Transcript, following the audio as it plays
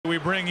We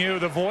bring you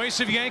the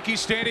voice of Yankee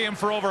Stadium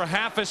for over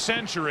half a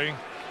century,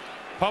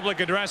 public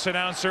address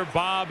announcer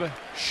Bob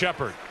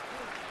Shepard.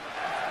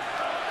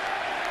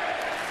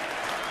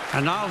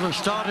 And now the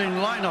starting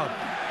lineup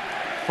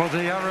for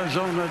the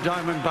Arizona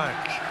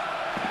Diamondbacks.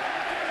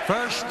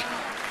 First,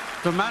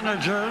 the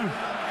manager,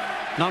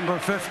 number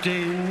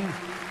 15,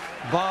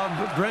 Bob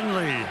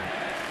Brenly.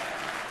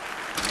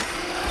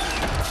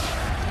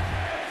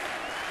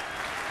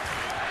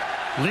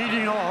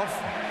 Leading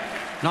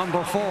off,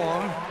 number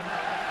 4,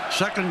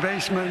 second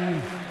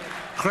baseman,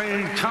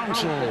 Craig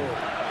Counsell,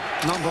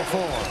 number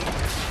 4.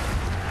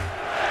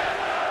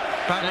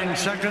 Batting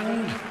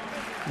second,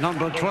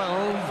 number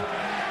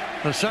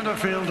 12, the center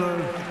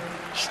fielder,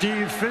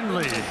 Steve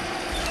Finley.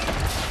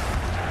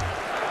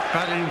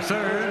 Batting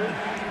third,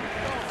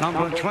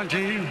 number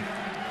 20,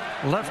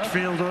 left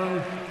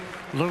fielder,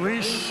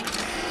 Luis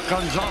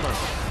Gonzalez,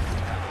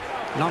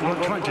 number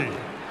 20.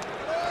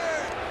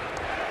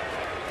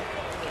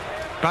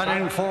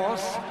 Batting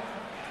fourth,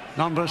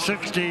 number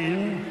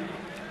 16,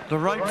 the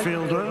right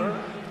fielder,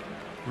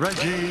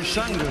 Reggie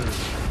Sanders,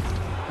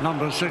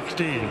 number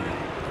 16.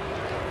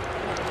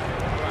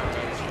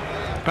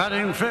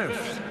 Batting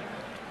fifth,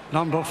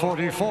 number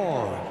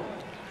 44,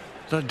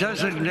 the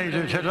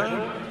designated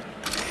hitter,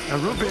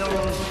 Rubio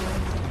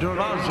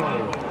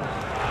Durazo,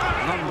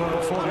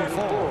 number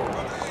 44.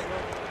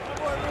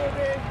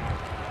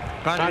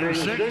 Batting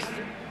sixth,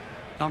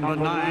 number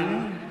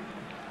 9,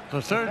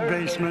 the third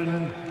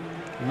baseman,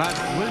 Matt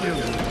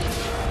Williams,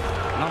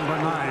 number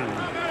 9.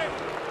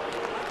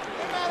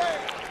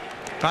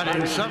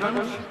 Batting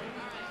seventh,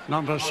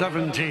 number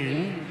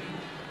 17,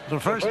 the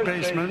first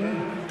baseman,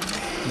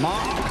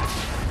 Mark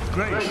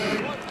Grace,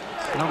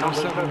 number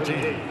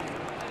 17.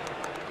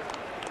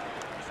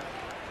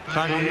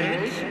 Batting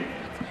eighth,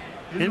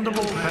 in the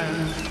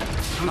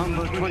bullpen,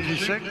 number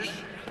 26,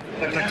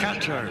 the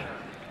catcher,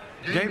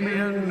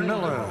 Damian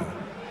Miller,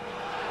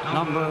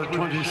 number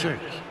 26.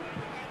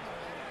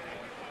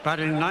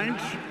 Batting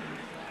ninth,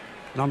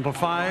 number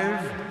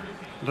 5,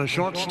 the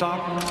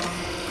shortstop,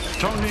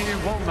 Tony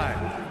Womack,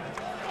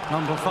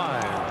 number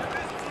 5.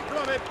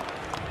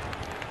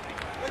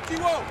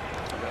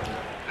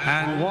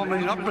 And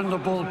warming up in the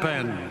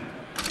bullpen,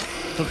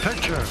 the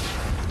pitcher,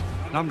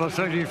 number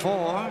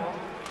 34,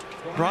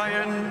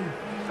 Brian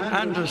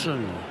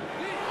Anderson,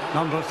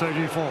 number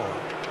 34.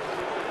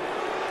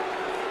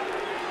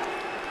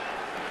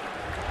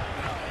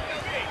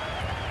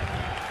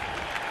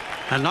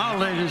 And now,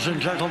 ladies and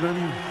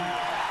gentlemen,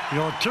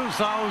 your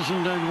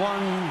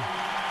 2001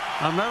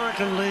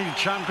 American League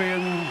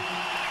champion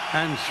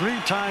and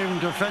 3-time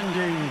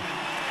defending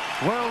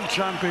world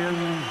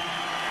champion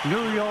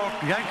New York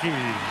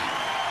Yankees.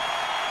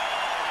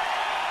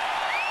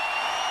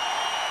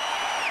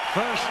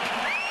 First,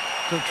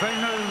 the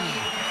trainers,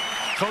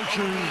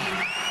 coaches,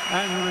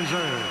 and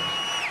reserves.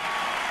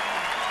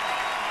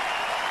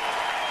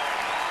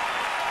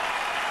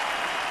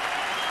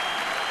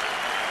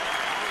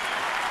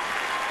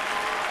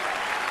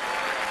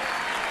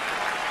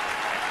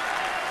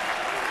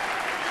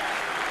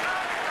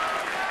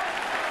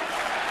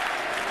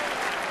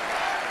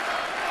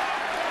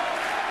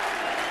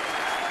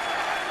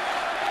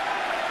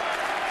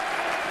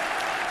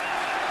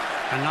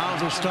 And now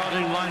the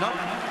starting lineup.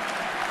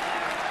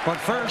 But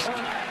first,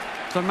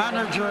 the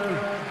manager,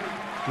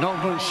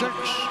 number 6,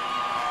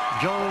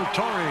 Joe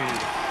Torre,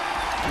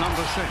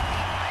 number 6.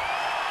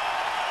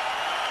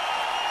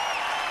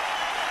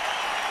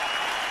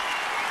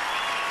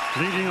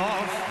 Leading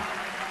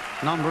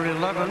off, number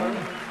 11,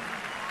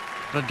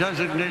 the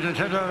designated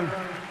hitter,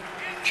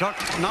 Chuck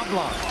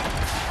Knobloch.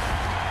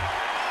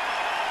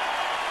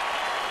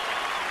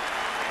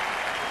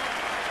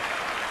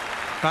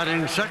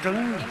 Batting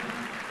second,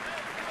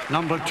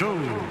 number 2,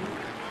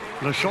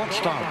 the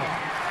shortstop,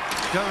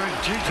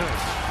 Derek Jeter,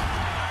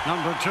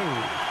 number 2.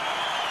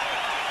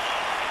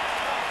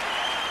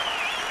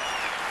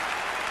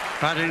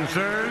 Batting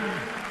third,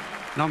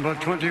 number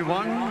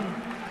 21,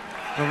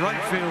 the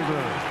right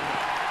fielder,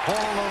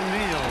 Paul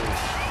O'Neill,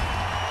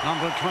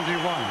 number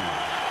 21.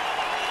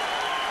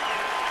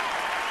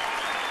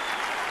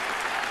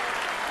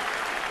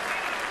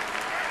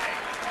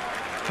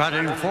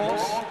 Batting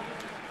fourth,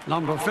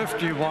 number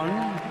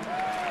 51,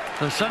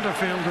 the center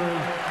fielder,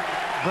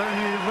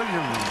 Bernie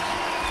Williams,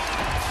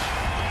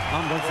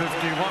 number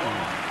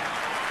 51.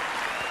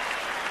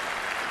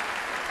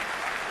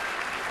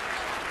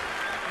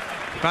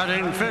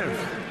 Batting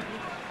fifth,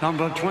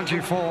 number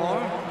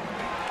 24,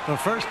 the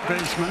first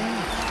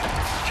baseman,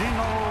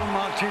 Gino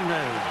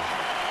Martinez,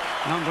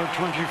 number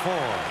 24.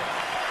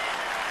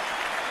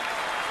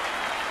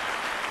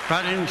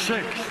 Batting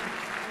sixth,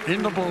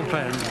 in the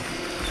bullpen,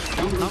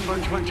 number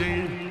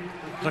 20,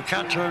 the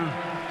catcher,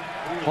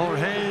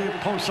 Jorge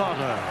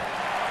Posada,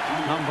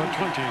 number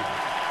 20.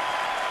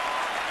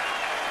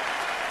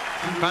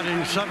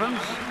 Batting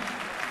seventh,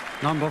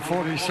 number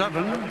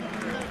 47,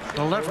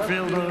 the left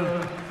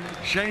fielder,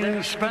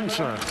 Shane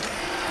Spencer,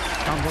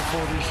 number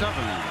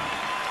 47.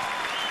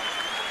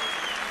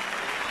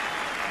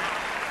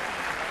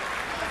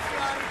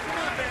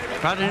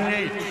 Batting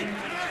eighth,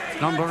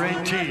 number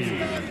 18.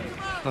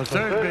 The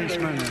third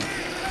baseman,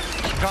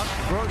 Scott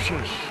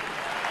Brocious,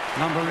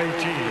 number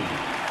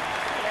 18.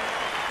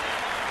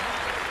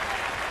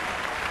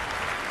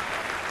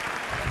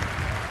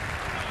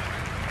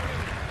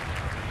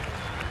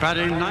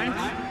 Batting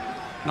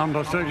ninth,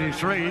 number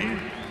 33,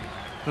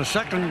 the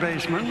second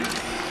baseman,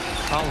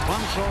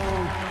 Alfonso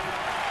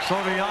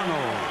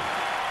Soriano,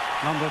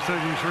 number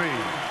 33.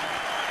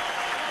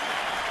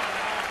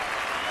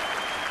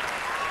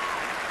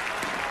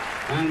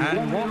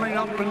 And warming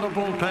up in the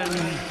bullpen,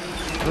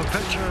 the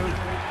pitcher,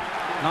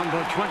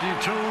 number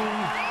 22,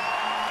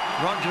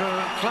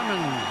 Roger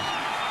Clemens,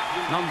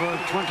 number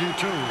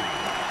 22.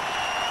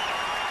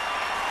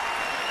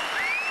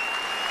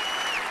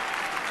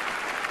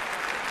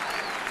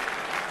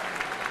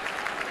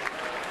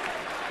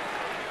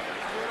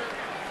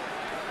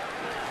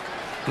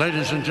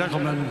 Ladies and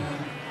gentlemen,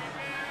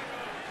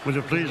 will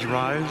you please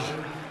rise?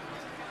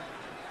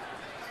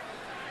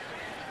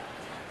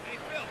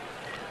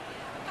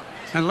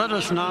 And let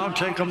us now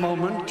take a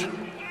moment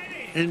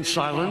in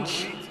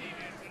silence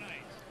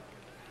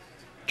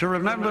to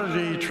remember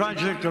the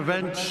tragic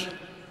events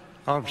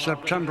of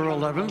September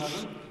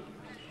 11th.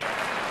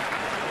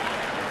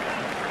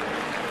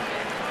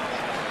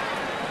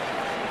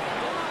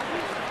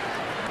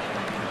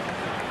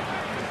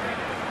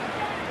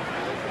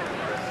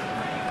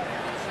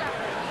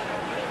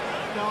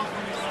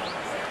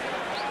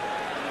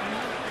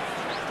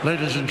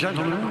 Ladies and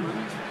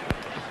gentlemen,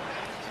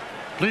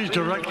 please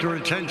direct your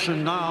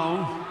attention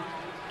now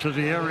to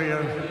the area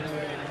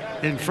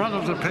in front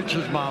of the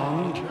pitcher's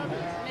mound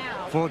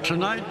for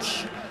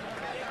tonight's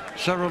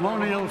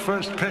ceremonial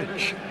first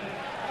pitch.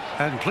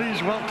 And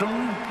please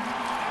welcome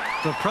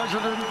the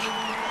President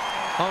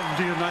of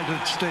the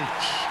United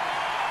States.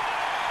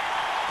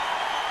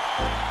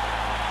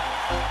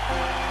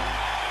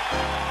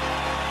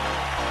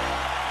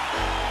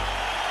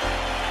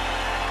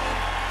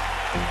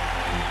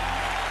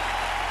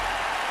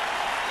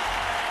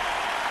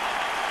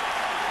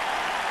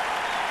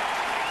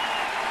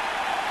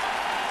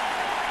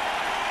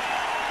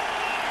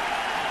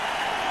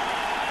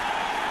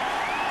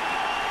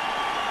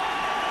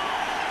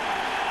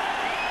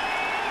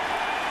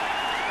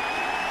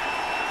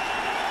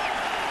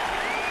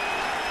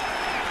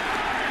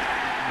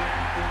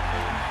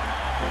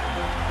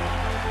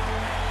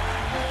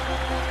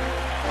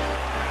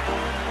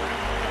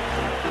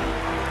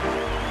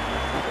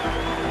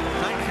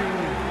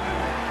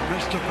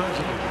 Mr.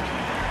 President.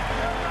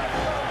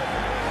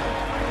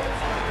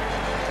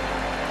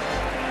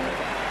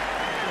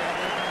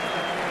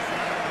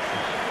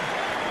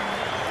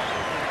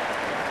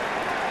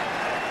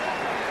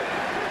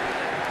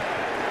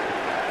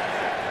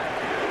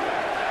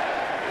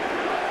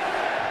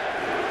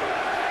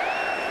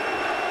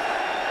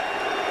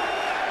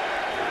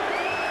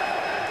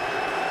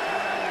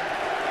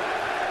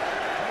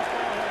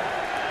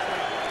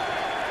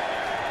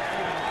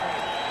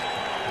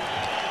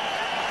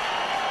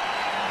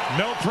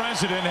 No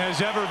president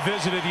has ever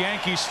visited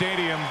Yankee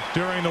Stadium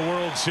during the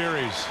World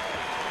Series.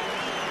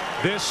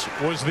 This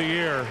was the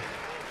year.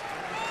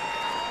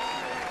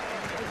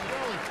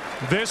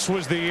 This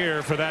was the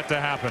year for that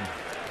to happen.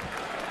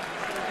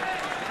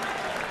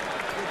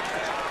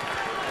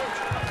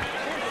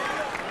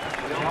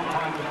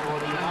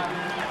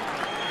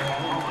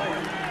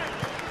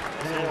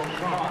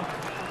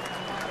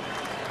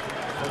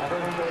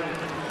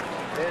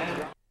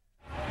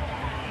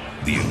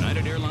 The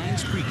United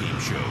Airlines pregame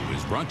show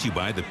is brought to you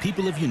by the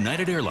people of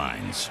United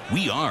Airlines.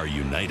 We are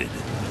united.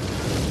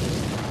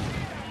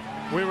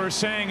 We were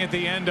saying at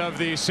the end of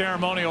the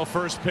ceremonial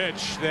first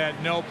pitch that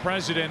no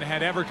president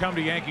had ever come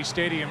to Yankee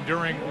Stadium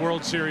during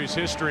World Series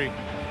history.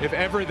 If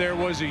ever there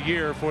was a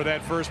year for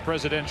that first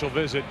presidential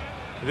visit,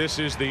 this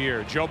is the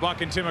year. Joe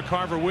Buck and Tim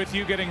McCarver with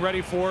you, getting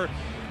ready for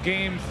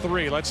Game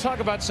 3. Let's talk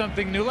about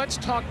something new. Let's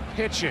talk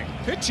pitching.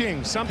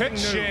 Something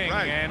new.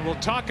 Right. And we'll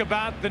talk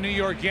about the New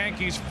York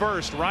Yankees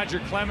first. Roger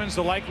Clemens,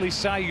 the likely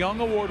Cy Young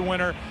Award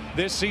winner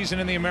this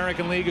season in the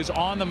American League, is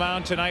on the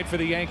mound tonight for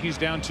the Yankees,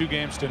 down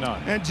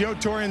 2-0. And Joe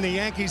Torre and the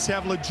Yankees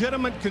have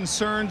legitimate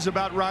concerns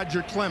about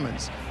Roger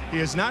Clemens. He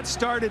has not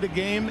started a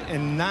game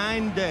in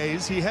 9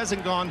 days. He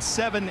hasn't gone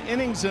 7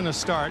 innings in a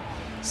start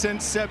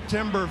since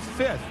September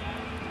 5th.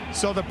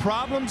 So the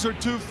problems are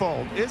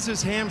twofold. Is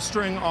his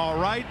hamstring all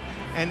right?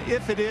 And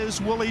if it is,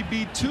 will he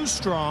be too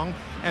strong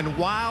and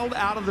wild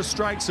out of the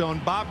strike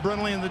zone? Bob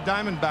Brenly and the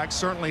Diamondbacks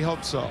certainly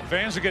hope so.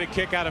 Fans will get a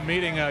kick out of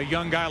meeting a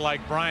young guy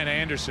like Brian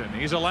Anderson.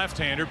 He's a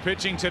left-hander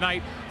pitching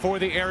tonight for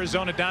the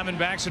Arizona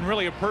Diamondbacks, and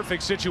really a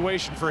perfect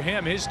situation for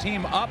him. His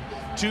team up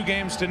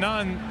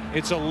 2-0.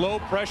 It's a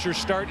low-pressure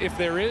start, if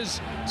there is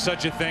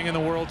such a thing in the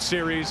World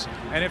Series,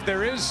 and if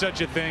there is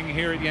such a thing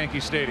here at Yankee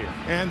Stadium.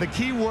 And the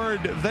key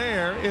word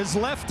there is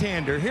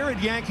left-hander. Here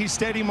at Yankee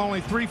Stadium,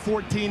 only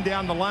 314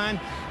 down the line.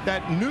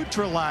 That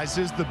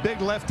neutralizes the big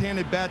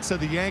left-handed bats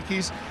of the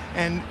Yankees,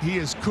 and he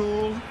is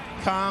cool,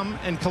 calm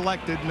and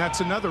collected, and that's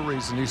another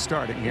reason he's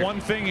starting here. One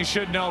thing you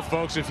should know,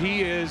 folks, if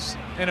he is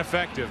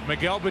ineffective,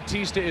 Miguel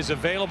Batista is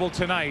available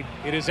tonight.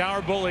 It is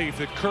our belief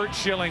that Curt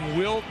Schilling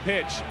will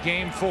pitch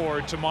Game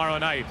 4 tomorrow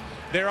night.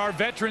 There are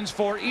veterans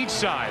for each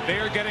side. They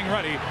are getting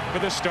ready for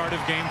the start of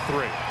Game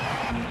 3.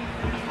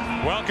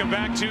 Welcome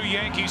back to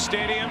Yankee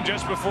Stadium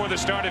just before the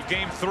start of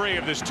Game 3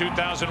 of this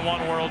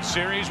 2001 World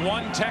Series.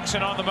 One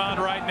Texan on the mound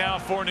right now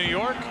for New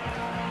York.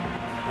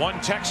 One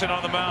Texan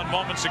on the mound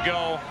moments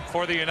ago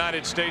for the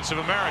United States of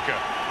America.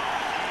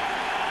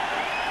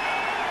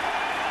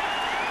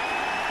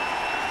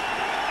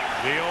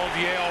 The old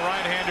Yale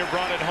right-hander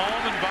brought it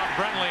home, and Bob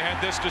Brenly had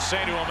this to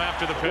say to him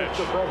after the pitch.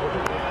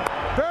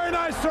 Very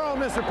nice throw,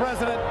 Mr.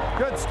 President.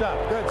 Good stuff.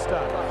 Good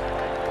stuff.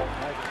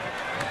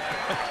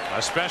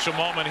 A special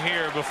moment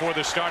here before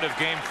the start of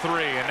Game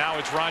 3, and now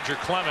it's Roger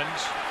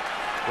Clemens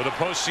with a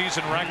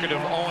postseason record of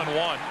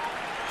 0-1.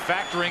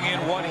 Factoring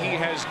in what he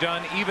has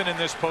done even in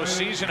this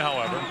postseason,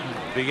 however,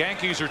 the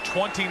Yankees are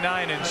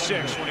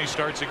 29-6 when he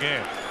starts a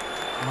game.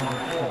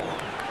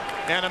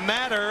 And a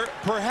matter,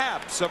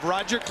 perhaps, of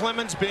Roger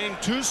Clemens being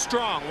too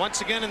strong.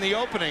 Once again in the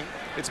opening,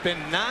 it's been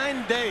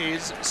 9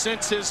 days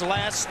since his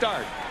last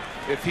start.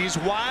 If he's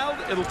wild,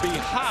 it'll be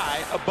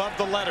high above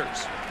the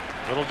letters.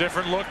 Little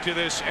different look to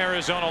this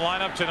Arizona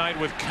lineup tonight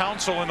with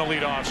Counsell in the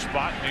leadoff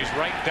spot, and he's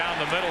right down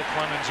the middle,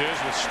 Clemens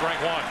is, with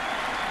strike one.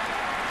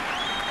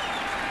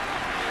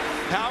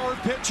 Power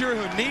pitcher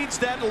who needs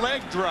that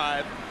leg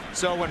drive.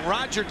 So when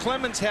Roger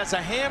Clemens has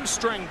a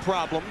hamstring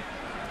problem,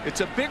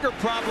 it's a bigger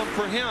problem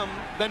for him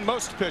than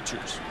most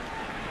pitchers.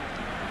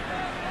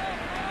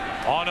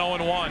 On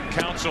 0-1,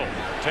 Counsell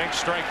takes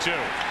strike two.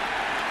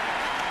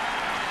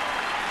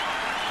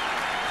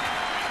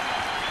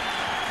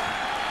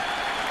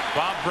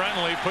 Bob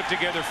Brenly put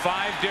together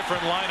 5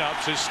 different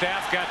lineups. His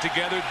staff got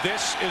together.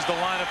 This is the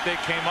lineup they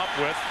came up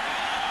with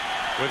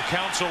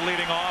Counsell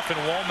leading off and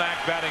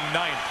Womack batting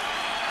 9th.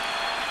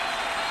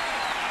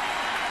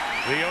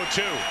 The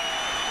 0-2.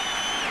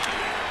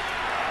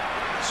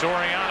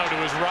 Soriano to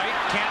his right,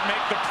 can't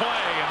make the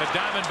play, and the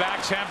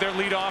Diamondbacks have their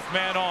leadoff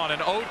man on. An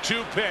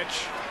 0-2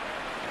 pitch.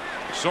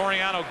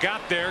 Soriano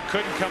got there,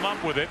 couldn't come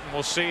up with it, and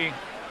we'll see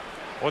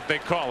what they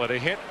call it, a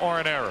hit or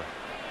an error.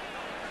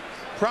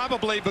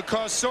 Probably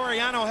because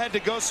Soriano had to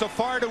go so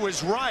far to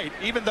his right,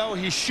 even though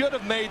he should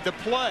have made the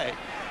play.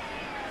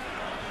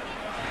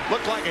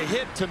 Looked like a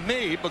hit to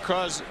me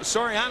because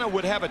Soriano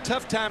would have a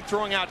tough time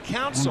throwing out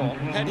Counsell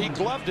had he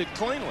gloved it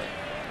cleanly.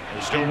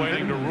 They're still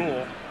waiting to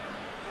rule,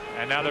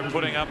 and now they're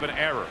putting up an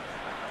error.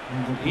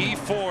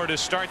 E4 to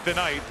start the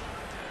night.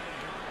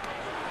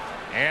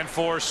 And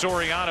for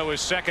Soriano,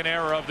 his second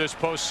error of this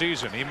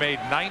postseason. He made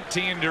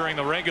 19 during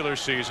the regular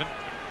season.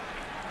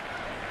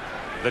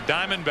 The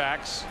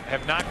Diamondbacks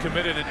have not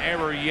committed an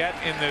error yet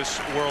in this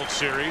World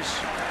Series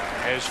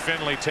as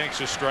Finley takes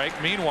a strike.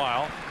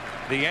 Meanwhile,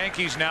 the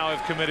Yankees now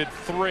have committed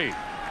 3.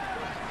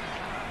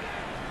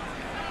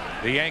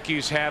 The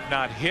Yankees have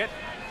not hit.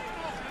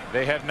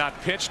 They have not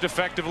pitched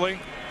effectively,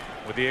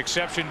 with the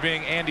exception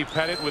being Andy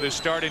Pettitte with his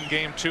start in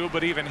Game 2,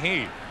 but even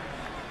he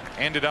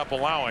ended up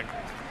allowing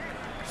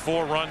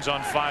 4 runs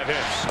on 5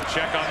 hits. A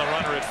check on the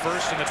runner at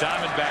first, and the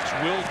Diamondbacks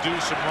will do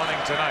some running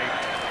tonight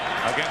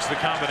against the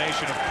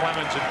combination of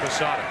Clemens and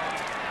Posada.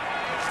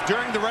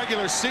 During the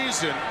regular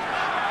season,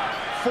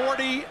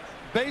 40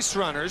 base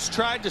runners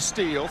tried to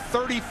steal,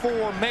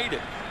 34 made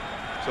it.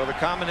 So the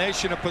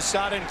combination of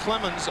Posada and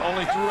Clemens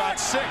only threw out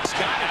 6.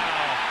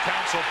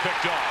 Counsell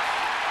picked off.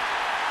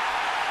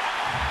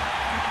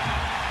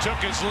 Took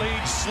his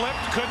lead,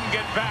 slipped, couldn't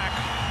get back,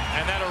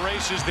 and that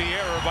erases the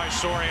error by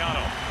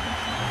Soriano.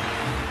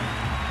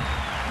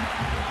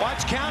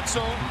 Watch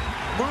Counsell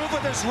move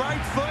with his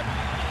right foot.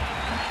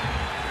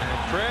 And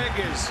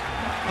Craig is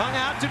hung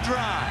out to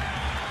dry.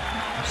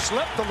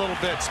 Slipped a little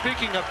bit.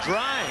 Speaking of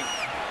drying,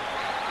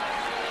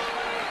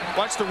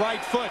 watch the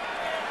right foot.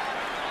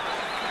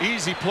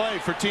 Easy play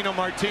for Tino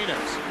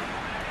Martinez.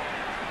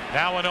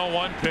 Now an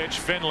 0-1 pitch.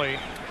 Finley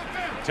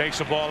takes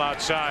the ball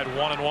outside,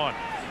 1-1.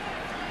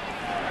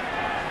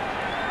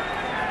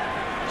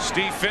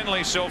 Steve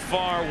Finley so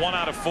far 1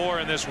 out of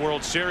 4 in this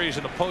World Series.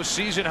 In the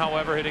postseason,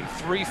 however, hitting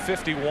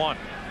 .351.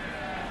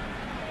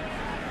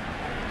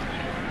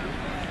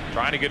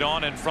 Trying to get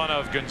on in front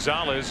of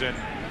Gonzalez and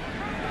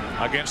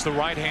against the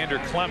right-hander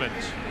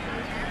Clemens.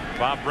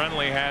 Bob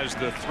Brenly has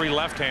the 3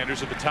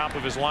 left-handers at the top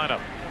of his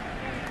lineup.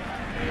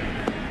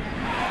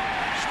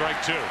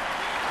 Strike 2.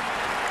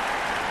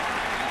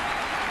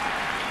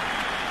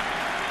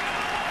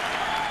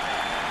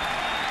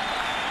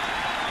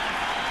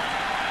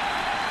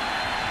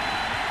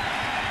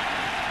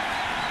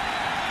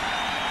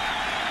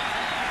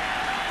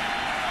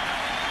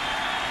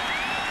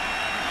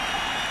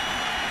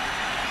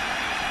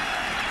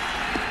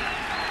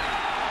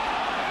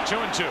 Two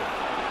and 2.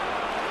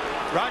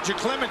 Roger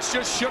Clemens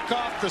just shook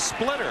off the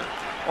splitter,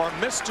 or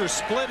Mr.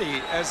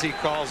 Splitty as he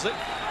calls it,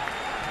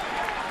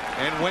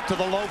 and went to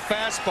the low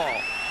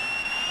fastball.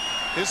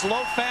 His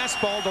low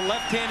fastball to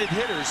left-handed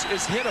hitters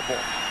is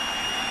hittable.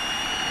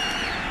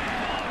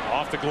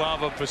 Off the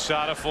glove of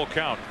Posada, full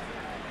count.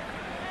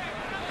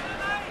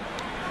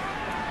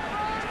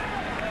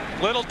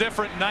 Little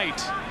different night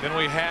than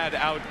we had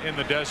out in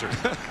the desert.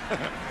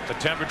 The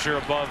temperature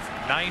above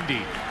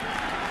 90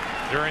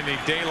 during the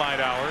daylight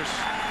hours.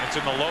 It's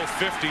in the low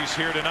 50s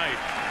here tonight.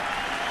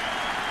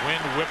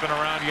 Wind whipping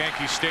around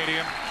Yankee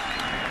Stadium.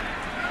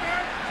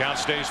 Count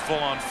stays full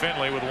on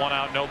Finley with 1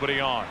 out, nobody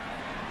on.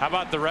 How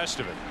about the rest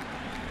of it?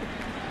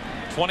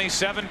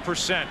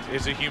 27%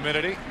 is the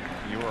humidity.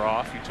 You were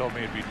off. You told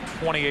me it'd be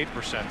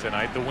 28%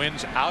 tonight. The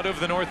wind's out of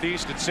the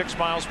northeast at 6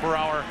 miles per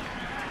hour.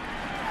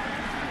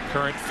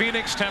 Current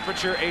Phoenix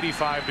temperature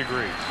 85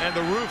 degrees. And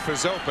the roof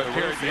is open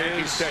here at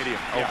Yankee Stadium.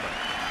 Open.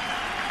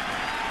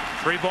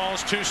 3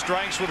 balls, 2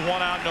 strikes with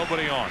 1 out,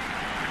 nobody on.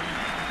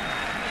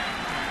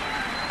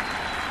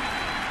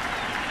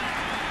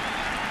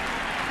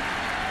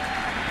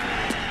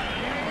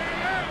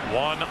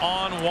 One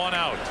on, 1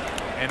 out.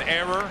 An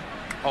error,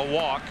 a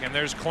walk, and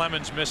there's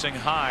Clemens missing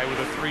high with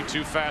a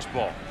 3-2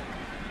 fastball.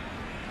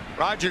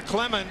 Roger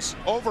Clemens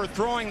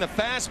overthrowing the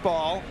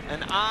fastball.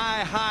 An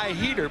high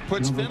heater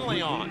puts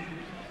Finley on.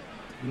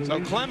 So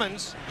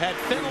Clemens had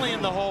Finley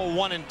in the hole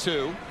 1 and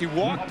 2. He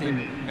walked him,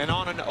 and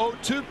on an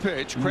 0-2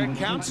 pitch, Craig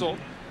Counsell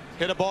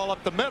hit a ball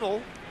up the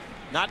middle,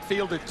 not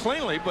fielded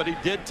cleanly, but he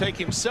did take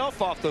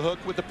himself off the hook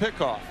with the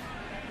pickoff.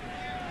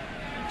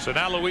 So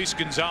now Luis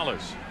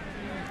Gonzalez.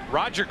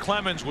 Roger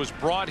Clemens was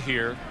brought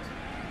here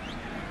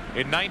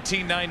in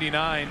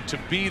 1999 to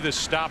be the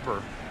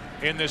stopper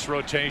in this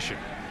rotation.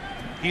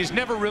 He's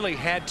never really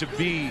had to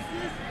be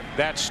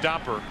that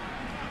stopper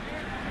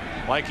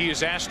like he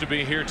is asked to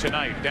be here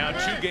tonight. Down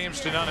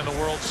 2-0 in the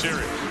World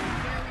Series.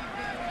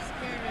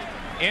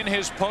 In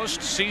his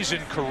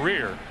postseason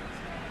career,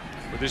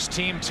 with his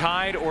team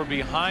tied or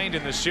behind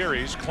in the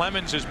series,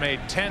 Clemens has made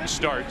 10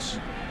 starts,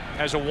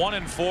 has a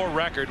 1-4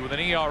 record with an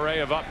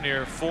ERA of up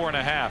near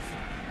 4.5.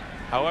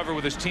 However,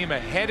 with his team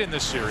ahead in the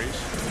series,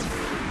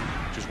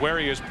 which is where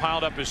he has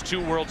piled up his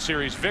 2 World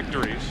Series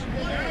victories,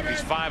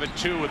 he's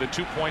 5-2 with a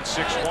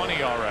 2.61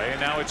 ERA, and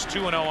now it's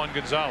 2-0 on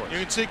Gonzalez. You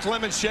can see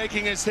Clemens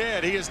shaking his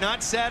head. He is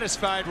not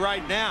satisfied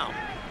right now.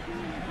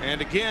 And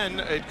again,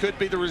 it could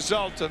be the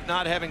result of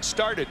not having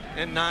started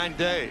in 9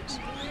 days.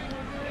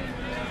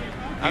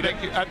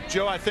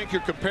 Joe, I think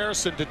your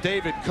comparison to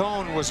David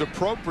Cone was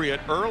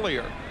appropriate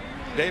earlier.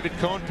 David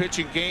Cone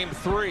pitching Game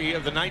 3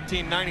 of the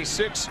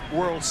 1996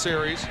 World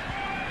Series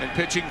and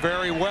pitching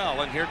very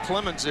well. And here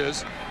Clemens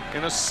is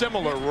in a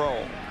similar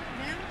role.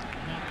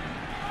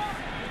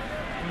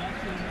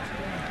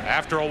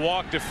 After a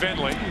walk to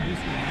Finley,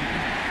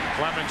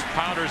 Clemens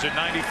powders a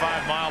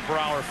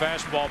 95-mile-per-hour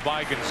fastball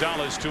by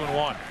Gonzalez,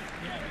 2-1.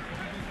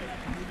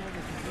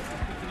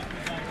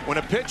 When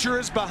a pitcher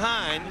is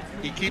behind,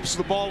 he keeps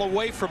the ball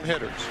away from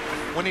hitters.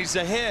 When he's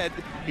ahead,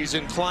 he's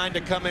inclined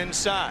to come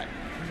inside.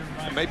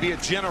 It may be a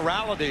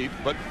generality,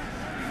 but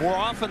more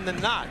often than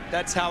not,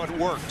 that's how it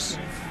works.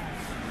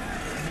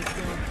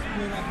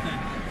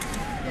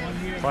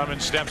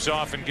 Clemens steps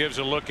off and gives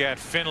a look at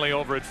Finley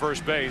over at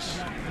first base.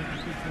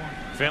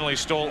 Finley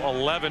stole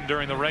 11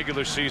 during the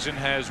regular season,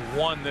 has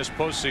 1 this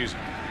postseason.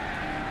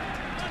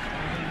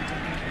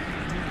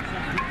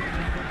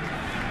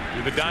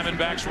 Do the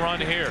Diamondbacks run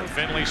here?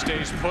 Finley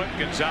stays put.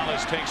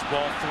 Gonzalez takes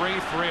ball 3,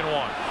 3-1.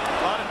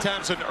 A lot of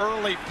times an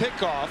early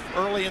pickoff,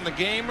 early in the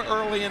game,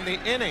 early in the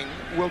inning,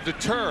 will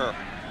deter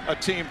a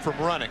team from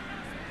running.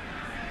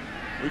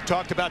 We've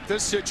talked about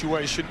this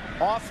situation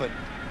often.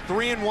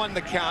 3-1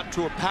 the count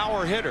to a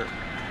power hitter.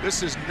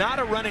 This is not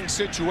a running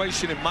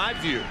situation in my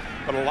view,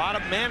 but a lot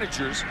of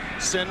managers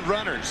send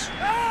runners.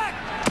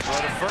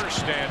 Throw to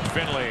first, and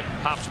Finley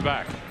hops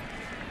back.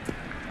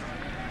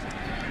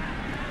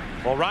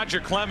 Well, Roger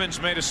Clemens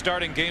made a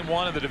start in Game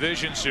 1 of the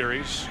division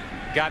series,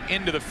 got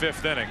into the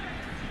 5th inning,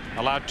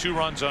 allowed 2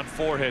 runs on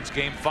 4 hits.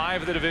 Game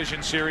 5 of the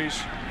division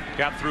series,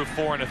 got through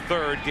 4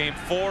 1/3. Game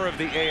 4 of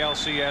the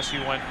ALCS, he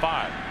went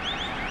 5.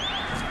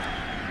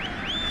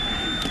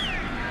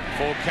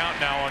 Full count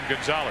now on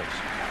Gonzalez.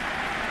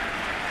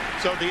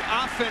 So the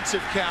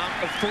offensive count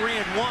of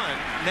 3-1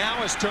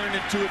 now has turned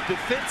into a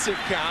defensive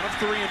count of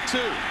 3-2.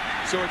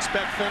 So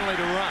expect Finley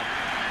to run.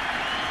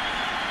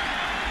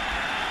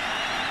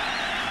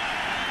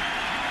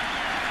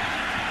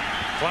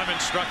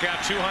 Clemens struck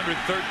out 213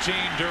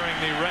 during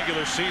the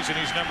regular season.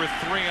 He's number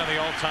 3 on the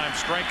all-time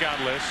strikeout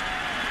list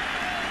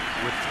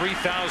with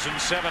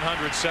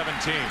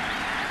 3,717.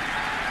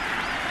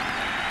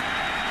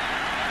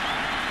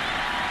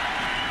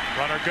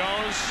 Runner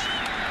goes.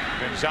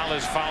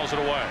 Gonzalez fouls it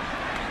away.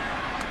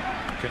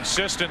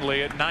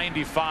 Consistently at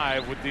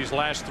 95 with these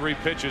last 3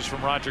 pitches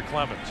from Roger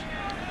Clemens.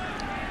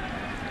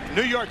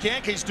 New York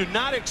Yankees do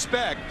not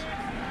expect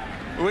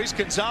Luis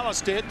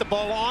Gonzalez to hit the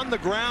ball on the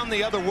ground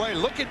the other way.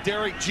 Look at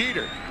Derek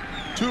Jeter.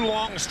 2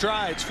 long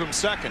strides from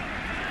second.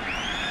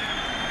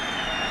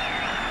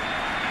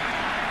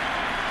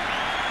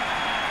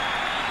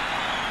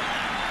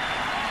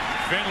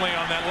 Finley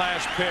on that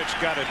last pitch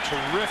got a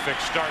terrific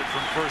start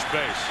from first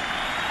base.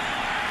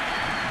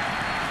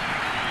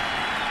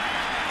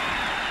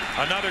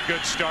 Another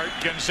good start.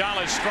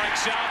 Gonzalez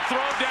strikes out,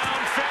 throw down,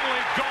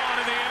 Finley gone,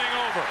 and the inning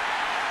over.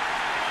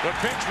 The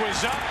pitch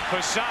was up.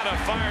 Posada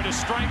fired a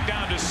strike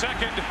down to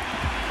second.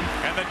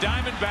 And the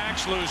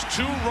Diamondbacks lose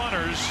 2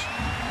 runners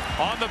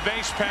on the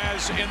base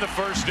paths in the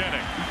first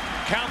inning.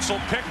 Counsell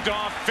picked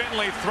off.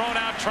 Finley thrown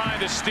out trying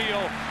to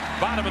steal.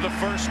 Bottom of the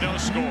first, no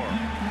score.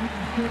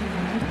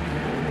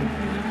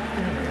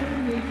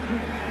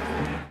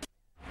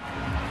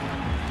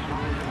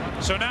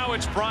 So now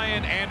it's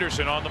Brian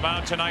Anderson on the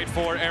mound tonight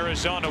for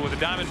Arizona with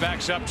the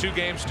Diamondbacks up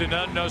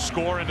 2-0, no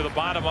score into the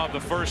bottom of the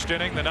first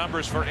inning. The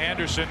numbers for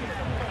Anderson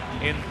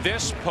in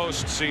this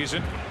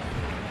postseason.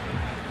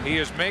 He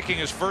is making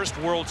his first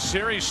World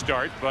Series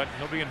start, but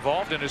he'll be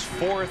involved in his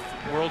 4th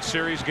World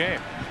Series game.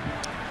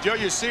 Joe,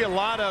 you see a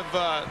lot of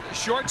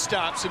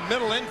shortstops and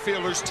middle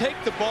infielders take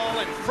the ball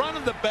in front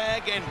of the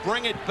bag and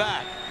bring it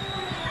back.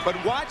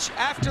 But watch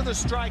after the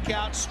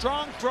strikeout,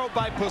 strong throw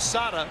by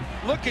Posada.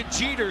 Look at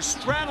Jeter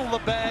straddle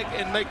the bag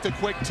and make the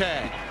quick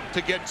tag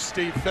to get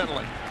Steve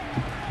Finley.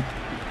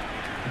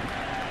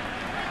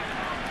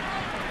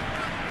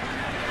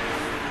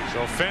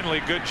 So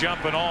Finley, good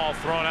jump and all,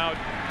 thrown out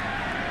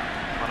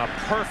on a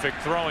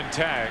perfect throwing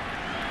tag.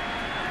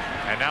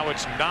 And now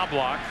it's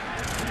Knobloch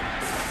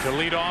to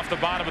lead off the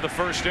bottom of the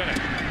first inning.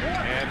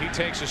 And he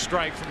takes a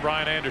strike from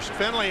Brian Anderson.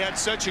 Finley had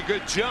such a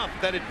good jump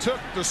that it took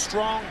the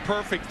strong,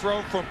 perfect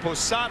throw from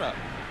Posada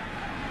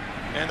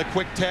and the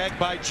quick tag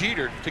by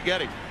Jeter to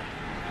get him.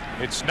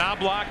 It's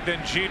Knobloch,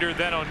 then Jeter,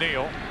 then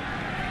O'Neill.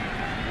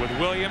 With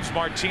Williams,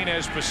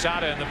 Martinez,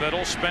 Posada in the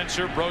middle,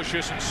 Spencer,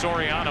 Brocious, and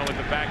Soriano at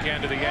the back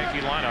end of the Yankee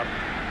lineup.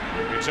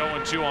 It's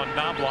 0-2 on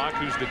Knobloch,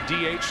 who's the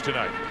DH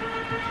tonight.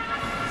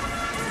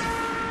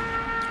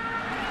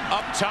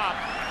 Up top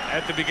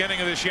at the beginning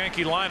of this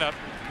Yankee lineup,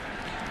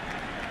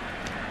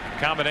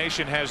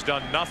 combination has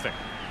done nothing.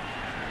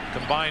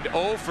 Combined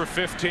 0 for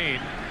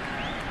 15.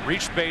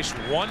 Reached base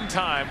 1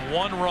 time,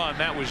 1 run.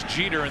 That was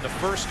Jeter in the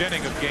first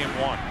inning of game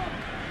 1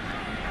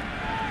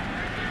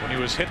 when he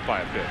was hit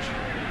by a pitch.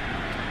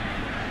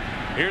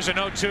 Here's an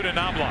 0-2 to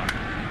Knobloch.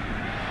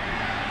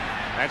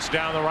 That's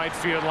down the right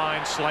field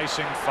line,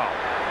 slicing foul.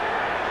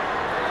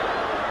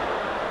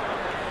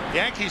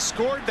 Yankees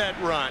scored that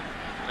run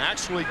and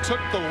actually took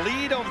the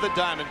lead over the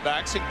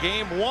Diamondbacks in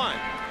game 1.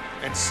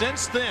 And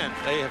since then,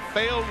 they have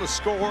failed to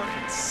score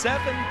in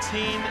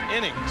 17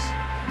 innings.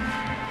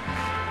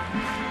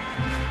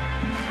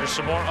 There's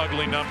some more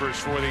ugly numbers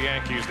for the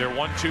Yankees. They're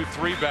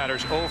 1-2-3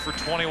 batters, 0 for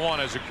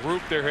 21. As a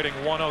group, they're hitting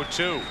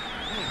 102.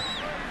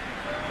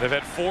 They've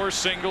had 4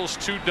 singles,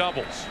 2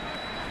 doubles.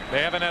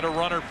 They haven't had a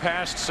runner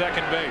past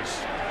second base.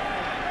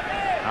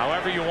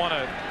 However you want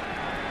to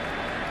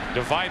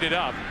divide it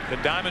up, the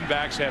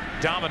Diamondbacks have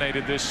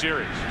dominated this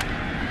series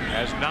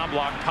as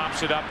Knobloch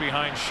pops it up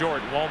behind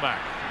short.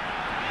 Womack.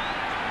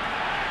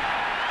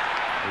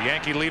 The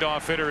Yankee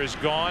leadoff hitter is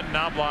gone.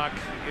 Knobloch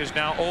is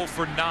now 0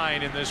 for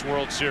 9 in this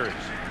World Series.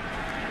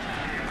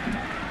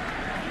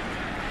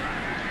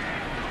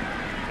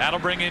 That'll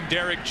bring in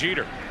Derek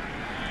Jeter,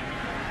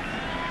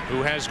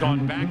 who has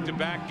gone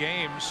back-to-back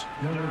games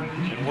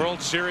in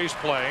World Series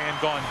play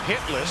and gone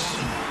hitless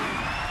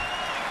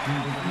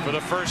for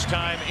the first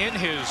time in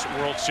his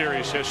World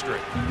Series history.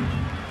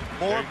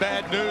 More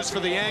bad news for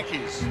the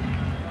Yankees.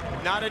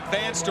 Not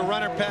advanced a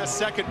runner past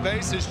second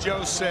base, as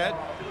Joe said.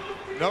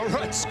 No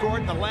runs scored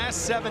in the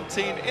last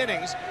 17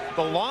 innings.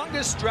 The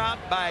longest drought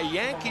by a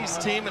Yankees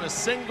team in a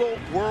single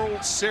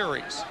World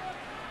Series.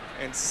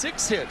 And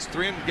 6 hits,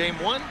 3 in game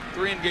 1,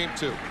 3 in game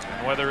 2.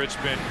 And whether it's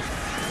been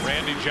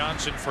Randy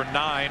Johnson for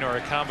 9 or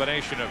a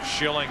combination of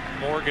Schilling,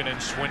 Morgan, and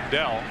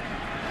Swindell,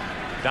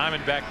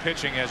 Diamondback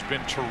pitching has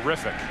been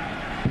terrific.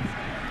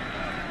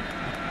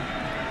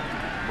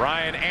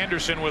 Brian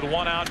Anderson with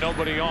 1 out,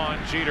 nobody on.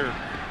 Jeter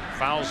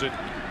fouls it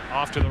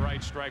off to the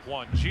right, strike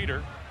 1.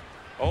 Jeter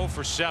 0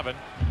 for 7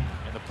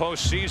 in the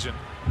postseason.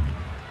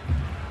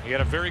 He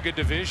had a very good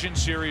division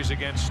series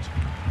against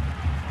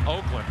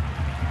Oakland.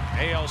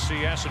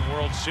 ALCS and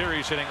World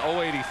Series, hitting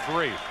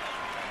 .083.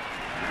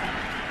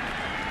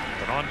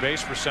 An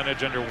on-base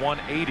percentage under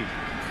 180.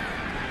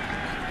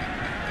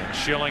 And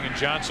Schilling and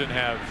Johnson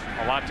have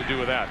a lot to do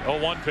with that.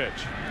 0-1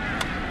 pitch.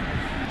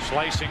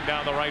 Slicing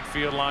down the right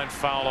field line,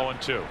 foul.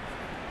 0-2.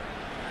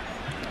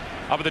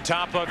 Up at the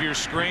top of your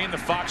screen, the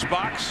Fox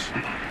box.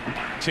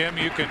 Tim,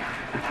 you can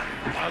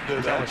I'll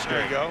do that.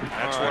 There you go.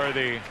 That's where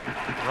the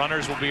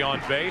runners will be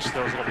on base.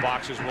 Those little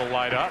boxes will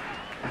light up.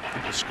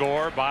 The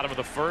score, bottom of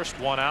the first,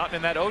 1 out. And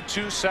in that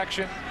 0-2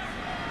 section,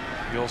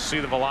 you'll see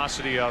the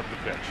velocity of the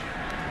pitch.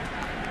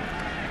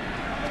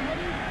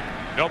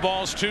 No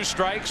balls, 2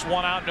 strikes,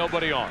 1 out,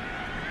 nobody on.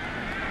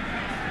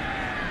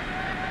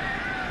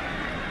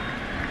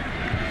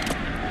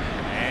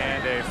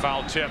 And a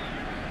foul tip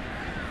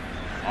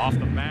off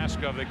the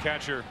mask of the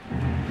catcher,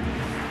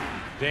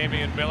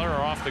 Damian Miller,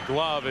 or off the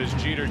glove as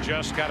Jeter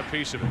just got a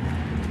piece of it.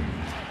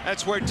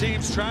 That's where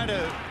teams try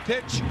to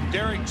pitch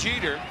Derek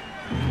Jeter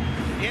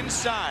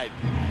inside,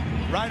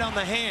 right on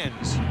the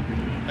hands.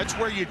 That's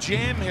where you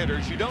jam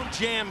hitters. You don't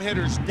jam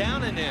hitters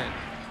down and in.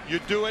 You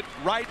do it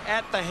right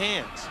at the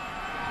hands.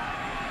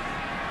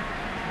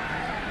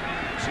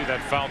 See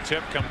that foul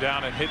tip come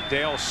down and hit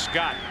Dale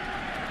Scott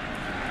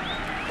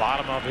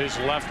Bottom of his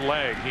left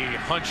leg. He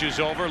hunches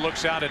over,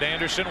 looks out at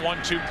Anderson.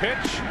 1-2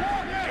 pitch.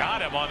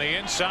 Got him on the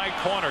inside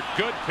corner.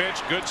 Good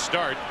pitch, good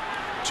start.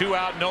 2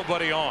 out,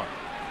 nobody on.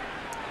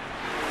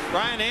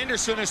 Brian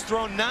Anderson has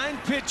thrown 9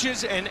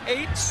 pitches and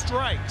 8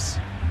 strikes.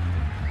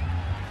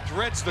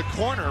 Threads the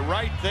corner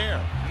right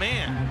there.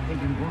 Man.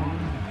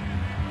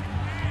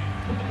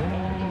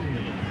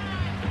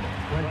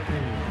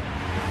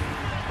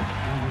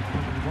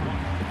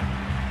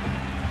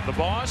 The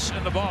boss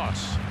and the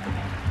boss.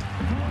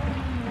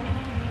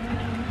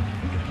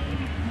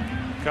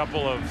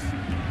 Couple of,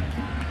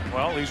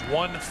 well, he's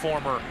one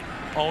former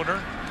owner,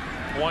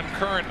 one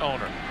current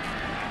owner.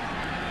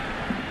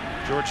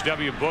 George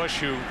W. Bush,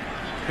 who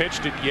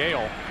pitched at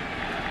Yale,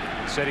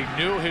 said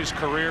he knew his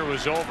career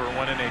was over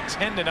when in a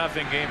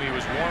 10-0 game he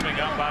was warming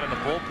up out in the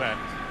bullpen,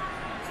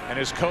 and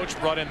his coach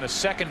brought in the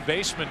second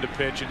baseman to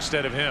pitch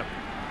instead of him.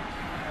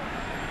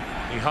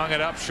 He hung it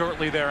up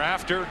shortly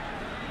thereafter.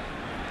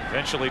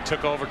 Eventually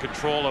took over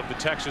control of the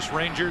Texas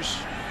Rangers.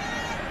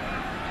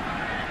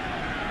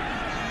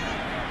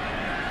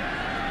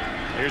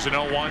 Here's an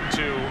 0-1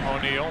 to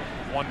O'Neill.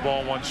 1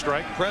 ball, 1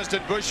 strike.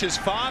 President Bush's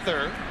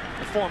father,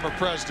 the former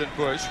President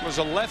Bush, was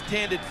a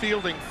left-handed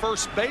fielding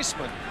first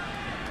baseman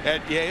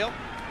at Yale,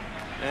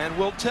 and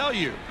will tell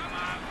you,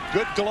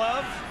 good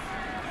glove,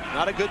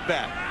 not a good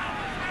bat.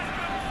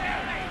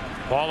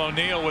 Paul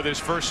O'Neill with his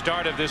first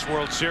start of this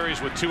World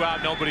Series with 2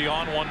 out, nobody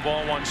on. 1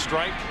 ball, 1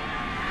 strike.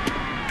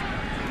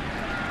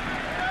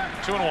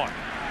 2-1.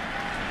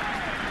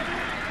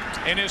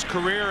 In his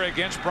career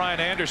against Brian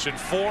Anderson,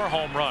 4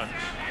 home runs.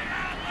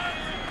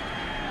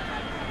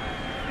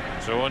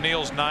 So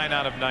O'Neill's 9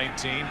 out of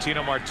 19.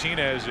 Tino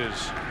Martinez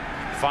is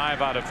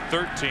 5 out of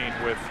 13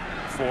 with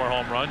 4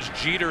 home runs.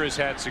 Jeter has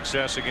had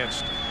success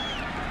against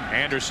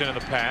Anderson in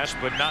the past,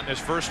 but not in his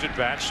first at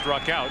bat.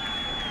 Struck out.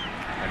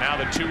 And now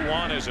the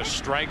 2-1 is a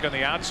strike on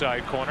the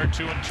outside corner.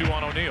 2-2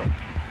 on O'Neill.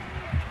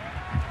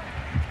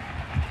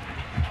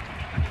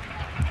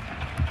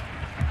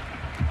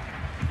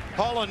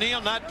 Paul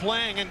O'Neill not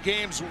playing in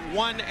games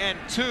 1 and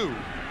 2.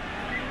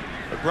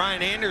 But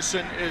Brian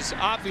Anderson is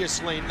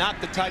obviously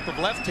not the type of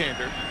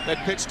left-hander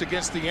that pitched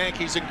against the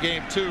Yankees in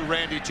game 2.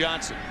 Randy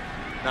Johnson,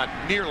 not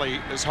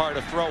nearly as hard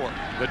a thrower.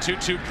 The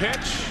 2-2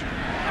 pitch.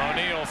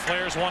 O'Neill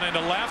flares one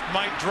into left,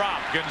 might drop.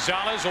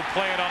 Gonzalez will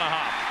play it on a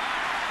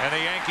hop, and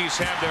the Yankees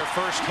have their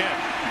first hit.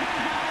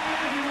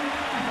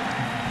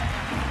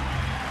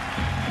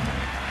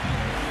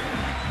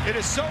 It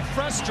is so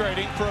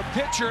frustrating for a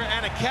pitcher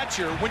and a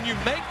catcher when you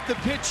make the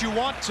pitch you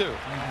want to.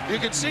 You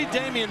can see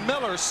Damian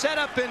Miller set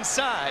up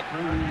inside.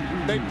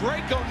 They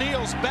break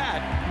O'Neill's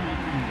bat,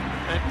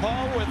 and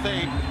Paul with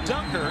a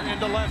dunker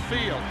into left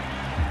field.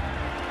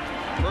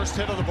 First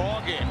hit of the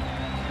ball game.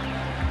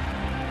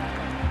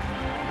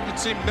 You can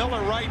see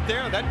Miller right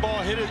there. That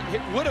ball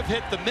would have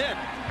hit the mid,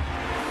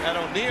 and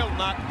O'Neill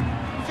not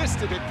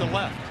fisted it to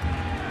left.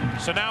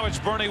 So now it's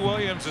Bernie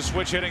Williams, the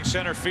switch hitting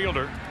center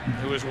fielder,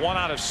 who is 1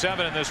 out of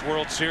 7 in this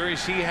World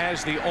Series. He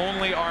has the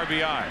only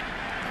RBI.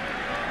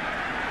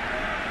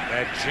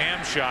 That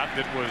jam shot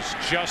that was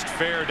just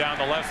fair down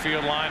the left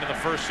field line in the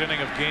first inning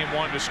of game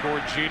 1 to score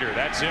Jeter.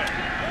 That's it.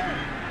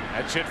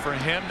 That's it for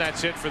him.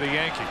 That's it for the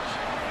Yankees.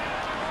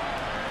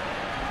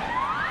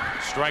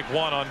 Strike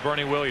 1 on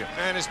Bernie Williams.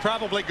 And is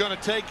probably going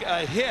to take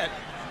a hit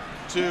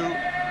to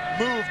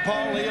move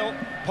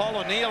Paul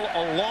O'Neill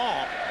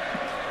along.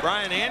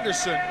 Brian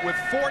Anderson with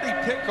 40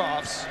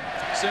 pickoffs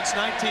since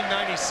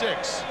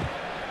 1996.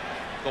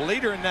 The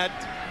leader in that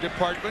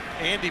department,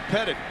 Andy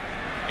Pettitte.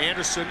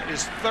 Anderson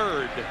is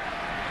 3rd.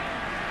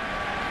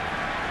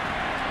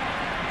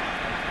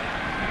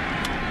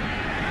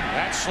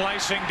 That's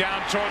slicing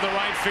down toward the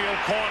right field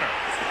corner.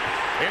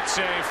 It's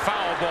a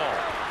foul ball.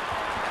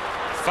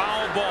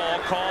 Foul ball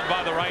called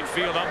by the right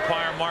field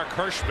umpire Mark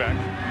Hirschbeck.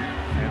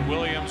 And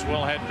Williams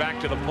will head back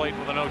to the plate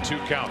with an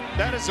 0-2 count.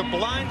 That is a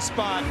blind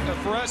spot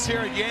for us here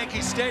at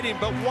Yankee Stadium,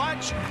 but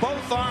watch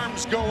both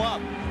arms go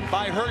up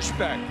by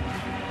Hirschbeck.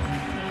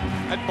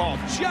 That ball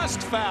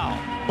just foul.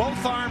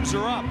 Both arms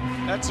are up.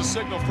 That's a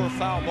signal for a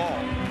foul ball.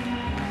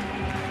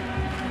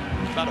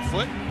 About a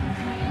foot.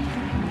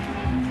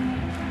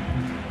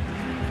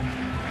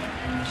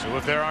 So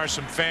if there are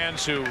some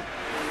fans who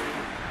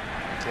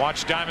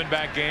watch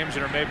Diamondback games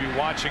and are maybe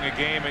watching a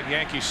game at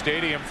Yankee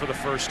Stadium for the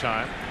first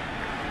time,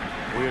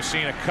 we have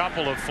seen a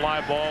couple of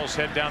fly balls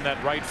head down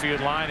that right field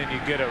line, and you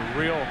get a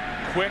real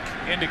quick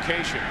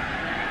indication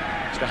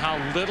as to how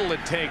little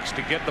it takes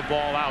to get the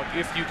ball out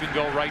if you can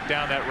go right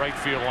down that right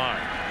field line.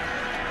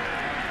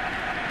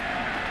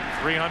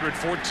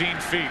 314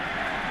 feet.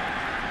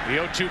 The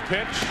 0-2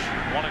 pitch,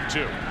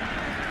 1-2.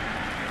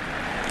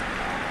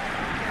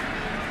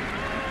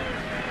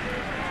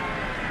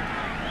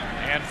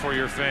 And for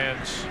your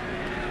fans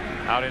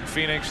out in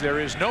Phoenix, there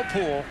is no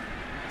pool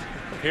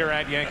here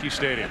at Yankee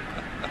Stadium.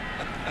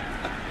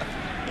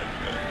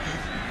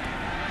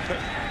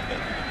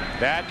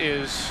 That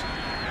is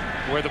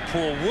where the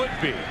pool would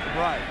be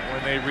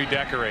when they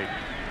redecorate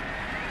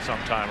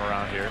sometime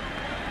around here.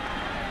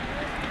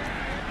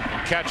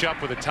 catch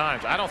up with the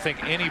times. I don't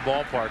think any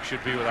ballpark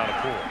should be without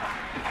a pool.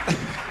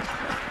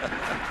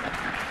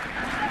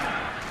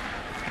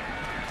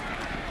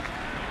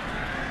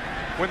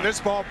 When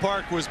this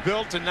ballpark was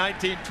built in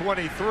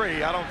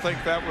 1923, I don't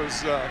think that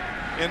was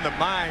in the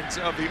minds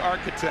of the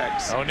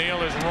architects.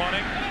 O'Neill is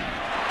running.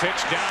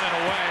 Pitch down and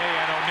away,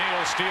 and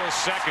O'Neill steals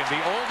second.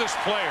 The oldest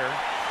player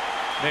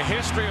in the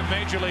history of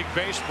Major League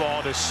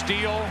Baseball to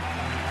steal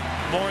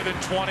more than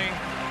 20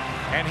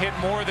 and hit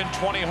more than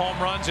 20 home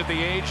runs at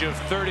the age of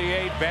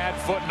 38. Bad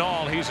foot and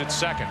all, he's at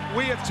second.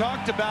 We have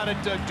talked about it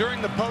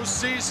during the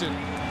postseason,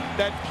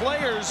 that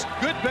players,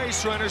 good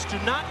base runners, do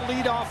not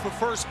lead off of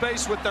first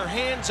base with their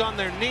hands on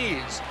their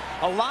knees.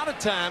 A lot of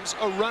times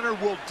a runner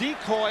will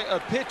decoy a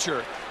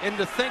pitcher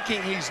into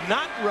thinking he's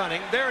not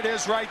running. There it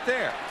is right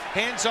there.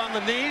 Hands on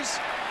the knees,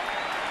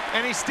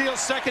 and he steals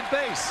second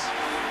base.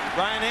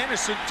 Brian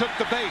Anderson took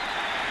the bait.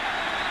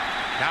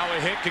 Now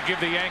a hit to give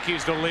the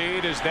Yankees the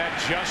lead as that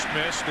just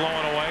missed,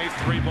 blowing away.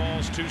 3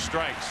 balls, 2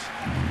 strikes.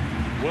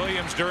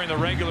 Williams during the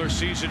regular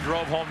season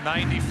drove home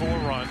 94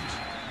 runs,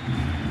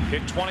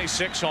 hit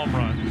 26 home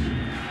runs.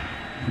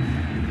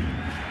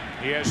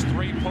 He has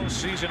 3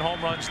 postseason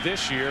home runs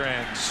this year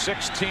and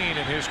 16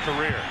 in his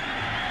career.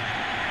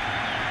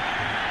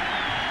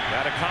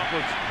 That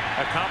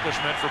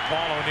accomplishment for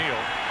Paul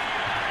O'Neill.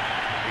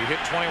 He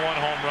hit 21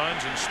 home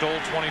runs and stole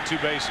 22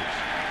 bases.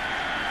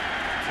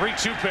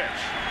 3-2 pitch.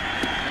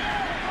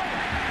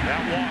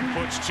 That walk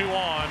puts 2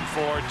 on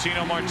for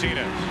Tino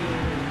Martinez.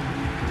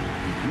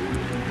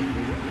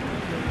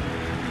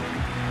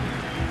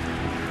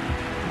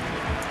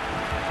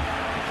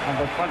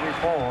 Number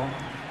 24,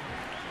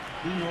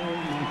 Tino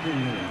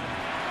Martinez.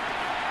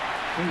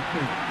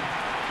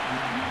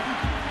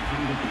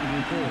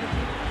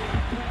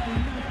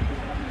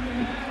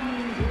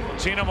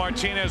 Tino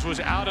Martinez was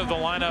out of the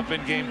lineup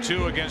in game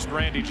 2 against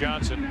Randy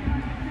Johnson.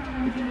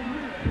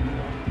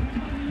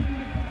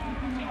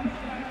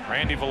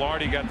 Randy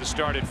Velarde got the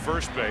start at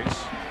first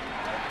base.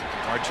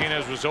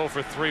 Martinez was 0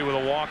 for 3 with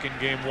a walk in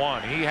game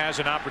 1. He has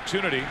an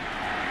opportunity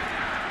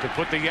to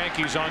put the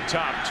Yankees on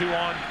top. 2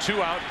 on,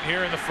 2 out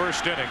here in the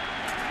first inning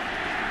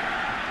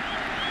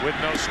with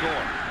no score.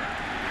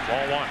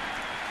 Ball 1.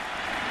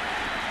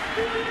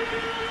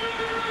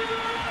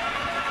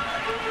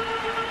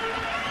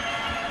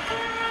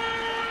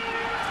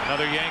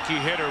 Another Yankee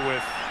hitter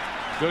with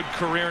good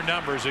career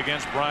numbers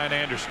against Brian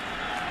Anderson.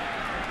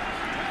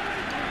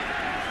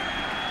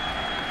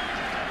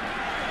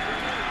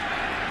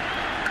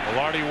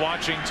 Velarde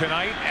watching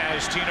tonight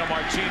as Tino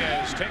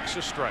Martinez takes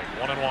a strike.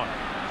 1-1.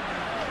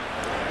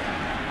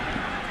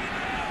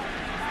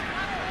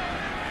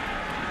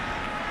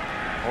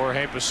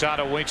 Jorge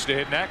Posada waits to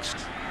hit next.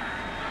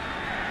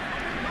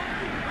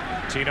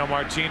 Tino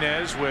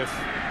Martinez with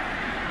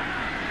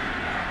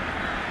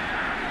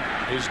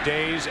his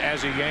days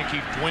as a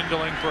Yankee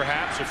dwindling,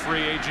 perhaps a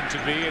free agent to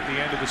be at the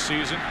end of the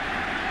season.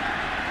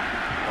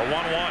 A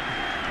 1-1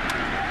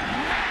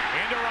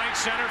 into right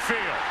center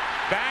field.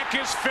 Back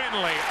is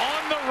Finley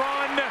on the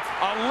run.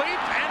 A leap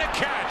and a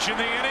catch, and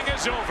the inning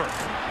is over.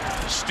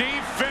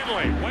 Steve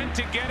Finley went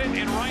to get it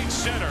in right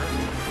center.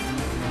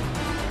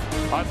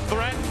 A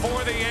threat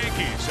for the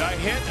Yankees. A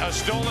hit, a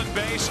stolen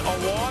base, a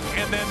walk,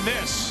 and then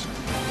this.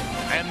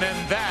 And then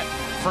that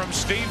from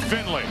Steve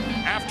Finley.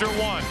 After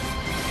 1.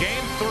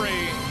 Game 3.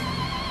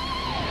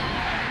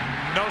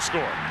 No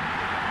score.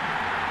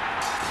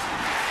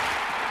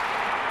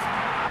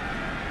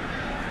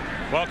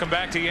 Welcome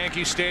back to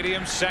Yankee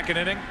Stadium. Second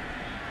inning.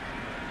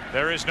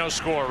 There is no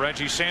score.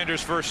 Reggie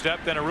Sanders first step,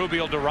 then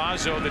Arubio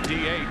Durazo, the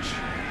DH.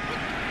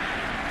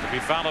 To be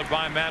followed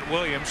by Matt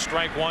Williams.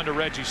 Strike 1 to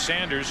Reggie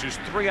Sanders, who's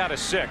 3 out of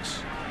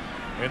 6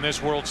 in this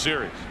World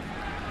Series.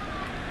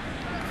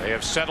 They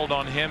have settled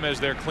on him as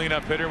their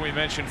cleanup hitter. We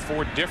mentioned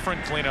 4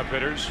 different cleanup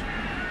hitters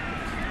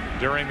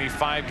during the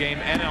 5-game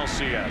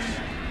NLCS.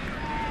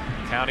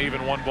 Count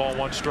even, 1 ball,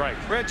 1 strike.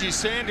 Reggie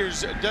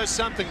Sanders does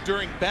something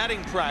during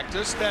batting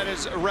practice that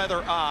is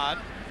rather odd.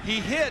 He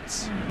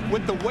hits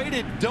with the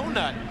weighted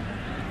donut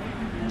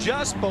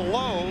just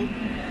below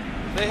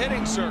the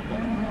hitting circle.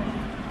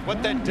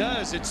 What that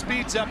does, it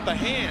speeds up the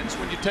hands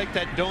when you take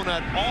that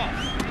donut off.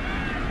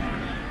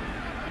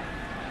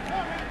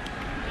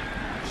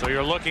 So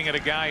you're looking at a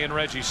guy in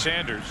Reggie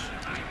Sanders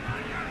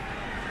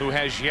who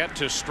has yet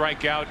to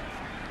strike out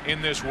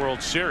in this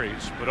World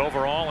Series, but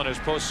overall in his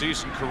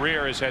postseason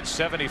career has had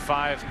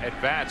 75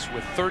 at-bats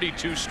with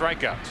 32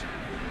 strikeouts.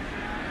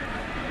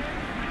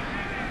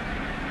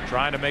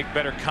 Trying to make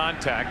better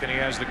contact, and he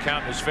has the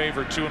count in his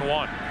favor.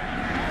 2-1.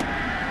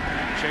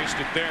 Chased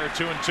it there.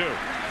 2-2.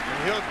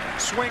 And he'll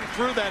swing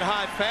through that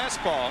high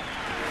fastball,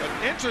 but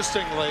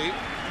interestingly,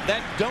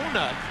 that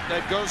donut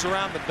that goes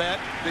around the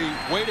bat, the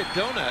weighted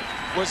donut,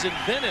 was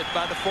invented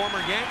by the former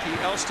Yankee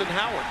Elston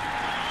Howard.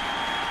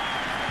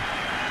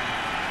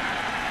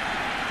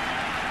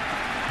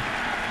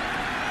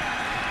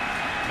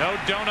 No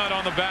donut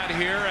on the bat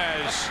here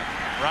as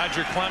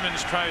Roger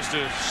Clemens tries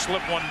to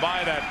slip one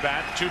by that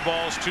bat. 2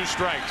 balls, 2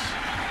 strikes.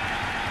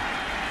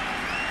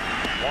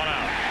 1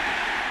 out.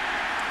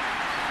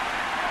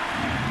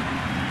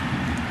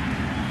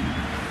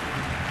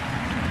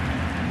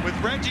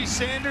 Reggie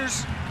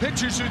Sanders,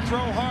 pitchers who throw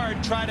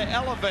hard try to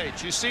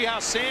elevate. You see how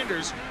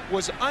Sanders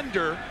was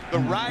under the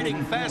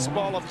riding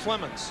fastball of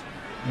Clemens.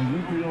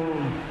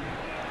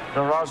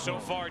 So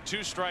far, 2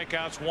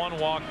 strikeouts, 1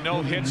 walk,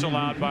 no hits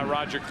allowed by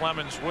Roger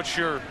Clemens. What's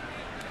your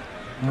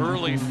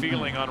early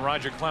feeling on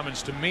Roger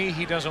Clemens? To me,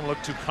 he doesn't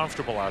look too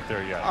comfortable out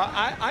there yet.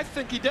 I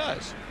think he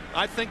does.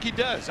 I think he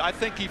does. I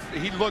think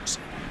he looks,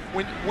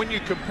 when you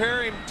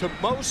compare him to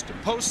most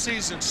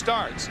postseason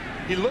starts,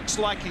 he looks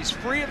like he's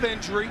free of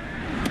injury.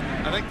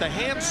 I think the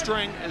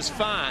hamstring is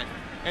fine,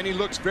 and he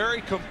looks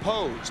very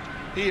composed.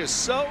 He is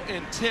so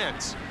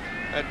intense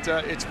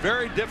that it's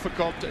very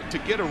difficult to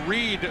get a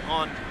read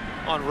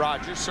on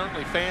Roger.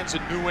 Certainly fans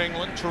in New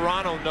England,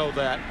 Toronto know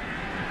that.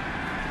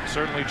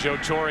 Certainly Joe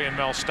Torre and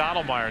Mel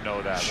Stottlemyre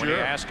know that. Sure. When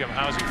you ask him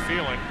how's he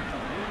feeling,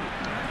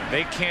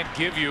 they can't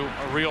give you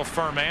a real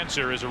firm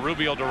answer. As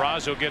Rubio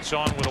Durazo gets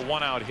on with a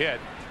 1-out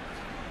hit,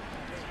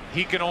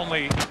 he can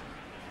only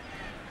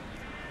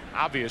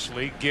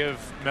obviously give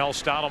Mel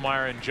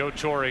Stottlemyre and Joe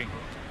Torre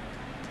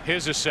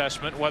his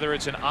assessment. Whether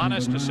it's an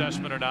honest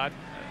assessment or not,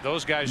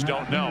 those guys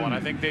don't know. And I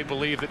think they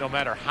believe that no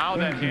matter how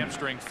that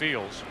hamstring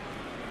feels,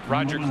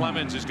 Roger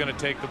Clemens is going to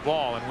take the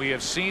ball. And we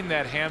have seen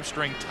that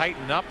hamstring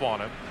tighten up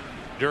on him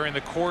during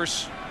the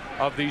course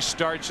of these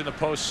starts in the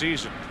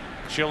postseason.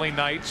 Chilly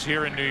nights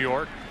here in New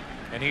York,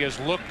 and he has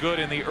looked good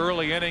in the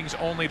early innings,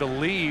 only to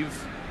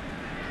leave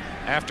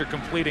after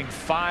completing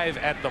 5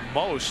 at the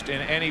most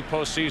in any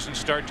postseason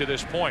start to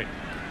this point.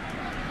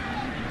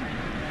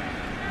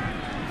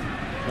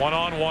 1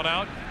 on, 1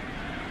 out.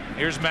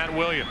 Here's Matt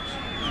Williams,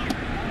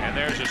 and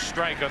there's a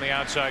strike on the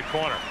outside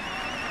corner.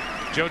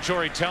 Joe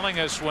Torre telling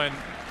us when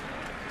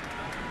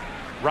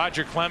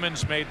Roger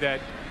Clemens made that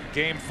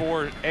Game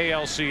 4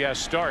 ALCS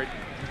start,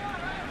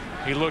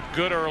 he looked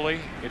good early.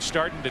 It's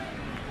starting to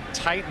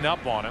tighten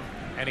up on him,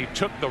 and he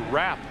took the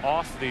wrap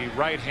off the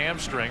right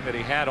hamstring that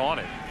he had on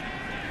it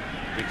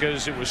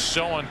because it was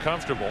so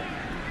uncomfortable.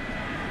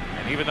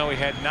 And even though he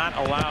had not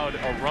allowed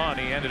a run,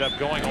 he ended up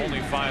going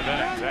only 5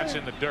 innings. That's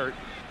in the dirt,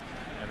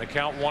 and the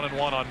count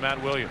 1-1 on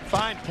Matt Williams.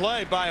 Fine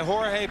play by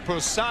Jorge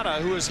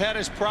Posada, who has had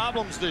his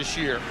problems this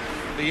year.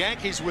 The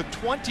Yankees with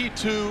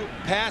 22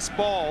 pass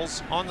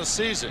balls on the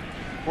season.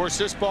 Of course,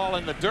 this ball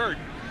in the dirt,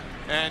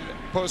 and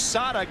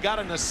Posada got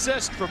an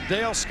assist from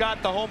Dale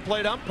Scott, the home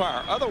plate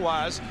umpire.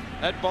 Otherwise,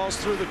 that ball's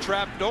through the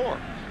trap door.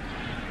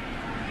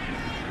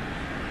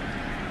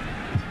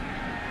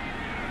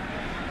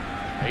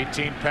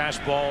 $18 pass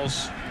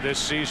balls this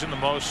season, the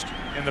most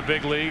in the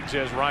big leagues,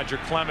 as Roger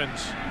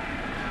Clemens,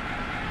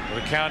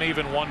 with a count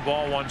even, 1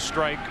 ball, 1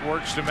 strike,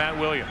 works to Matt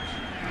Williams.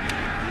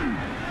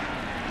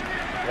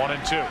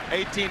 1-2.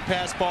 18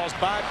 pass balls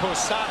by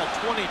Posada,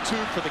 22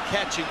 for the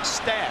catching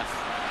staff.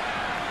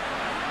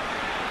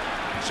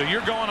 So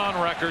you're going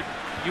on record.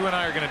 You and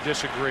I are going to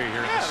disagree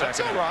here in the second. That's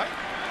all right.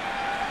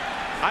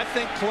 I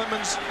think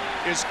Clemens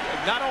is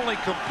not only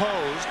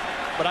composed,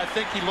 but I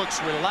think he looks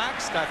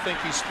relaxed. I think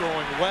he's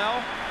throwing well.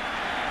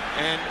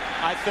 And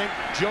I think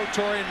Joe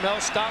Torre and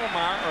Mel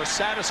Stottlemyre are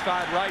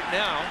satisfied right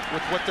now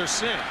with what they're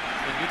seeing.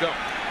 And you don't.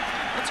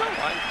 That's all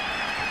right.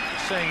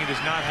 He's saying he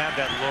does not have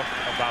that look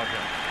about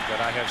him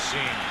that I have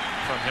seen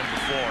from him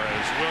before,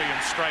 as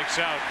Williams strikes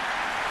out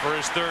for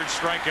his 3rd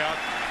strikeout.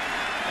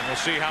 And we'll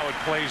see how it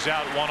plays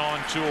out. 1 on,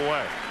 2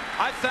 away.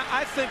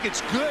 I think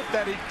it's good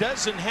that he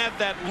doesn't have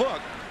that look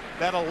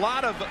that a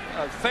lot of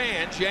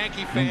fans,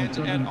 Yankee fans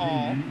et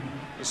al.,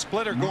 the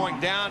splitter going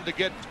down to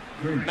get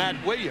Matt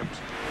Williams.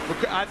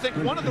 I think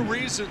one of the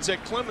reasons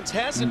that Clemens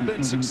hasn't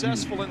been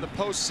successful in the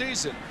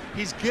postseason,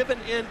 he's given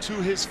in to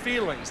his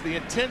feelings, the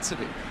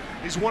intensity.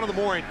 He's one of the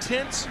more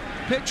intense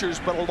pitchers,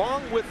 but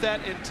along with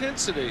that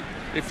intensity,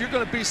 if you're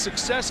going to be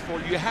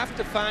successful, you have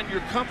to find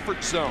your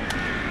comfort zone.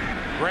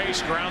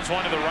 Grace grounds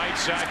one to the right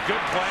side.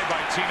 Good play by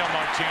Tino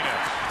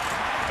Martinez.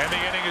 And the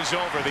inning is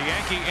over. The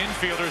Yankee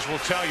infielders will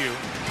tell you,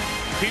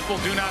 people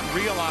do not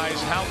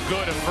realize how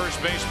good a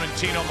first baseman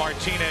Tino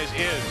Martinez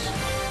is.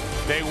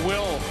 They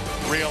will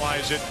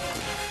realize it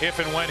if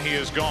and when he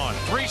is gone.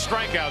 3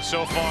 strikeouts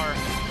so far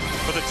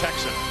for the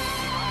Texan.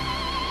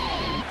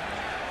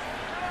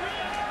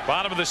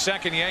 Bottom of the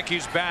second,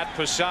 Yankees bat.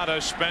 Posada,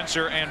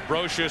 Spencer, and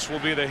Brocious will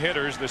be the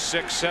hitters. The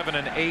 6, 7,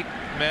 and 8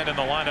 men in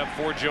the lineup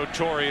for Joe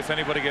Torre. If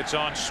anybody gets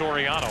on,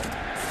 Soriano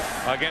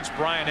against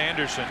Brian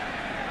Anderson.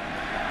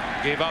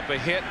 Gave up a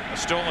hit, a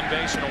stolen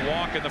base, and a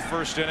walk in the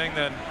first inning,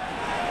 then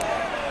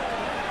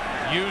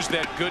used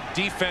that good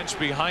defense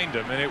behind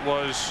him, and it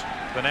was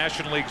the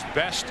National League's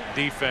best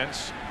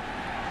defense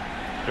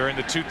during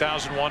the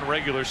 2001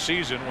 regular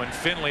season when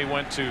Finley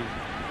went to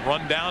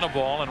run down a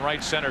ball in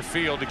right center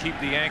field to keep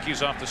the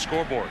Yankees off the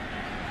scoreboard.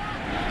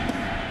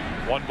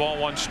 1 ball,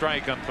 1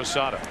 strike on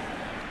Posada.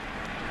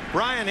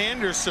 Brian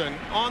Anderson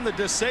on the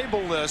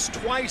disabled list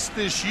twice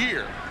this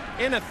year.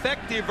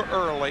 Ineffective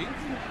early.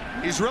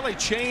 He's really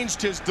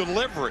changed his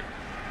delivery.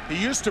 He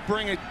used to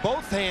bring it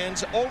both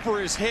hands over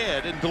his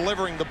head in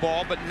delivering the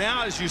ball, but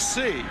now, as you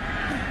see,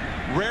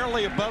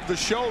 rarely above the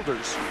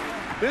shoulders.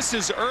 This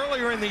is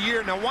earlier in the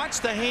year. Now watch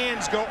the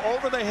hands go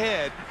over the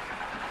head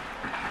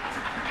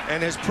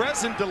And his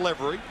present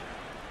delivery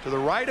to the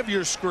right of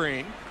your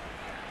screen,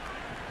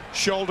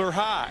 shoulder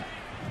high,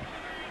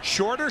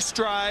 shorter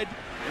stride,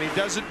 and he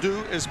doesn't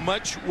do as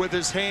much with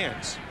his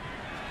hands.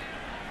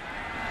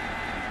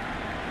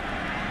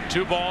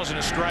 2 balls and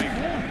a strike.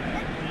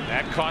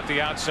 That caught the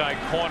outside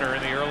corner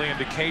in the early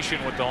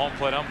indication with the home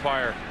plate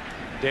umpire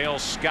Dale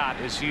Scott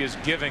as he is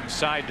giving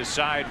side to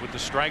side with the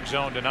strike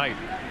zone tonight.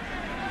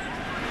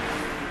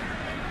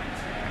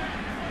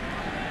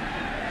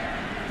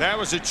 That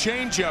was a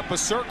changeup, a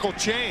circle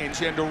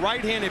change, and to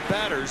right-handed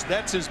batters,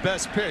 that's his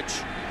best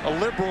pitch. A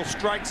liberal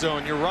strike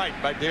zone, you're right,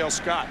 by Dale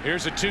Scott.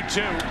 Here's a 2-2.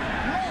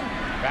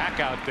 Back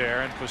out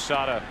there, and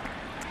Posada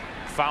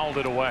fouled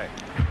it away.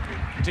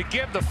 To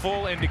give the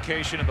full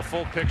indication and the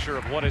full picture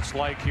of what it's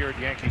like here at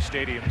Yankee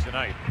Stadium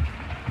tonight.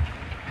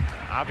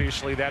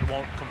 Obviously, that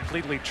won't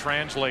completely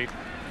translate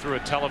through a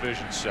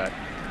television set.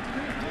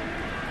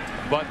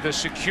 But the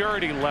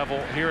security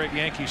level here at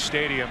Yankee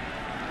Stadium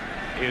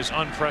is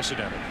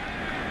unprecedented.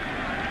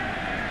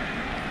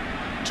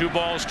 2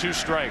 balls, 2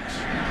 strikes.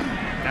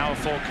 Now a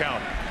full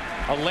count.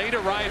 A late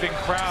arriving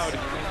crowd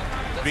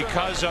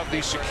because of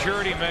the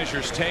security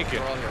measures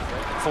taken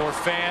for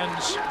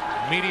fans,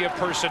 media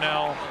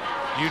personnel,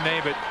 you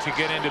name it, to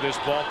get into this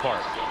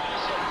ballpark.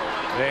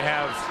 They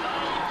have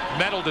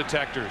metal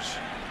detectors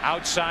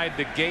outside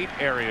the gate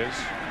areas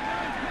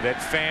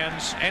that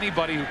fans,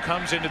 anybody who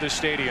comes into the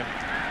stadium,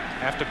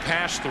 have to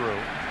pass through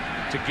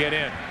to get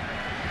in.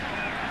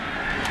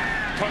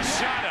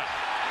 Posada,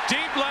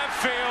 deep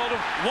left field,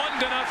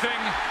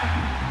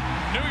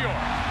 1-0, New York.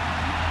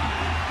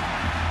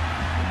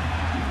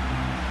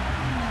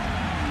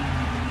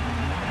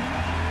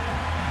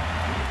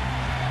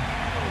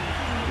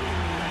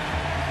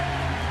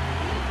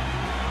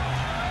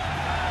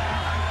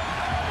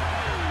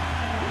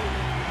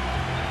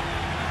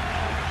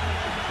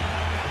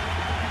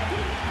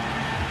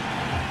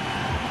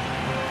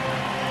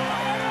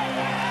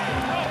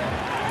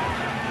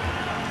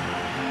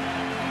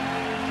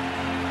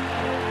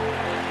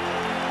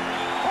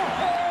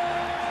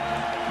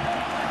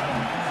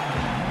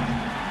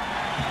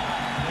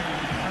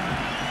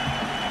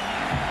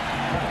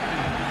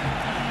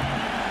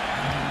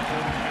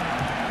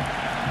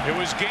 It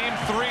was game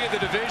 3 of the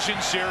division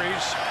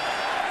series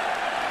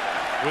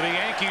with the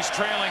Yankees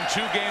trailing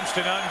 2-0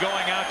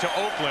 going out to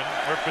Oakland,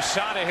 where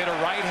Posada hit a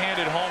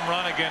right-handed home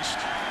run against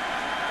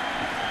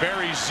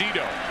Barry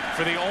Zito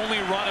for the only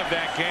run of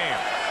that game.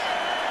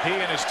 He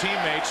and his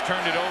teammates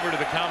turned it over to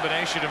the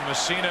combination of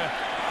Messina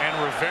and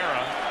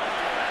Rivera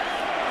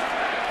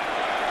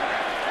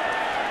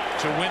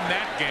to win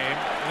that game,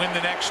 win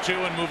the next 2,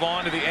 and move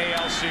on to the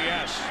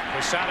ALCS.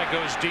 Posada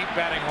goes deep,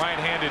 batting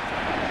right-handed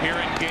here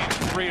in game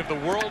 3 of the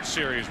World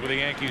Series with the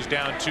Yankees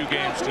down 2-0.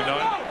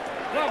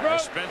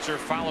 As Spencer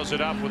follows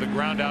it up with a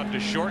ground out to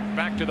short,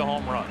 back to the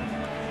home run.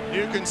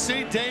 You can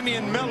see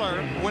Damian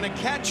Miller when a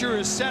catcher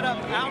is set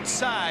up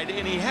outside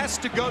and he has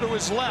to go to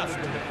his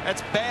left.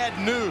 That's bad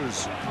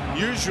news.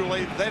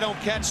 Usually they don't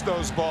catch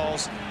those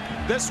balls.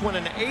 This one,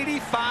 an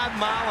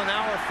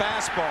 85-mile-an-hour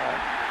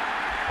fastball.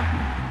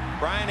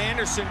 Brian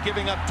Anderson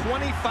giving up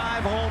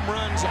 25 home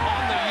runs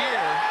on the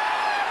year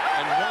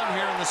and 1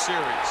 here in the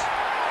series.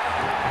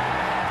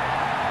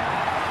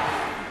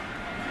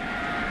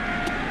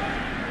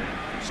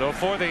 So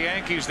for the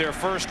Yankees, their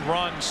first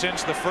run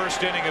since the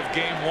first inning of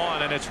game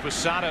 1, and it's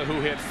Posada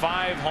who hit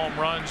 5 home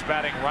runs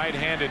batting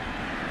right-handed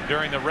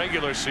during the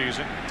regular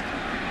season.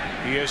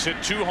 He has hit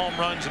 2 home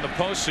runs in the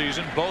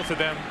postseason, both of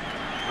them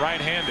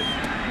right-handed.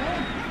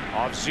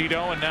 Off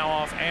Zito and now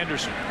off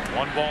Anderson.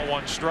 1 ball,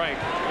 1 strike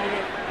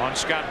on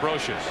Scott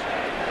Brocious.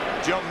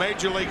 Joe,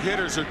 major league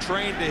hitters are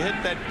trained to hit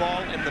that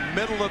ball in the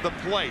middle of the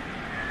plate.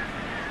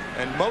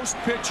 And most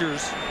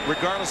pitchers,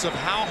 regardless of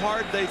how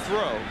hard they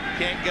throw,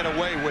 can't get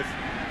away with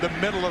the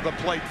middle of the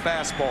plate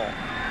fastball.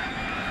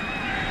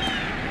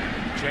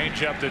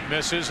 Changeup that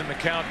misses, and the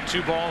count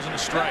 2 balls and a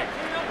strike.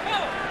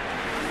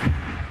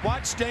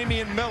 Watch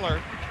Damian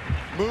Miller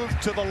move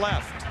to the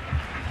left.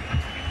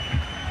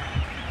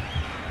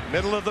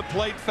 Middle of the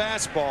plate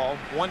fastball,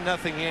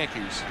 1-0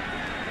 Yankees.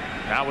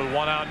 Now with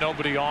 1 out,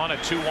 nobody on, a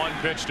 2-1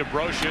 pitch to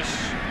Brocious.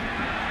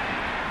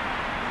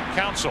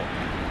 Counsell,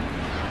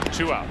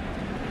 2 out.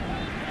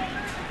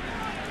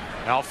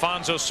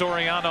 Alfonso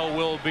Soriano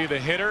will be the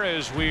hitter,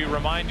 as we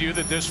remind you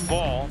that this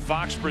fall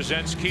Fox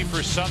presents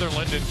Kiefer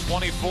Sutherland in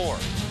 24.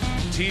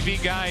 TV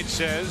Guide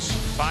says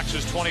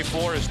Fox's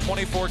 24 is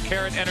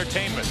 24-karat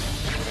entertainment,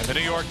 and the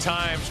New York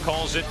Times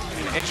calls it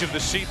an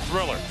edge-of-the-seat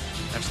thriller.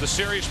 That's the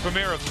series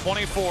premiere of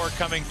 24,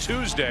 coming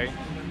Tuesday,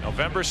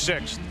 November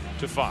 6th,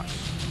 to Fox.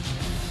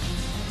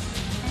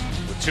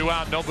 With 2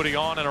 out, nobody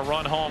on, and a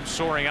run home,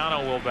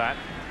 Soriano will bat.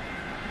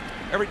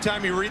 Every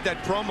time you read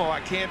that promo,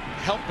 I can't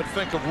help but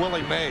think of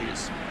Willie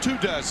Mays. 2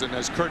 dozen,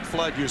 as Kurt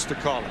Flood used to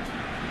call it.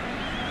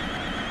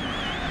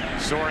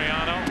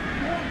 Soriano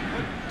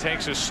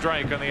takes a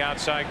strike on the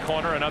outside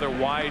corner. Another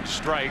wide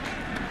strike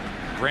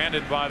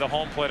granted by the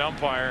home plate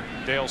umpire,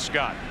 Dale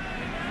Scott.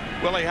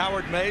 Willie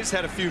Howard Mays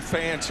had a few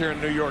fans here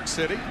in New York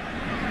City.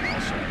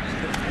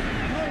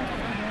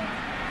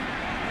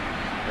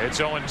 It's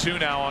 0-2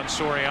 now on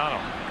Soriano.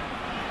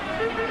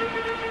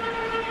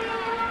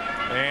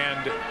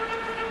 And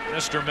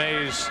Mr.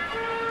 May's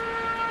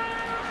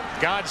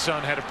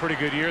godson had a pretty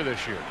good year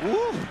this year.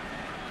 Woo.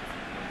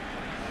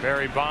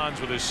 Barry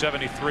Bonds with his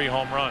 73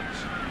 home runs.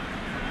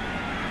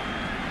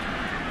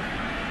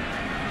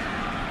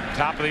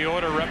 Top of the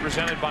order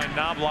represented by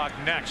Knobloch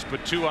next,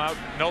 but 2 out,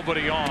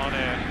 nobody on,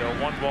 and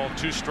a 1-ball,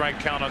 2-strike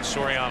count on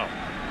Soriano.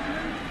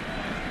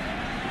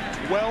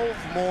 12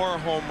 more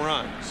home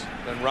runs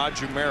than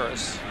Roger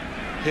Maris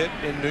hit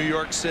in New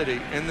York City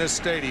in this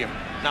stadium.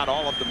 Not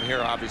all of them here,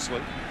 obviously,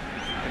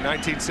 in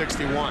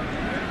 1961.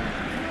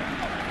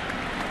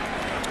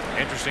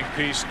 Interesting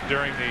piece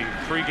during the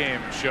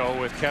pregame show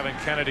with Kevin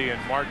Kennedy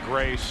and Mark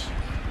Grace.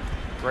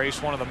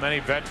 Grace, one of the many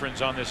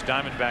veterans on this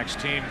Diamondbacks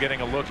team,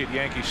 getting a look at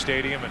Yankee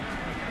Stadium and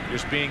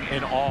just being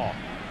in awe.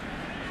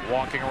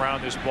 Walking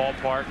around this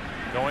ballpark,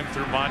 going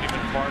through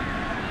Monument Park,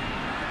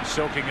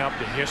 soaking up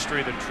the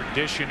history, the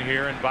tradition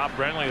here. And Bob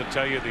Brenly will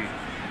tell you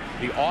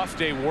the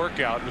off-day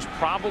workout was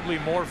probably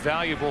more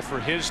valuable for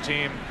his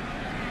team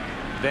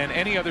than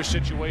any other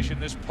situation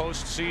this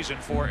postseason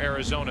for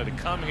Arizona. To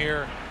come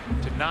here,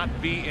 to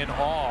not be in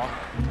awe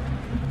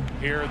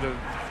here, the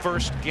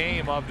first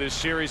game of this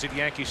series at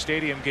Yankee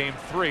Stadium, game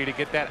 3, to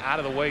get that out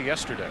of the way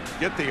yesterday.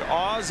 Get the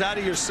awes out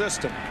of your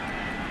system.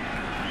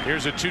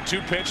 Here's a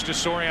 2-2 pitch to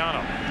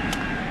Soriano.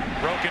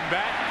 Broken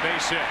bat,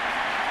 base hit.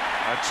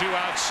 A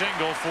 2-out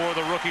single for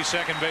the rookie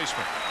second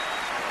baseman.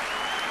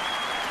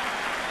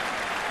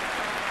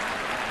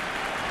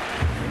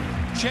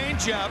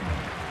 Changeup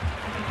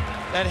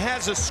that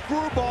has a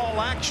screwball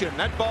action.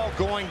 That ball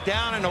going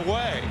down and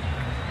away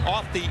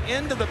off the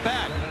end of the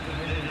bat.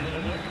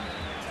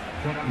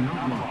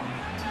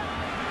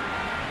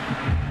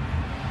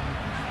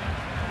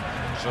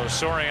 So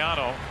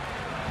Soriano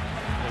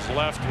was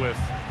left with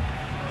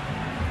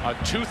a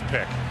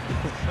toothpick.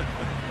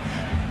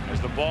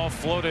 As the ball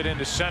floated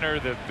into center,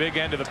 the big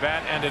end of the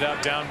bat ended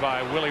up down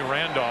by Willie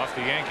Randolph,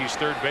 the Yankees'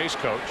 third base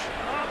coach.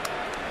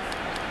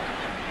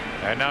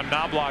 And now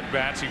Knobloch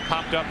bats. He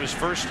popped up his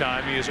first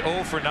time. He is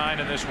 0 for 9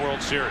 in this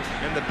World Series.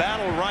 And the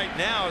battle right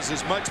now is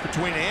as much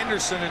between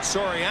Anderson and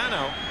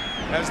Soriano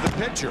as the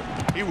pitcher.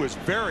 He was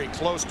very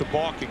close to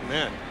balking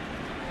then.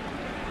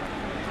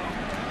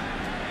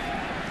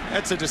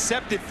 That's a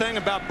deceptive thing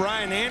about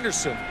Brian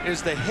Anderson,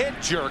 is the head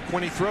jerk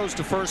when he throws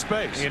to first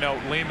base. You know,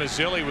 Lee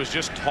Mazzilli was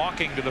just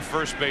talking to the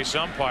first base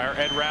umpire,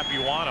 Ed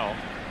Rapuano,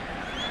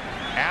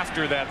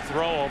 after that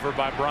throw over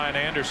by Brian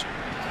Anderson.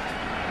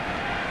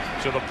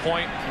 So the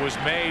point was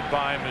made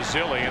by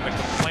Mazzilli and the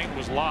complaint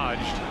was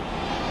lodged,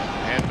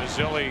 and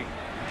Mazzilli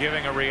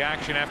giving a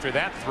reaction after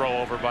that throw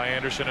over by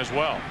Anderson as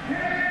well.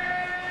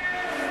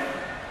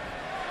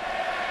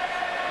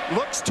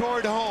 Looks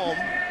toward home,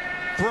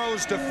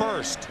 throws to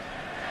first.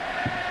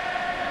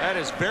 That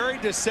is very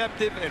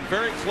deceptive and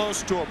very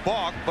close to a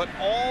balk, but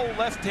all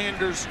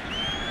left-handers'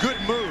 good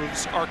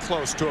moves are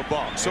close to a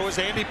balk. So is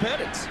Andy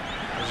Pettit's.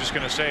 I was just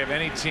going to say, if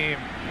any team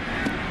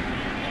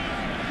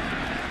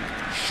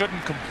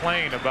shouldn't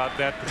complain about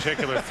that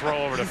particular throw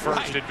over to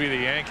first, it'd be the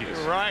Yankees.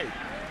 Right.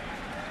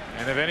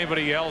 And if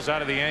anybody yells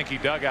out of the Yankee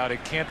dugout,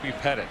 it can't be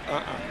Pettit.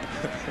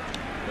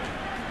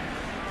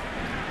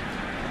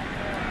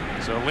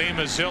 So Lee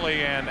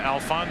Mazzilli and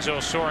Alfonso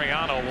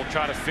Soriano will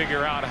try to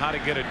figure out how to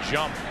get a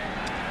jump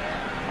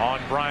on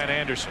Brian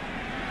Anderson.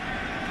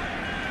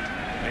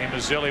 Lee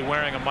Mazzilli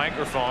wearing a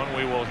microphone.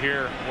 We will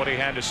hear what he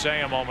had to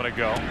say a moment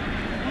ago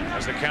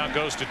as the count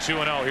goes to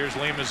 2-0. Here's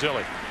Lee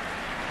Mazzilli.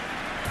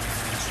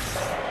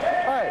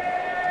 Hey,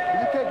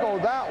 you can't go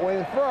that way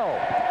and throw.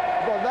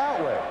 Go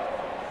that way.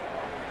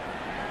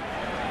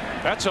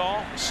 That's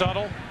all.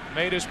 Subtle.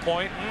 Made his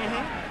point.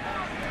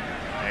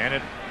 And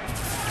it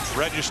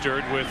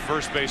registered with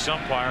first base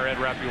umpire Ed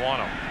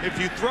Rapuano. If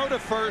you throw to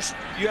first,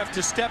 you have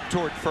to step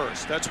toward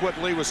first. That's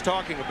what Lee was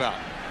talking about.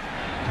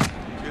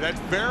 See, that's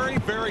very,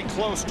 very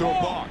close to a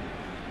balk.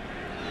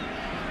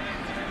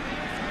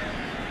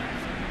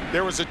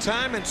 There was a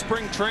time in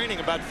spring training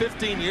about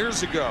 15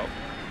 years ago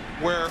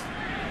where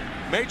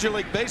Major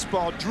League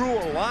Baseball drew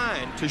a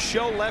line to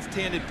show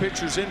left-handed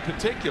pitchers in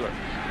particular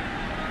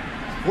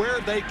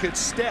where they could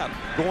step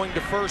going to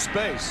first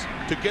base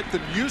to get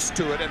them used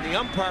to it, and the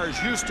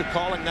umpires used to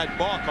calling that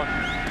balk on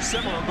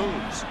similar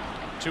moves.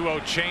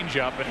 2-0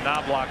 changeup, and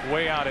Knobloch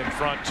way out in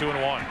front,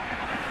 2-1.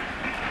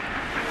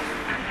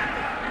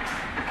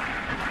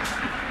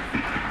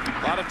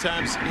 A lot of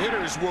times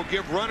hitters will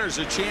give runners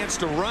a chance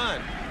to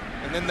run,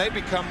 and then they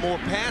become more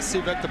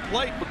passive at the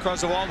plate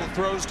because of all the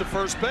throws to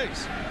first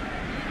base.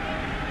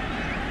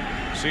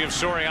 See if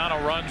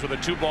Soriano runs with a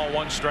 2-ball,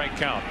 1-strike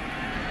count.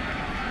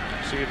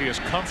 See if he is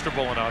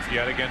comfortable enough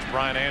yet against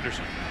Brian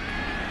Anderson.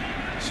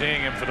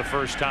 Seeing him for the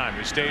first time.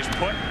 He stays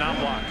put.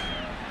 Knobloch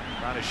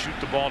trying to shoot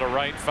the ball to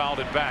right, fouled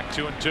it back.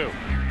 2-2.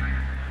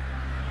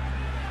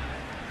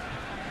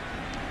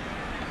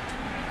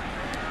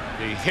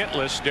 The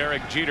hitless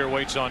Derek Jeter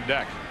waits on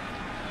deck.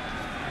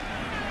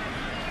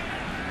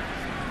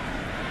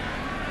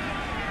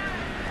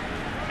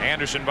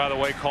 Anderson, by the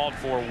way, called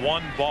for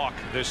 1 balk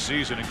this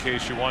season, in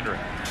case you're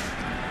wondering.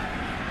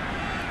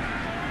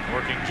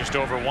 working just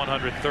over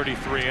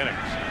 133 innings.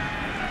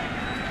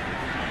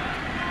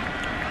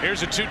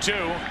 Here's a 2-2,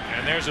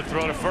 and there's a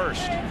throw to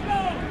first.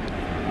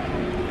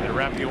 And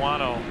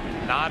Rapuano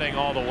nodding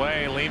all the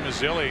way. Lee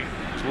Mazzilli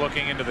is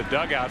looking into the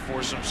dugout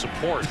for some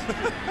support.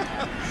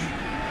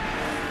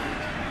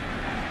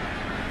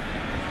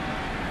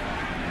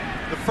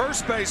 The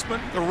first baseman,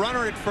 the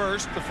runner at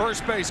first, the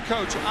first base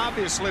coach,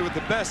 obviously with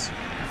the best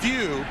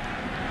view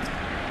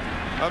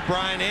of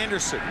Brian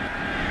Anderson.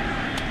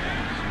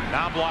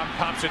 Knobloch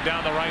pops it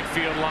down the right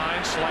field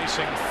line,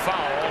 slicing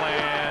foul,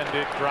 and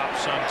it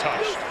drops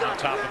untouched on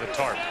top of the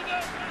tarp.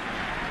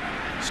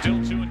 Still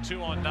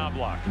 2-2 on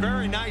Knobloch.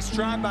 Very nice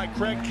try by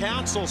Craig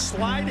Counsell,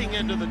 sliding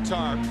into the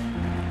tarp.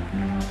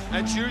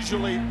 That's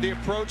usually the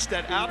approach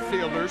that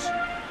outfielders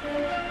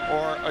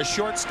or a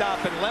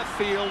shortstop in left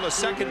field, a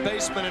second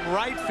baseman in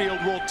right field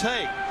will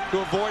take to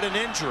avoid an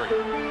injury.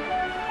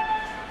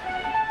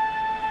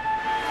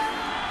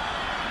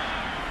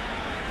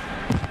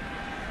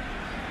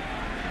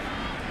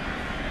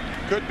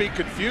 Could be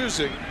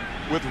confusing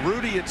with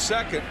Rudy at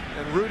second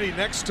and Rudy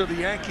next to the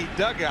Yankee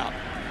dugout.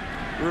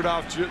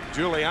 Rudolph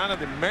Giuliani,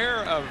 the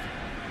mayor of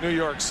New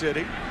York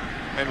City,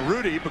 and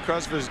Rudy,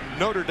 because of his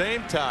Notre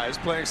Dame ties,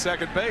 playing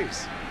second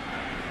base.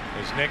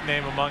 His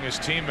nickname among his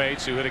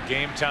teammates, who hit a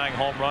game-tying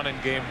home run in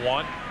Game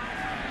 1.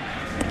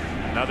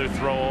 Another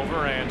throw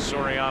over, and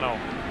Soriano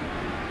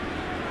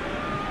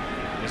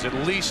is at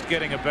least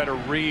getting a better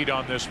read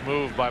on this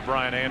move by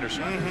Brian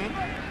Anderson.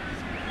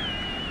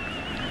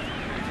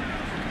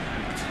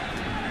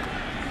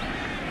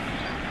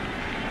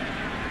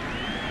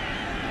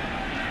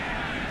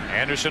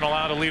 Anderson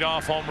allowed a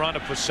leadoff home run to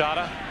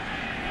Posada.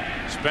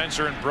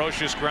 Spencer and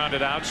Brocious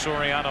grounded out.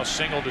 Soriano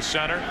single to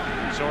center.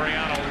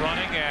 Soriano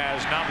running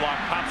as Knobloch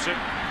pops it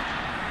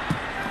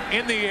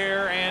in the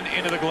air and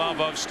into the glove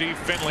of Steve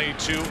Finley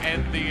to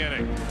end the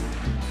inning.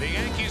 The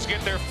Yankees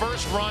get their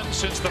first run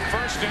since the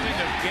first inning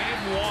of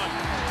Game 1.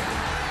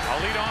 A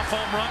leadoff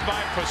home run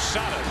by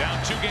Posada.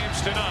 Down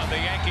 2-0. The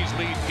Yankees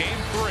lead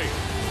Game 3,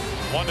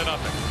 1-0.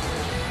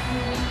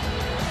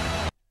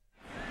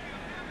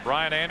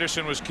 Brian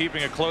Anderson was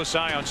keeping a close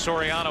eye on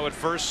Soriano at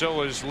first. So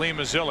was Lee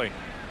Mazzilli.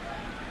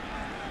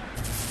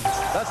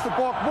 That's the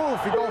balk move.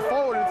 If you go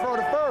forward and throw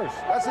to first,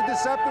 that's a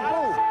deceptive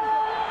move.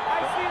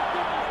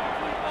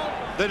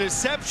 The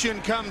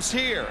deception comes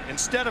here.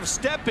 Instead of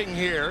stepping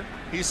here,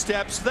 he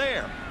steps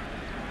there.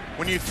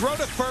 When you throw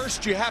to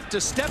first, you have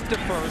to step to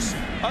first.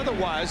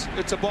 Otherwise,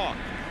 it's a balk.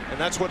 And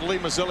that's what Lee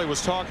Mazzilli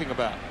was talking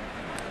about.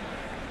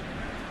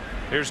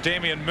 Here's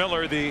Damian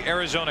Miller, the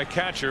Arizona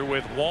catcher,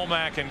 with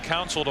Womack and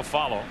Counsell to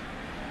follow.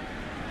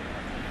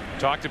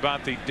 Talked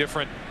about the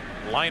different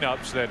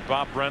lineups that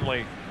Bob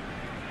Brenly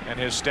and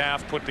his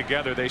staff put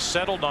together. They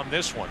settled on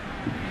this one.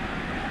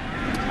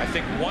 I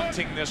think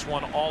wanting this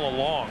one all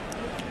along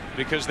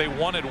because they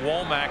wanted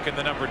Womack in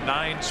the number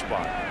 9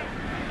 spot.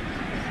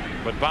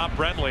 But Bob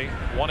Brenly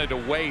wanted to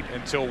wait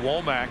until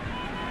Womack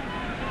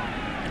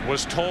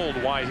was told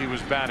why he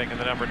was batting in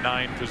the number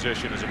 9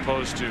 position as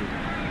opposed to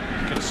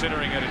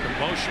considering it a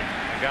demotion.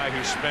 A guy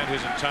who spent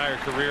his entire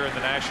career in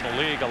the National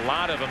League. A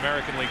lot of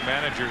American League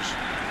managers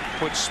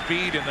put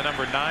speed in the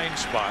number 9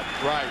 spot.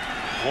 Right.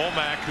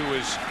 Womack, who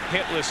is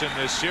hitless in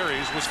this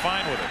series, was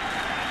fine with it.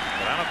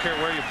 But I don't care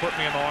where you put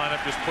me in the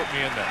lineup, just put me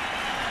in there.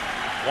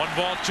 1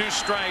 ball, 2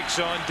 strikes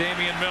on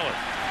Damian Miller.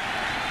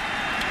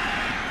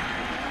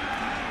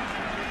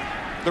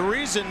 The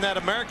reason that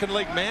American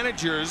League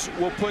managers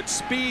will put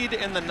speed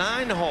in the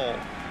 9 hole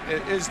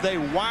is they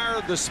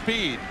wire the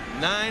speed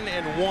 9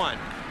 and 1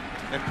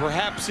 and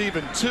perhaps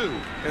even 2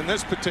 in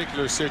this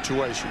particular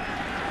situation.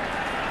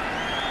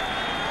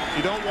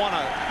 You don't want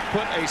to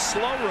put a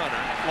slow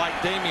runner like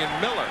Damian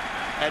Miller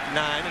at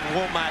 9 and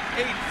Womack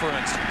 8, for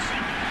instance.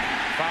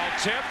 Foul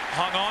tip,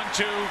 hung on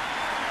to,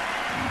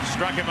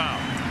 struck him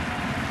out.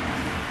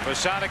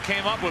 Posada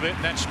came up with it,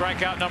 and that's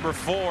strikeout number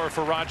 4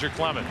 for Roger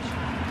Clemens.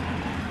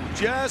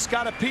 Just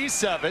got a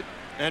piece of it,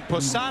 and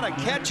Posada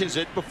catches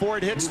it before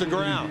it hits the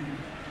ground.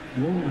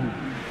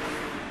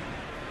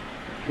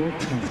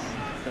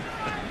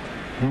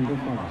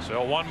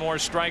 So 1 more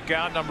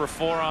strikeout, number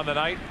 4 on the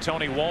night.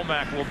 Tony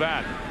Womack will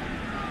bat.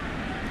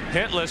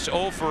 Hitless,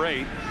 0 for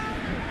 8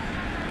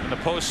 in the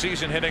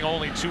postseason, hitting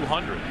only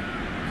 .200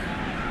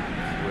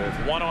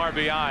 with 1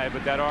 RBI,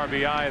 but that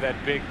RBI, that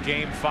big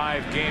Game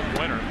 5 game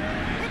winner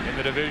in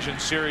the division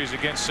series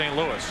against St.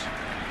 Louis.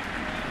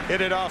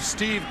 Hit it off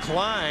Steve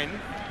Klein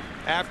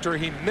after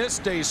he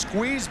missed a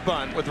squeeze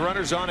bunt with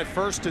runners on at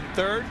first and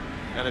third,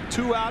 and a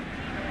 2-out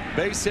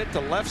base hit to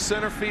left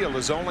center field,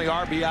 his only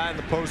RBI in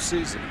the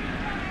postseason.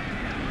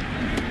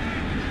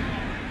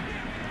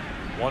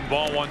 1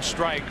 ball, 1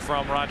 strike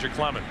from Roger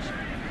Clemens.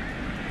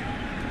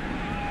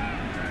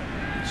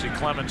 See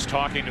Clemens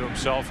talking to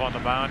himself on the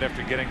mound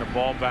after getting the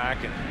ball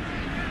back and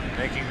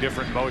making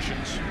different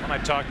motions. When I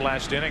talked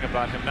last inning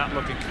about him not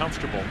looking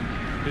comfortable,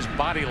 his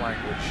body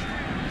language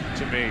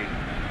to me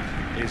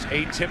is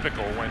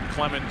atypical when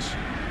Clemens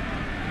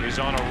is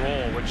on a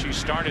roll, which he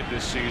started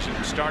this season,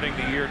 starting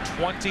the year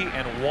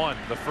 20-1,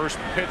 the first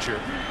pitcher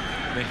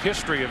in the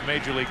history of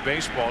Major League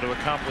Baseball to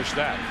accomplish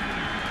that.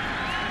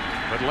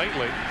 But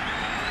lately,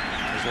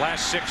 his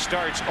last 6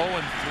 starts,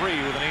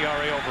 0-3 with an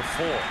ERA over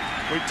 4.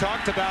 We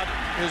talked about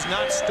his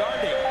not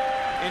starting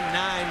in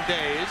 9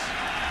 days,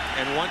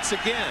 and once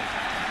again.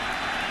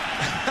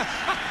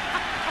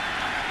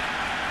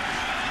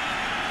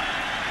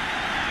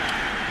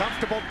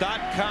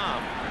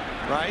 Comfortable.com,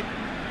 right?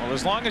 Well,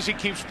 as long as he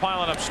keeps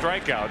piling up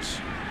strikeouts,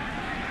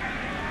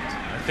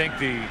 I think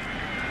the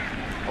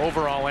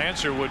overall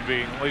answer would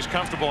be, well, he's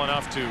comfortable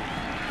enough to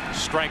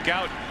strike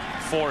out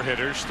 4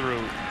 hitters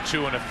through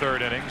 2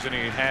 1/3 innings, and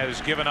he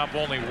has given up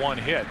only 1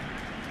 hit.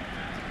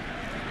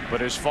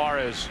 But as far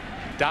as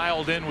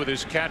dialed in with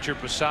his catcher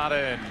Posada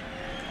and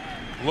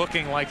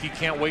looking like he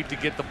can't wait to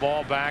get the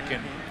ball back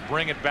and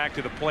bring it back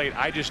to the plate,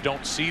 I just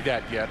don't see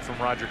that yet from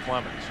Roger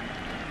Clemens.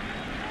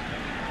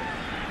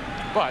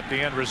 But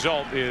the end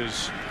result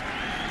is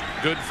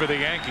good for the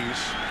Yankees.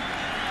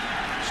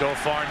 So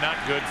far, not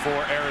good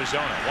for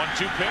Arizona.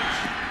 1-2 pitch.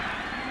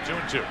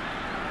 2-2.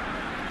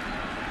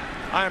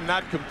 I am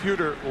not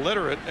computer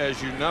literate,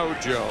 as you know,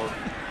 Joe,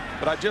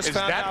 but I just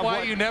found out. Is that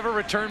why you never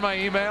return my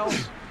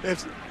emails?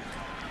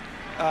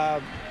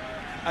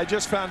 I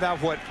just found out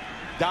what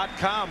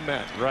 .com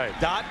meant. Right.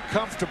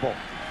 .comfortable.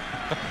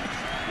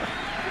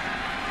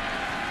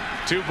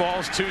 2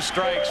 balls, 2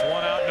 strikes,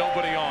 1 out,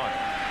 nobody on.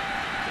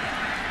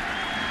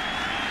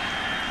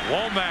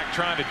 Womack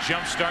trying to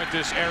jumpstart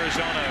this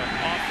Arizona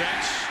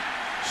offense.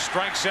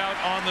 Strikes out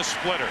on the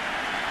splitter.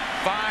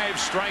 5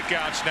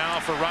 strikeouts now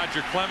for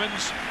Roger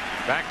Clemens.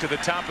 Back to the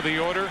top of the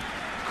order.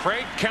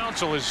 Craig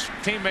Counsell, his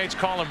teammates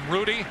call him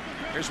Rudy.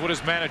 Here's what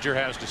his manager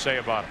has to say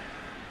about him.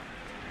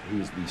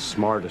 He's the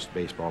smartest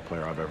baseball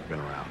player I've ever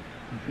been around.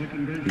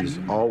 He's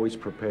always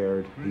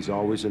prepared. He's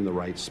always in the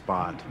right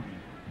spot.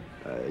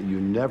 You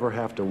never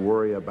have to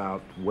worry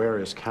about where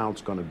his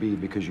count's going to be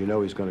because you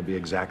know he's going to be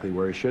exactly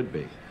where he should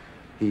be.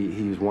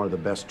 He's one of the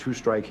best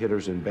 2-strike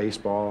hitters in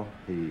baseball.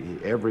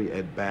 Every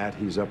at-bat,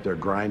 he's up there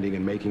grinding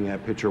and making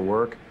that pitcher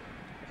work.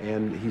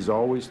 And he's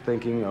always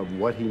thinking of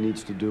what he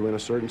needs to do in a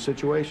certain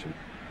situation.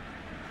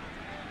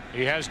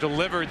 He has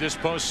delivered this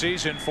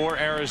postseason for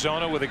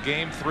Arizona with a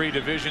Game 3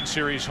 Division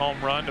Series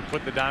home run to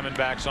put the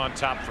Diamondbacks on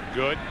top for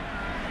good.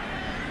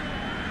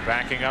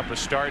 Backing up a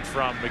start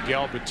from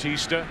Miguel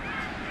Batista.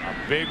 A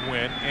big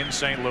win in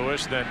St.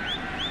 Louis. Then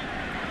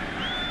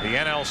the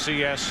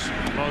NLCS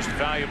most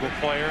valuable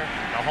player,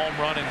 a home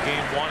run in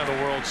Game 1 of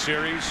the World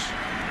Series.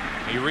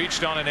 He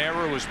reached on an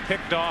error, was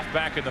picked off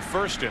back in the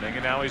first inning,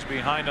 and now he's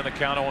behind on the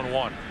count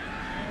 0-1.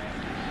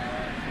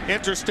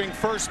 Interesting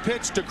first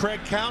pitch to Craig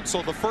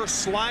Counsell, the first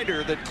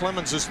slider that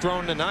Clemens has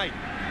thrown tonight.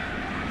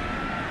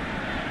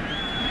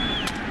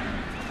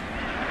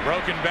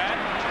 Broken bat.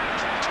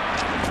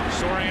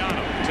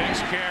 Soriano takes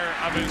care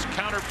of his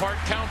counterpart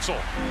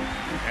Counsell,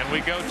 and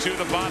we go to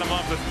the bottom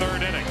of the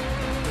 3rd inning.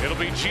 It'll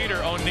be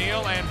Jeter,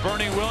 O'Neill, and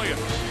Bernie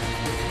Williams.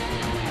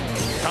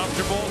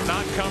 Comfortable,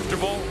 not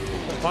comfortable.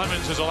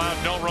 Clemens has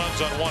allowed no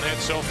runs on 1 hit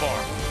so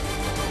far.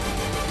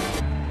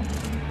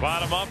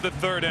 Bottom of the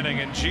 3rd inning,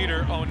 and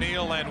Jeter,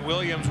 O'Neill, and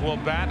Williams will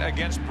bat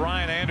against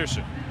Brian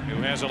Anderson,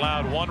 who has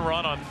allowed 1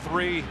 run on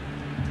 3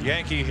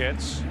 Yankee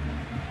hits.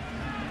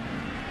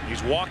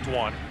 He's walked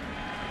 1,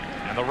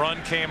 and the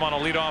run came on a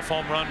leadoff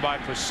home run by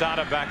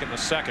Posada back in the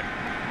 2nd.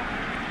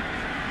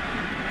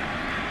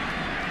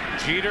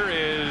 Jeter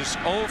is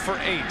 0 for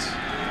 8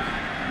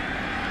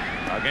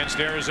 against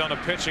Arizona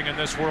pitching in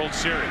this World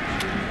Series.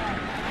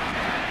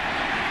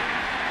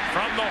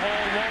 From the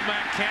hole,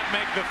 Womack can't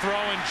make the throw,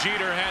 and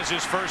Jeter has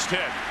his first hit.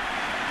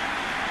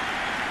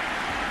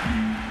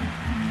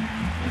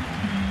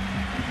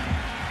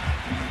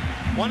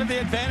 One of the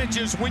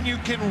advantages when you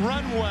can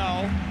run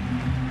well,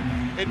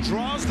 it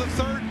draws the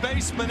 3rd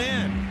baseman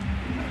in.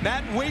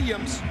 Matt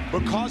Williams,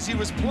 because he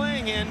was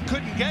playing in,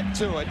 couldn't get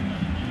to it.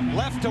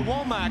 Left to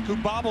Womack, who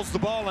bobbles the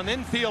ball, an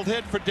infield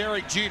hit for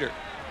Derek Jeter.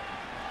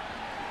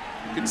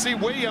 You can see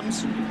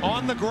Williams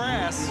on the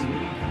grass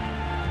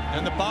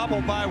and the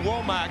bobble by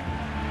Womack,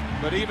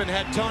 but even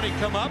had Tony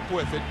come up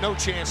with it, no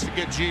chance to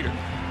get Jeter.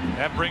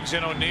 That brings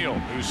in O'Neill,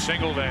 who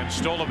singled and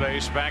stole a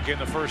base back in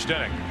the 1st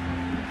inning.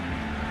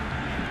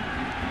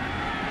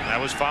 That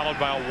was followed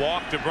by a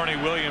walk to Bernie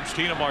Williams.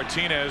 Tino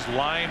Martinez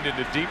lined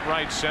into deep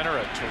right center.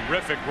 A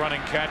terrific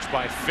running catch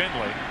by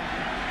Finley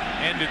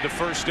ended the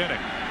 1st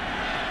inning.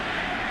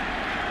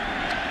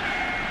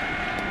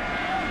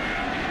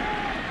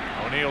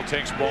 O'Neill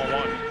takes ball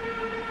 1.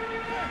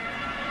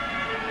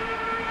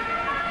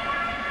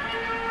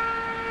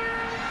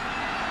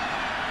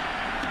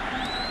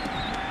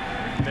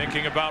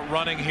 Thinking about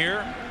running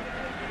here.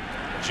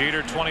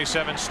 Jeter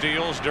 27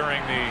 steals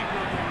during the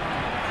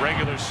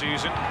regular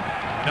season.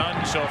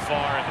 None so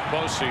far in the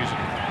postseason.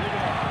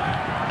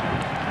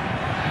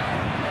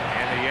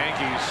 And the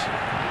Yankees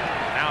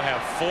now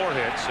have 4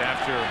 hits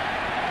after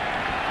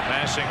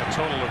amassing a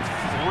total of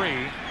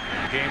 3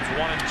 games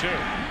 1 and 2.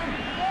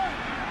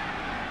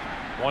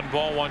 1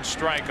 ball, 1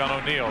 strike on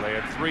O'Neill. They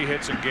had 3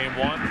 hits in Game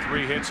 1,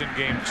 3 hits in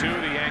Game 2.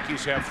 The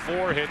Yankees have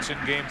 4 hits in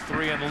Game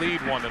 3 and lead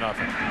 1-0.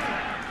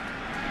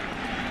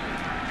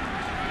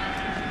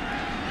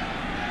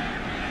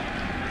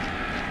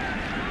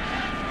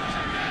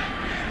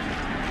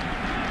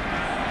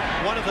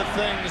 the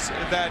things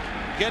that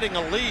getting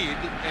a lead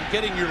and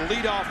getting your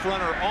leadoff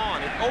runner on,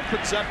 it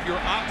opens up your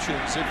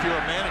options if you're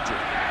a manager.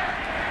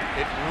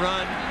 It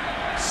run,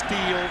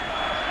 steal.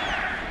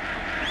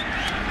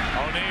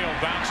 O'Neill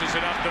bounces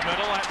it up the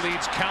middle. That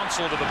leads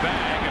Counsell to the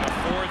bag, and a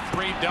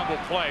 4-3 double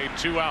play,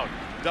 2 out.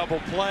 Double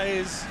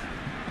plays.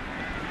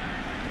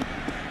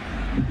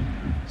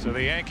 So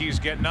the Yankees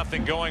get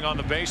nothing going on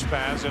the base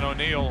paths, and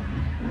O'Neill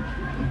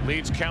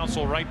leads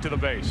Counsell right to the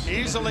base.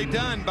 Easily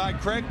done by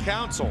Craig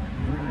Counsell.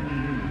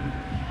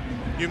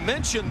 You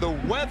mentioned the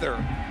weather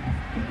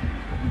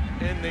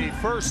in the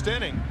first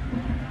inning,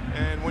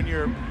 and when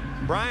you're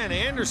Brian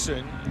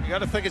Anderson, you got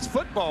to think it's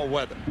football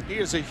weather. He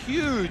is a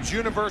huge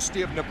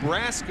University of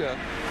Nebraska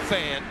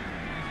fan.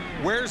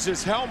 Wears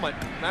his helmet.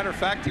 Matter of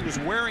fact, he was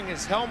wearing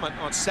his helmet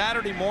on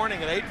Saturday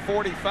morning at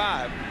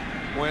 8:45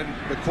 when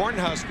the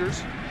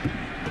Cornhuskers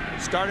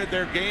started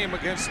their game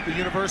against the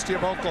University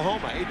of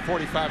Oklahoma,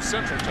 8:45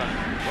 Central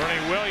Time.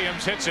 Bernie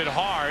Williams hits it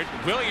hard.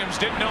 Williams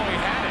didn't know he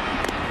had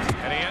it,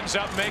 and he ends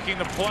up making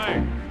the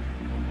play.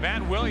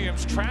 Matt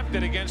Williams trapped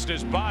it against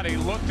his body,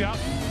 looked up,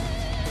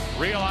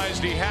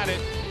 realized he had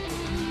it.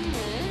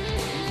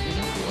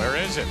 Where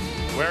is it?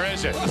 Where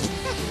is it?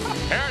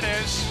 There it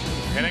is.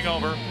 Inning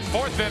over.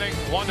 4th inning,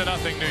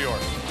 1-0 New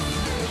York.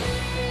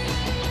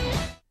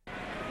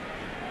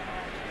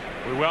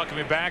 We welcome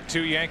you back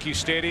to Yankee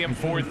Stadium.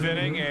 4th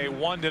inning, a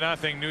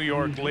 1-0 New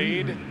York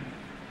lead.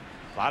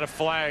 A lot of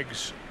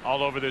flags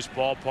all over this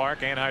ballpark.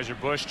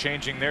 Anheuser-Busch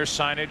changing their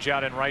signage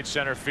out in right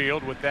center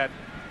field with that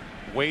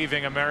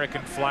waving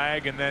American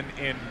flag, and then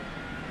in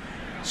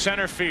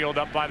center field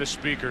up by the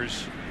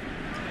speakers,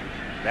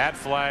 that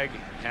flag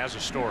has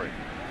a story.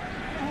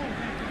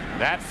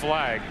 That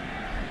flag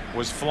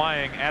was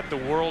flying at the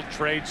World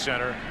Trade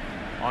Center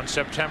on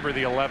September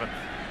the 11th.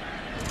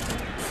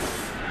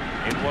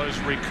 It was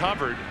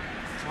recovered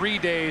 3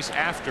 days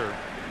after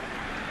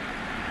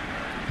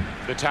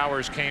the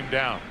towers came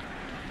down.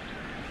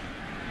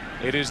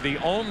 It is the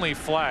only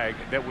flag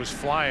that was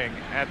flying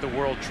at the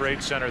World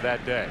Trade Center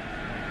that day.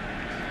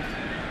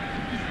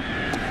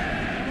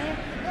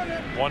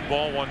 1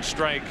 ball, 1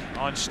 strike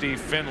on Steve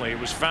Finley. It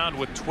was found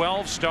with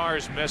 12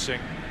 stars missing,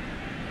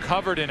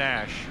 covered in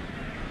ash,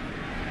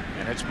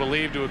 and it's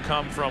believed to have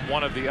come from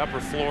one of the upper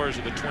floors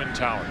of the Twin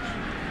Towers.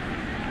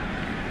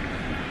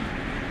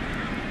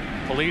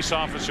 Police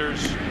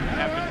officers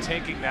have been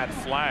taking that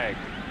flag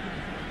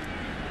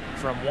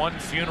from one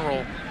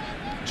funeral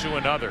to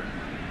another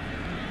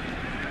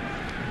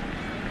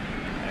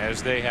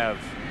as they have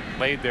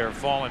laid their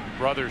fallen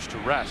brothers to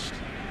rest,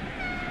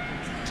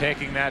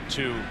 taking that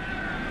to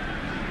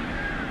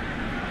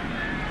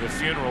the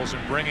funerals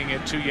and bringing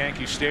it to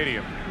Yankee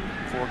Stadium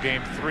for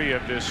Game 3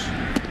 of this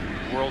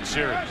World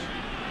Series.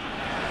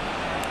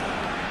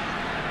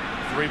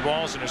 3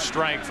 balls and a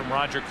strike from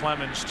Roger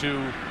Clemens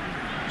to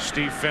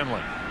Steve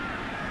Finley.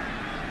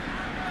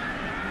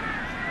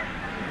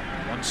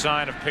 One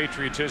sign of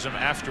patriotism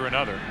after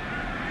another,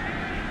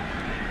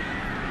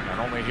 not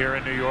only here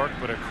in New York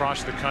but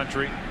across the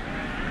country,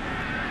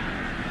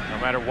 no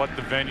matter what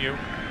the venue.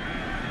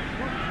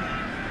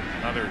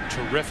 Another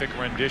terrific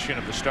rendition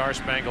of the Star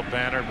Spangled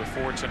Banner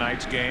before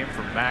tonight's game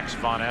from Max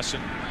von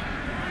Essen.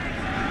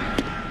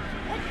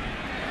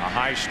 A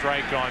high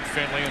strike on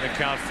Finley, and the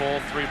count full.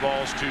 3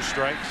 balls, 2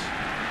 strikes.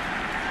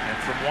 And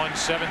from one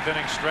 7th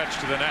inning stretch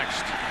to the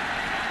next,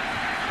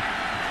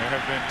 there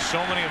have been so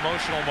many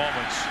emotional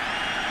moments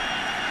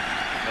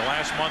the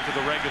last month of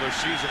the regular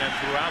season and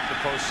throughout the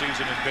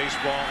postseason in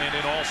baseball and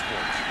in all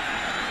sports.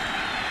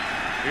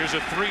 Here's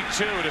a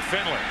 3-2 to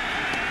Finley.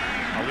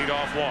 A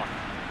leadoff walk.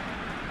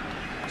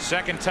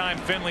 Second time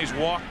Finley's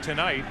walked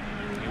tonight.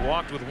 He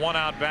walked with 1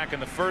 out back in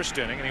the 1st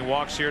inning, and he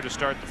walks here to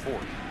start the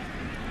 4th.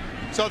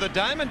 So the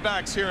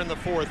Diamondbacks here in the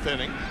 4th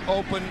inning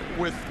open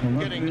with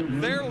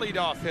getting their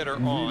leadoff hitter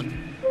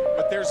on,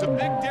 but there's a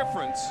big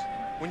difference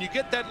when you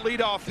get that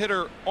leadoff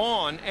hitter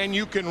on and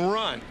you can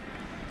run.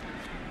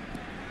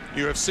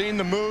 You have seen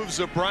the moves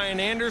of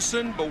Brian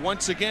Anderson, but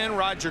once again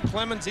Roger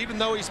Clemens, even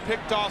though he's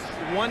picked off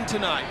 1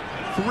 tonight,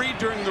 3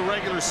 during the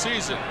regular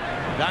season,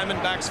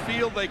 Diamondbacks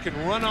feel they can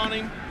run on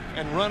him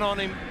and run on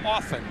him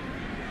often.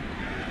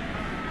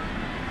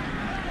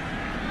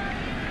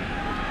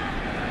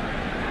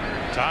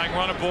 Tying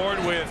run aboard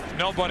with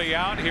nobody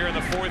out here in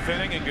the 4th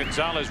inning, and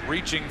Gonzalez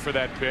reaching for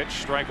that pitch.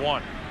 Strike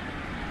 1.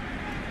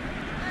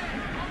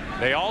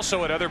 They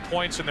also, at other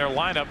points in their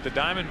lineup, the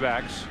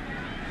Diamondbacks,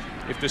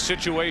 if the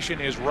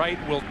situation is right,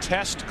 will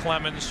test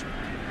Clemens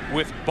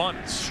with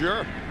bunts.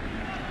 Sure.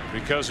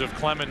 Because of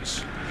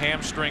Clemens'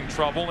 hamstring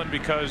trouble, and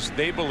because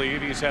they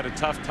believe he's had a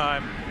tough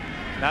time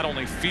not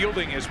only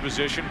fielding his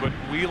position but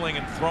wheeling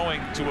and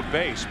throwing to a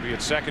base, be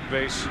it second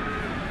base,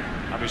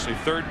 obviously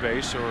third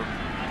base, or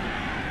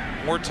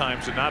more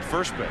times than not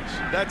first base.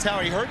 That's how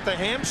he hurt the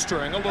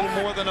hamstring a little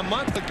more than a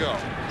month ago,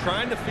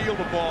 trying to field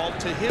a ball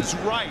to his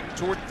right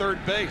toward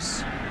third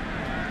base.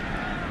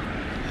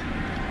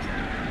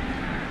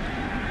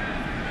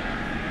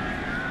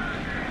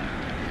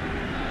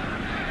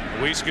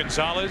 Luis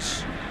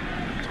Gonzalez,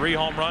 3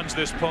 home runs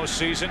this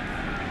postseason.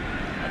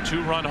 A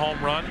 2-run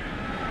home run.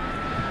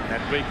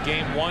 That big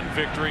Game 1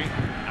 victory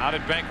out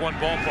at Bank One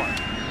Ballpark.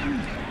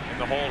 In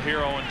the hole here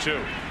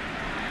 0-2.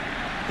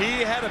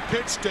 He had a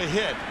pitch to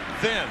hit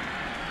then.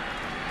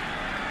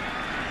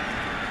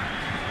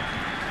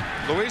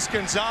 Luis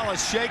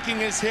Gonzalez shaking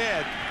his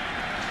head.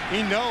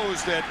 He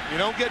knows that you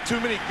don't get too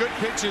many good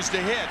pitches to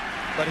hit,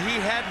 but he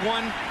had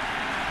one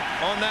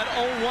on that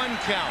 0-1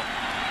 count.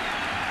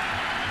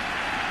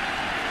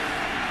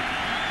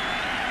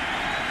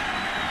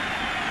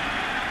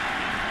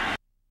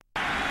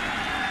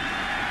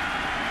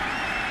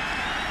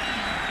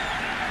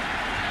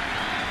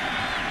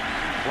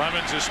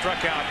 Clemens has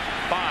struck out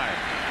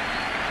 5.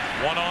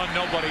 1 on,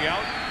 nobody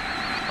out.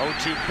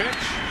 0-2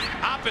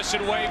 pitch.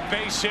 Opposite way,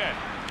 base hit.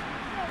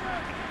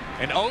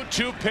 An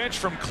 0-2 pitch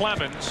from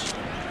Clemens.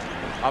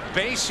 A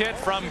base hit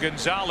from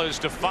Gonzalez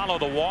to follow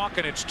the walk,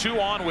 and it's 2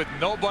 on with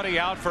nobody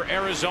out for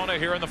Arizona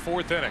here in the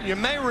 4th inning. You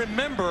may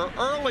remember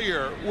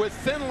earlier with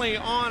Finley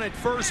on at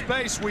first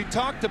base, we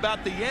talked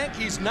about the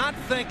Yankees not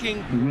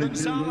thinking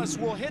Gonzalez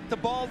will hit the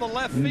ball to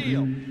left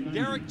field.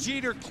 Derek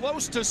Jeter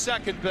close to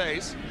second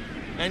base,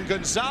 and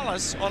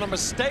Gonzalez on a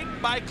mistake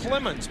by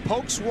Clemens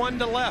pokes one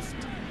to left.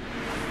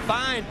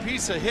 Fine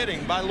piece of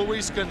hitting by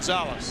Luis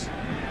Gonzalez.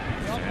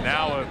 And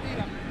now a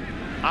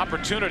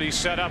opportunity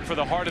set up for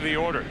the heart of the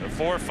order. The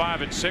 4,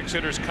 5, and 6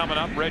 hitters coming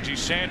up. Reggie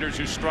Sanders,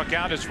 who struck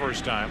out his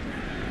first time,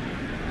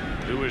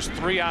 who is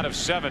 3 out of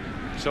 7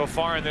 so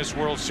far in this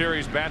World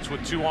Series, bats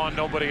with 2 on,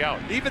 nobody out.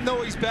 Even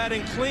though he's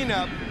batting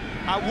cleanup,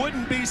 I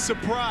wouldn't be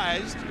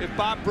surprised if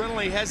Bob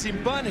Brenly has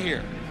him bunt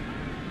here.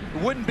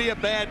 It wouldn't be a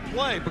bad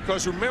play,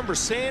 because remember,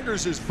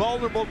 Sanders is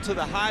vulnerable to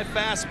the high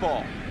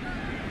fastball.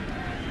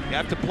 You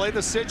have to play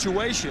the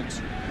situations.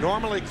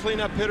 Normally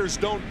cleanup hitters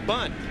don't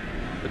bunt,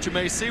 but you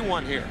may see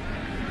one here.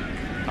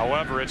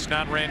 However, it's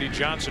not Randy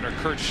Johnson or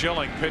Kurt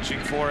Schilling pitching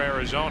for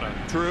Arizona.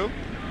 True.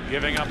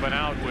 Giving up and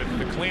out with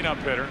the cleanup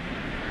hitter.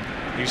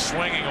 He's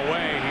swinging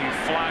away. He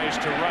flies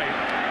to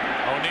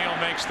right. O'Neill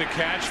makes the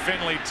catch.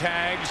 Finley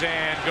tags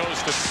and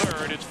goes to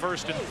third. It's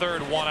 1st and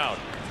 3rd, 1 out.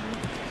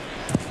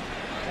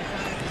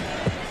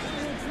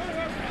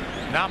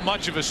 Not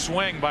much of a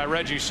swing by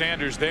Reggie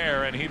Sanders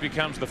there, and he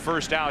becomes the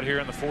first out here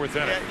in the 4th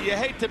inning. Yeah, you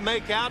hate to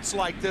make outs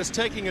like this,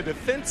 taking a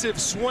defensive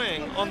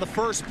swing on the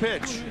first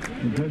pitch.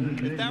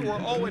 If that were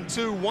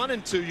 0-2,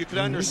 1-2, you could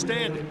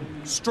understand it.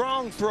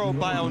 Strong throw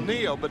by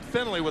O'Neill, but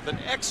Finley with an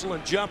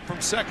excellent jump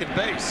from second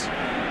base.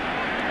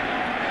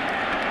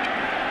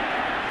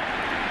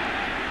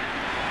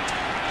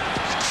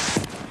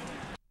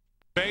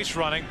 Base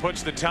running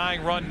puts the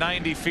tying run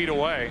 90 feet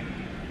away.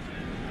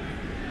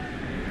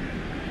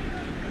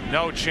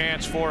 No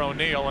chance for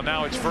O'Neill, and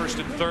now it's 1st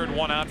and 3rd,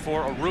 1 out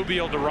for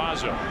Rubio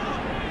Durazo.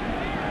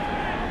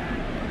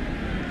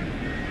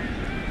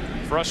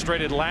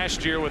 Frustrated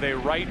last year with a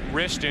right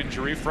wrist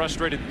injury,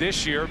 frustrated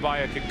this year by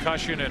a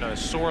concussion and a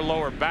sore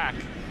lower back.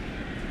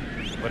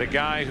 But a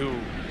guy who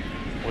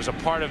was a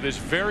part of this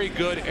very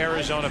good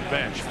Arizona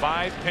bench.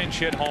 5 pinch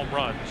hit home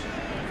runs,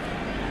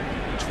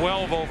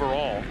 12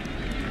 overall,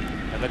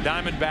 and the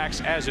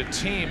Diamondbacks as a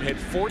team hit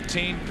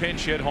 14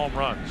 pinch hit home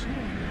runs.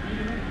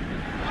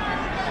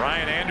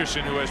 Ryan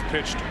Anderson, who has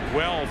pitched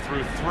well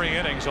through 3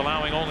 innings,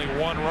 allowing only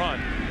 1 run.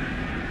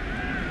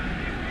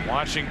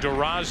 Watching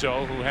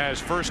Durazo, who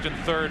has 1st and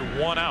 3rd,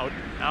 1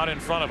 out in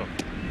front of him.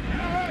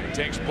 He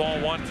takes ball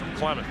 1 from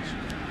Clemens.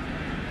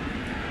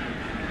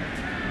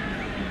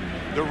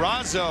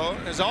 Durazo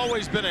has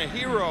always been a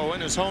hero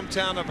in his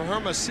hometown of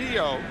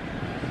Hermosillo,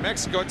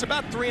 Mexico. It's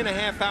about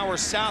 3.5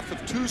 hours south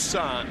of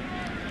Tucson.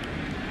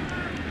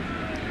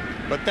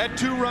 But that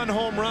 2-run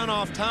home run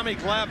off Tommy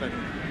Glavine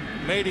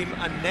made him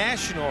a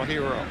national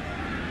hero.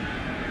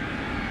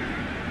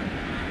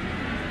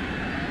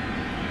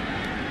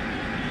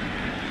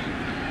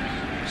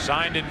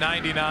 Signed in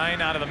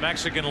 '99 out of the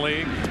Mexican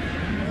League.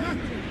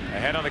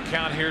 Ahead on the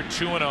count here,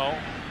 2-0.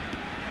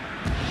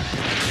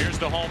 Here's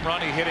the home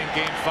run he hit in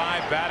Game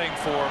 5, batting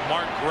for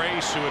Mark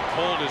Grace, who had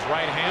pulled his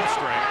right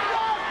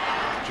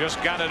hamstring.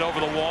 Just got it over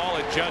the wall.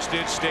 It just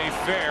did stay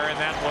fair, and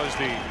that was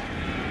the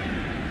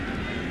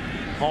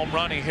home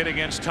run he hit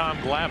against Tom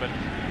Glavine,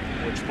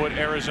 which put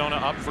Arizona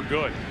up for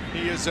good.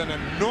 He is an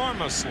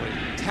enormously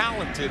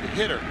talented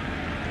hitter.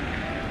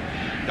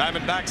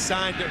 Diamondbacks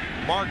signed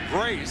Mark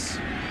Grace,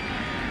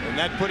 and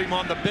that put him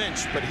on the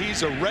bench, but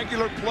he's a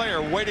regular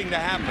player waiting to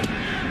happen.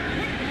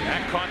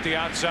 That caught the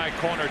outside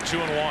corner,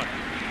 2-1.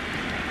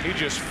 He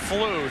just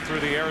flew through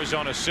the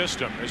Arizona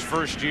system his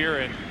first year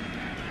in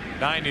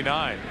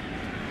 '99.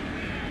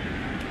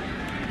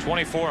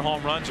 24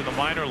 home runs in the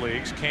minor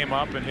leagues, came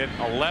up and hit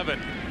 11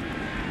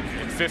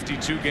 in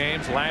 52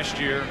 games last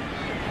year.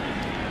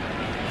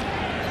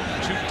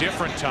 2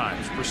 different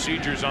times,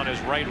 procedures on his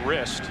right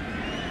wrist.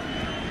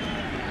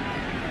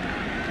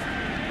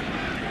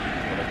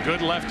 But a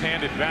good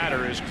left-handed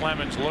batter as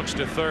Clemens looks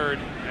to third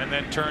and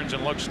then turns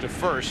and looks to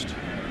first.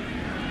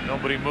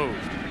 Nobody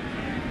moved.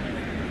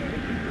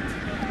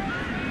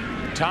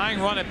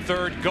 Tying run at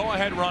third,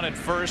 go-ahead run at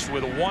first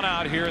with 1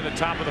 out here in the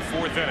top of the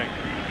 4th inning.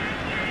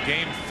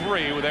 Game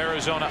 3 with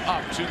Arizona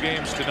up 2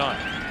 games to none.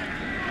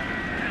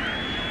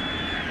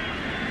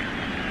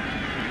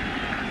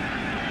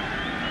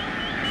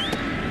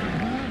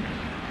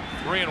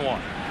 3-1.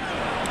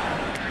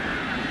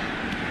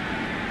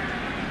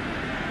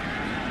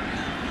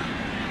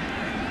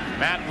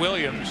 Matt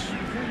Williams,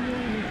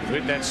 who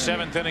hit that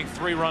 7th inning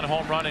 3-run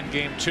home run in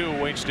game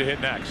 2, waits to hit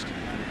next.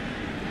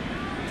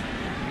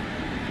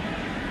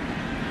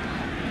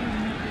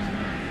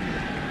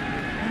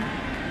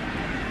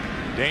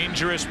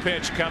 Dangerous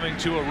pitch coming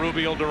to a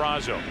Rubio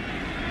Durazo.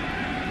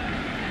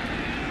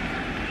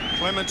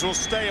 Clemens will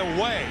stay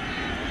away.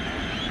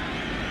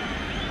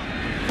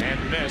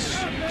 And miss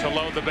to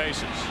load the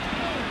bases.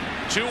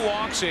 2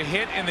 walks, a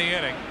hit in the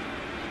inning,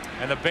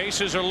 and the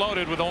bases are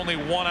loaded with only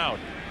 1 out.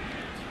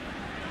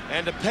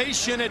 And a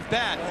patient at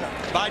bat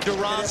by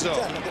Durazo.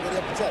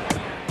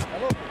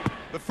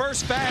 The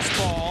first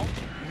fastball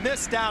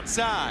missed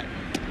outside.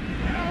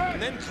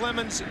 And then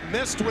Clemens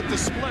missed with the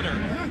splitter.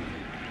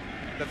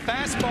 The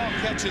fastball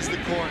catches the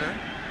corner,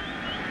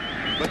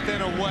 but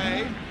then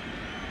away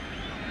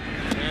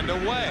and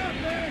away.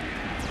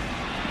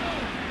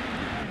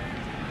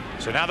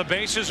 So now the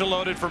bases are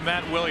loaded for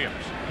Matt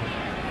Williams.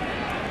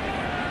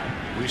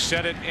 We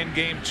said it in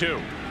game 2.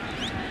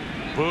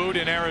 Booed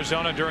in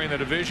Arizona during the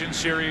division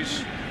series.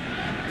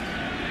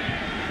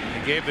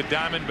 He gave the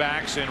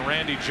Diamondbacks and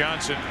Randy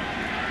Johnson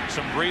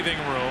some breathing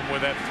room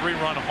with that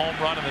 3-run home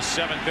run in the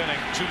 7th inning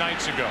 2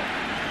 nights ago.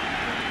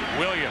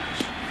 Williams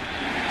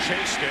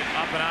chased it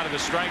up and out of the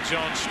strike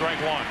zone, strike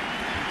 1.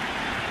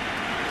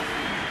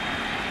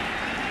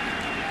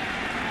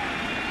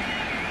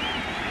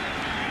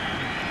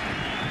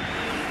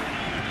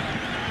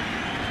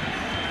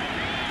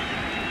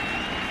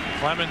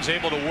 Clemens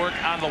able to work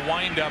on the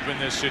windup in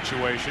this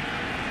situation.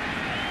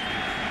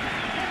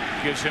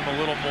 Gives him a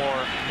little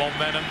more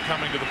momentum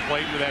coming to the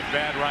plate with that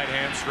bad right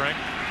hamstring.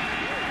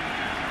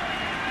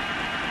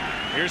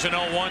 Here's an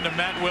 0-1 to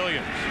Matt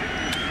Williams.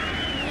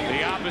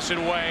 The opposite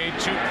way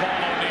to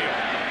Paul O'Neill.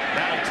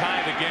 That'll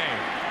tie the game.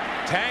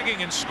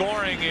 Tagging and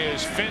scoring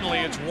is Finley.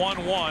 It's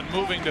 1-1.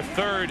 Moving to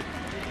third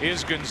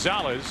is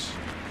Gonzalez,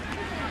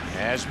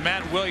 as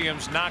Matt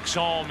Williams knocks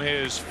home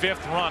his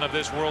 5th run of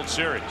this World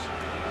Series.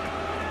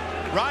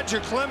 Roger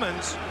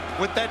Clemens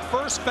with that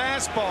first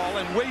fastball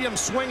and Williams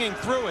swinging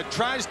through it,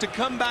 tries to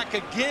come back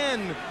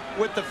again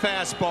with the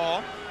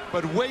fastball,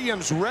 but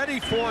Williams ready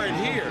for it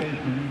here.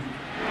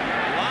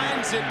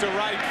 Lines it to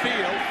right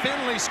field.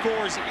 Finley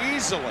scores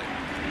easily,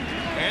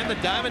 and the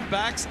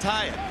Diamondbacks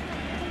tie it.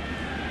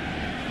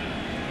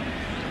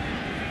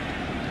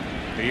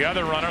 The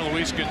other runner,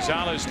 Luis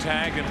Gonzalez,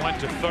 tagged and went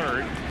to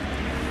third.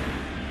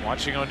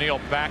 Watching O'Neill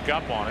back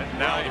up on it.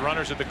 Now the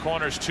runners at the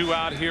corners, 2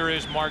 out. Here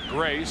is Mark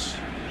Grace.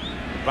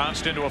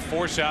 Bounced into a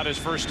force out his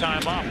first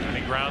time up, and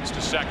he grounds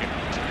to second.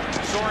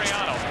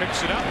 Soriano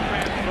picks it up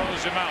and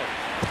throws him out.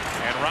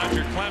 And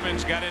Roger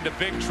Clemens got into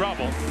big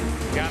trouble.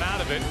 Got out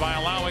of it by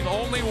allowing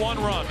only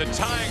 1 run, the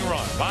tying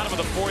run. Bottom of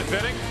the 4th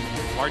inning.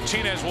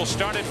 Martinez will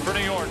start it for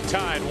New York,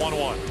 tied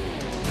 1-1.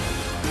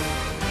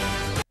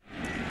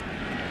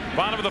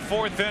 Bottom of the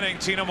 4th inning,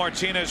 Tino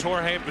Martinez,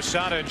 Jorge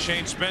Posada, and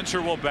Shane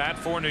Spencer will bat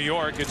for New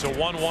York. It's a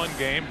 1-1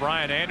 game.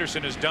 Brian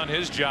Anderson has done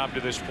his job to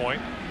this point,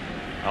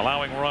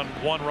 allowing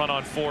 1 run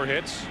on 4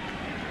 hits.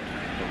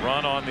 The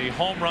run on the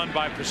home run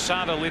by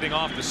Posada leading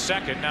off the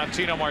 2nd. Now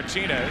Tino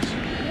Martinez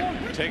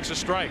takes a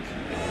strike.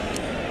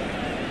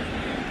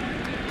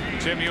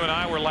 Tim, you and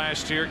I were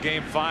last year,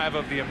 game 5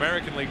 of the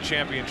American League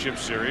Championship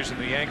Series, and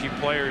the Yankee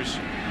players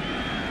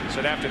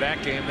said after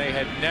that game they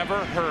had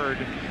never heard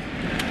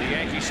the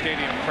Yankee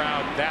Stadium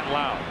crowd that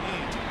loud.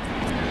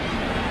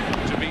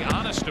 To be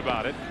honest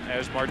about it,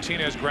 as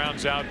Martinez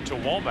grounds out to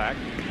Womack,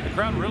 the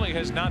crowd really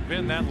has not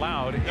been that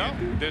loud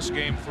in this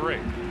game 3.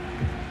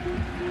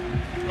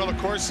 Well, of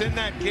course, in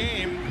that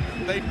game,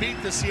 they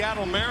beat the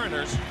Seattle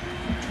Mariners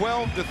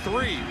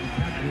 12-3,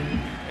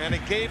 and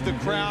it gave the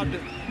crowd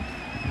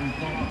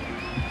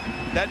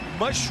that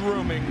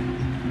mushrooming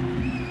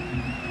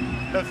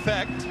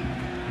effect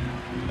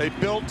they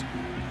built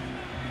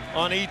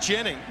on each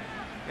inning.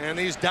 And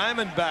these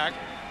Diamondback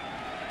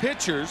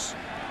pitchers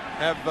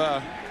have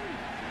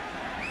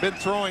been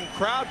throwing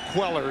crowd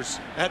quellers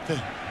at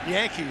the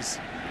Yankees.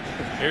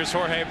 Here's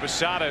Jorge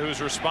Posada,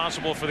 who's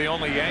responsible for the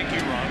only Yankee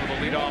run with a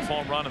leadoff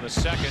home run in the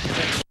 2nd.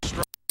 Takes a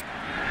strike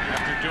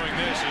after doing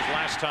this his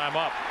last time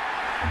up.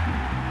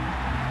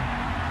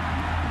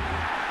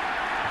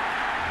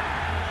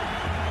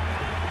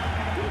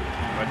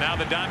 But now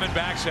the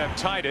Diamondbacks have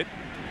tied it.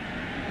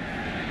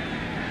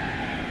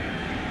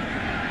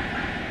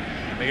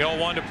 The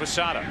 0-1 to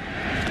Posada.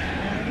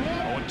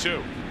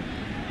 0-2.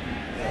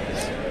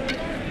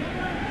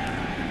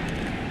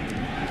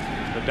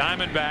 The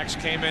Diamondbacks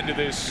came into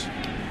this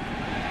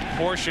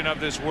portion of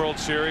this World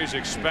Series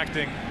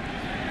expecting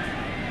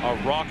a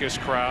raucous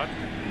crowd.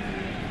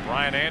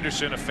 Brian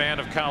Anderson, a fan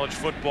of college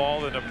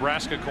football, the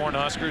Nebraska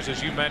Cornhuskers,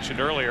 as you mentioned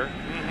earlier,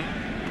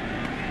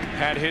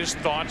 had his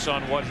thoughts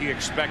on what he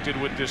expected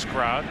with this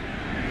crowd.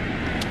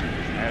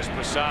 As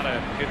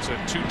Posada hits a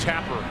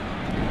 2-tapper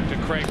to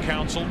Craig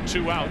Counsell,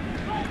 2 out.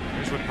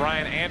 Here's what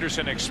Brian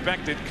Anderson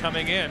expected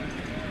coming in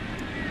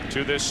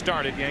to this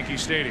start at Yankee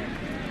Stadium.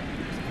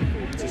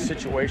 it's a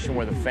situation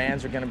where the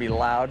fans are going to be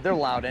loud. They're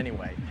loud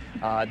anyway.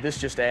 This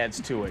just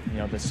adds to it, you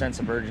know, the sense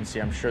of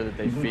urgency I'm sure that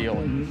they feel.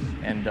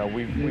 And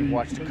we've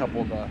watched a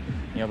couple of the,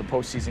 you know, the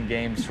postseason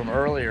games from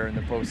earlier in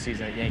the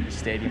postseason at Yankee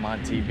Stadium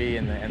on TV,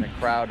 and the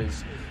crowd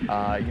is,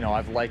 you know,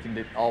 I've likened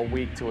it all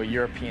week to a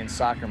European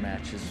soccer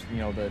match. Is, you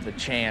know, the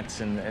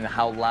chants and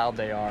how loud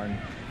they are, and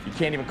you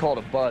can't even call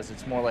it a buzz.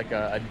 It's more like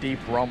a deep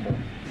rumble.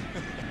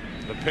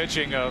 The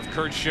pitching of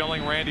Curt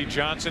Schilling, Randy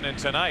Johnson, and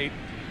tonight,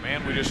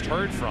 man, we just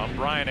heard from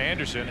Brian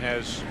Anderson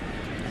has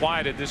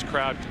quieted this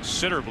crowd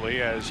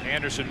considerably as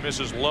Anderson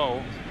misses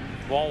low.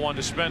 Ball one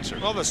to Spencer.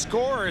 Well, the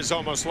score is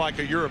almost like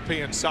a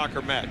European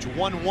soccer match,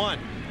 1-1.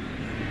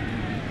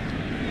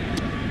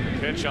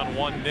 Pitch on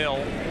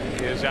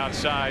 1-0 is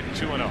outside,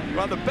 2-0.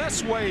 Well, the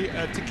best way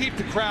to keep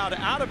the crowd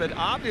out of it,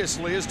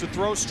 obviously, is to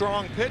throw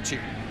strong pitching.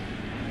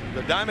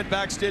 The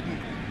Diamondbacks didn't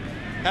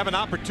have an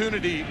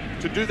opportunity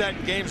to do that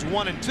in games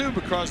 1 and 2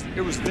 because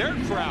it was their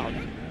crowd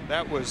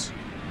that was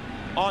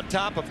on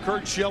top of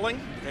Curt Schilling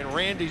and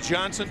Randy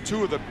Johnson,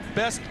 two of the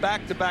best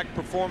back-to-back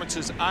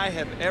performances I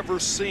have ever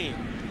seen.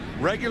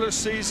 Regular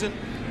season,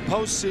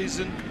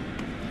 postseason,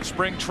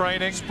 spring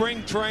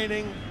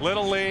training,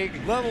 little league.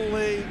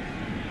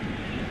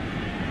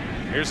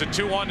 Here's a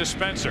 2-1 to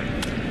Spencer.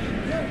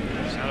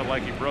 Sounded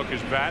like he broke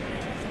his bat.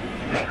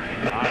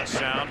 Odd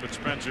sound, but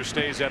Spencer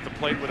stays at the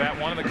plate with that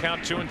one, and the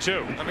count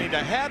 2-2. I mean, to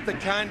have the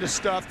kind of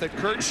stuff that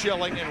Curt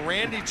Schilling and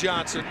Randy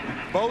Johnson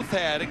both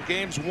had in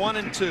games 1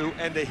 and 2,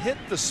 and to hit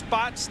the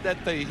spots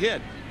that they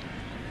hit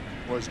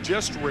was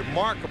just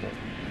remarkable.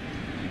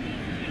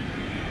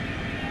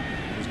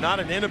 It was not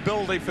an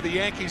inability for the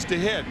Yankees to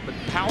hit, but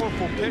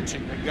powerful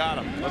pitching that got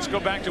them. Let's go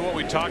back to what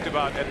we talked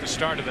about at the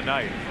start of the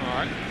night. All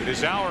right. It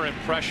is our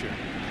impression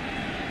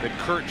that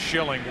Curt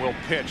Schilling will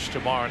pitch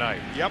tomorrow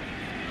night. Yep.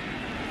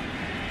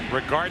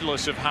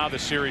 Regardless of how the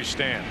series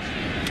stands,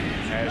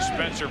 as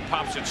Spencer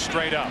pops it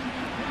straight up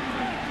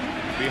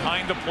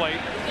behind the plate.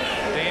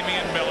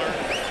 Damian Miller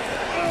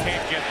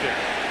can't get there,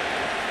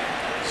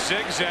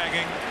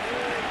 zigzagging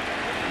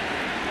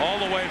all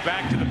the way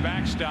back to the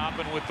backstop,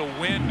 and with the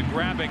wind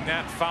grabbing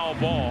that foul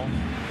ball,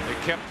 they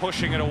kept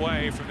pushing it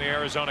away from the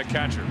Arizona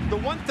catcher. The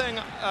one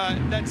thing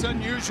that's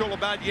unusual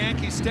about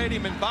Yankee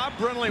Stadium, and Bob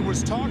Brenly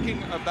was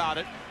talking about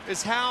it,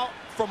 is how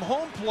from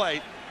home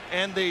plate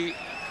and the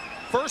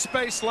first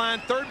base line,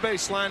 third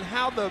base line,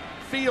 how the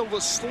field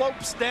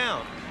slopes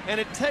down, and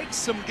it takes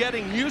some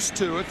getting used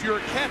to if you're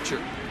a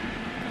catcher.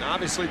 And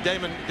obviously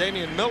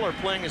Damian Miller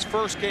playing his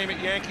first game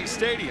at Yankee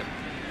Stadium.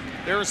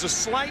 There is a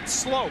slight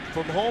slope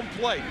from home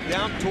plate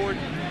down toward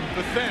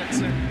the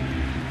fence, and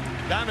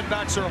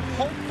Diamondbacks are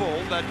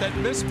hopeful that that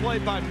misplay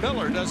by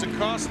Miller doesn't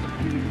cost them.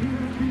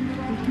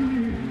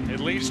 It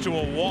leads to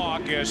a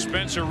walk as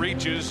Spencer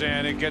reaches,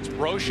 and it gets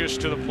Brocious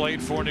to the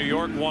plate for New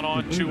York. 1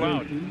 on, 2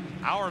 out.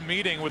 Our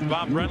meeting with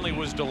Bob Brenly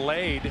was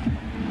delayed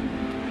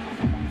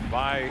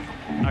by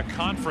a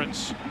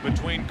conference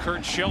between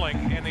Curt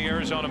Schilling and the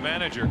Arizona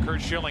manager.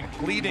 Curt Schilling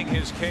pleading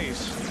his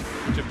case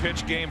to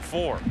pitch game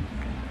 4.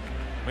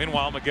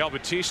 Meanwhile, Miguel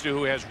Batista,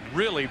 who has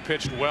really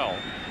pitched well,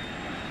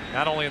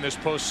 not only in this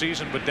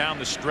postseason but down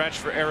the stretch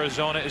for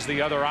Arizona, is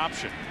the other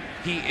option.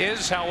 He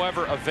is,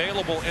 however,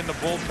 available in the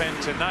bullpen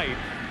tonight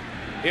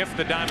if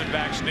the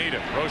Diamondbacks need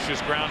him.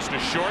 Brocious grounds to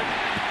short.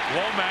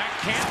 Womack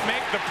can't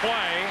make the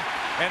play,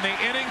 and the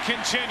inning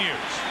continues.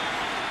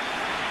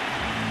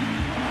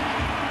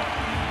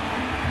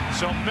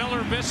 So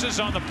Miller misses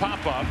on the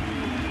pop-up,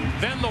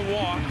 then the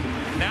walk,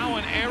 now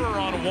an error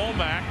on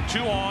Womack. 2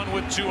 on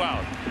with 2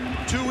 out.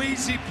 2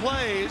 easy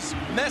plays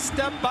messed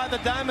up by the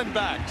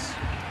Diamondbacks.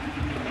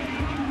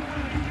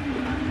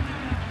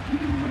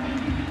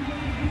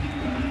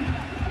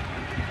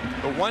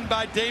 The one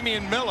by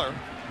Damian Miller,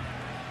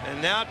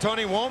 and now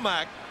Tony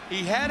Womack.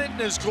 He had it in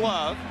his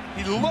glove.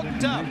 He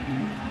looked up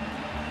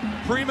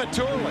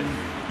prematurely,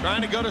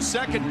 trying to go to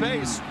second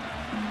base.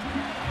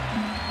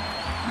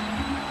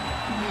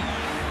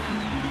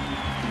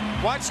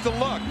 Watch the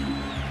look.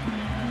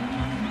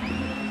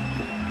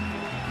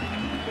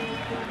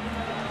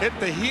 Hit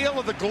the heel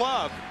of the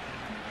glove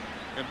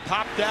and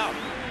popped out.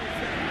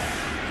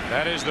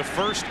 That is the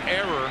first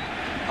error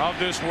of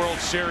this World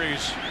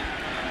Series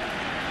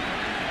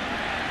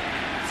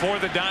for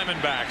the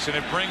Diamondbacks, and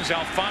it brings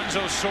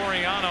Alfonso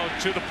Soriano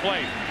to the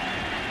plate.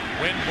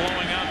 Wind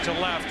blowing out to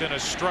left, and a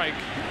strike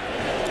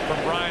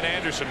from Brian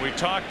Anderson. We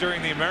talked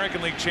during the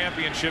American League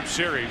Championship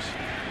Series.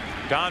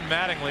 Don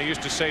Mattingly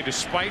used to say,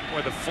 despite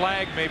where the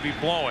flag may be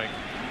blowing,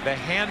 the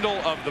handle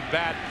of the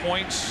bat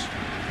points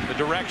the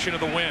direction of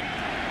the wind.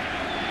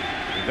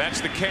 If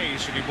that's the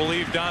case, and you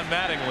believe Don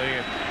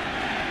Mattingly,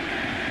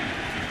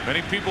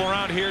 many people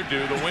around here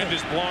do, the wind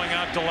is blowing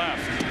out to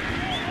left.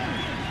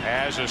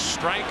 As a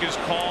strike is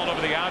called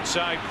over the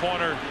outside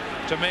corner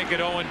to make it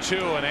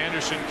 0-2, and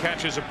Anderson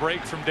catches a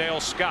break from Dale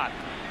Scott.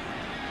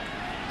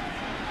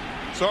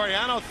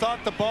 Soriano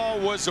thought the ball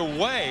was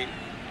away.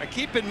 Now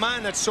keep in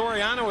mind that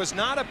Soriano is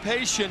not a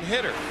patient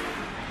hitter.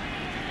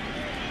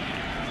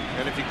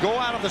 And if you go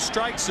out of the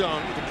strike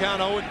zone with the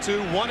count 0-2,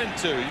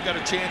 1-2, you got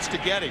a chance to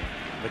get him.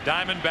 The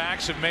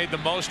Diamondbacks have made the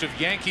most of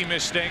Yankee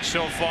mistakes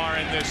so far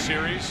in this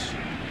series.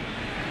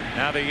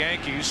 Now the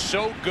Yankees,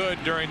 so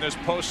good during this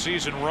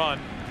postseason run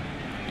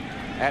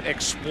at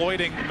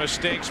exploiting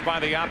mistakes by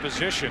the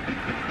opposition,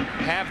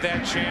 have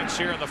that chance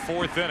here in the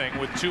 4th inning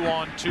with 2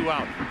 on, 2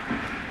 out.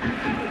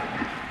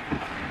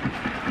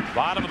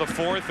 Bottom of the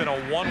 4th in a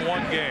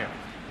 1-1 game.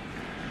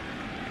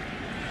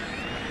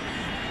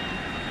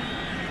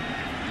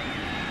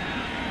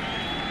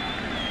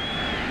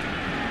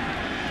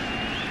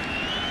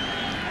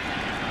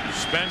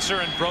 Spencer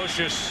and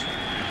Brocious,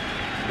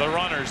 the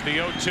runners, the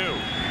 0-2.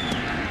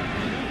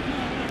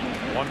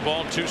 1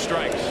 ball, 2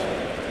 strikes.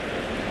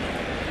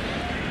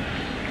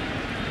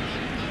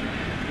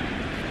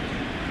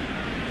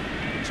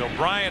 So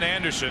Brian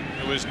Anderson,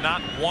 who has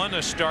not won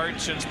a start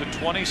since the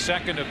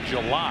 22nd of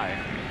July,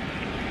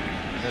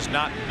 has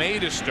not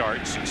made a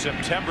start since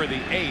September the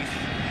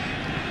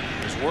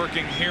 8th, is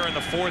working here in the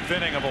 4th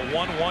inning of a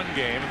 1-1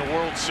 game in the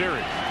World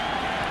Series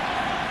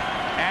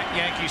at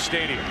Yankee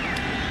Stadium.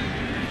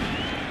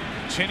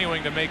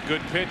 Continuing to make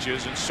good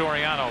pitches, and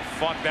Soriano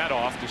fought that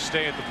off to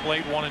stay at the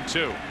plate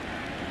 1-2.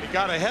 He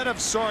got ahead of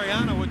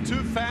Soriano with 2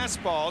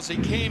 fastballs. He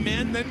came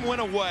in, then went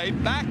away,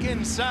 back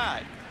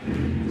inside.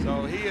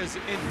 So he is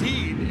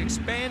indeed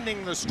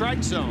expanding the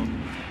strike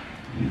zone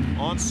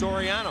on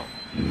Soriano.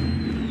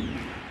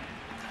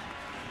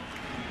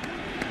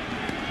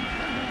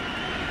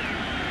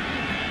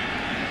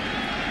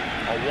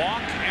 A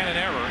walk and an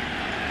error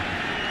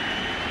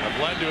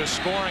have led to a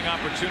scoring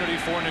opportunity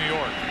for New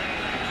York.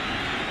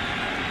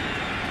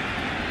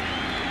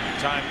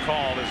 Time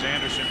called as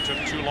Anderson took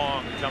too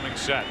long coming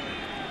set.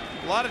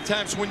 A lot of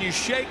times when you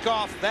shake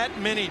off that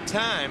many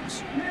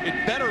times,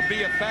 it better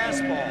be a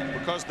fastball,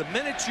 because the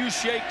minute you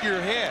shake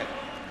your head,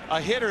 a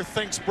hitter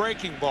thinks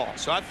breaking ball.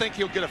 So I think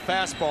he'll get a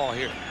fastball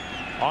here.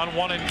 On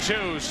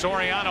 1-2,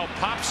 Soriano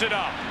pops it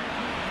up.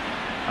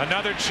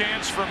 Another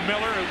chance for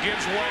Miller, who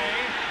gives way,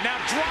 now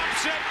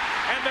drops it,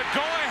 and the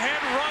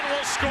go-ahead run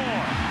will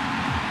score.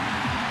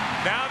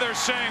 Now they're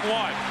saying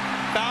what?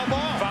 Foul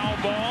ball.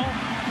 Foul ball.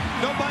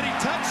 Nobody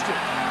touched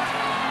it.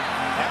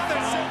 Now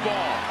they're saying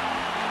ball.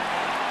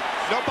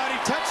 Nobody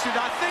touched it.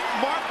 I think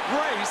Mark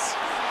Grace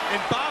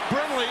and Bob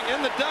Brimley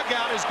in the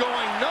dugout is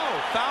going, no,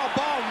 foul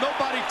ball,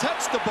 nobody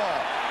touched the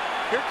ball.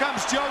 Here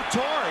comes Joe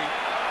Torre.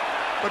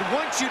 But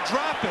once you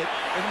drop it,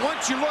 and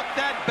once you look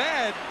that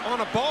bad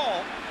on a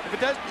ball, if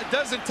it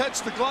doesn't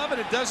touch the glove and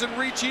it doesn't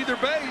reach either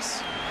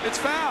base, it's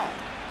foul.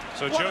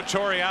 So Joe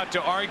Torre out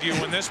to argue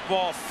when this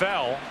ball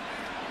fell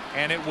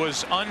and it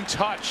was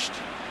untouched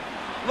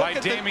by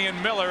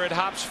Damian Miller. It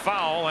hops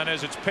foul, and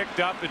as it's picked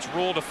up, it's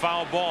ruled a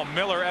foul ball.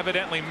 Miller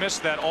evidently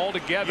missed that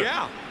altogether.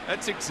 Yeah,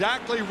 that's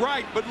exactly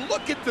right. But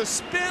look at the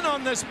spin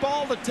on this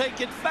ball to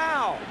take it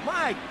foul.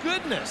 My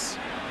goodness.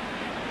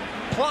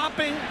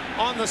 Plopping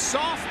on the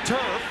soft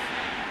turf.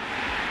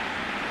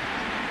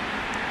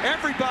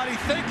 Everybody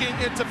thinking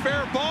it's a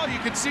fair ball. You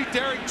can see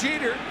Derek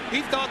Jeter.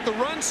 He thought the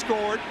run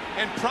scored,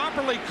 and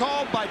properly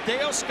called by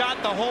Dale Scott,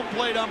 the home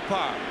plate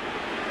umpire.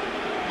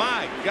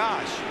 My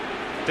gosh.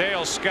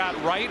 Dale Scott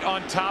right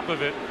on top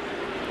of it,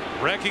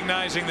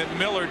 recognizing that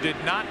Miller did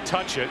not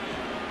touch it.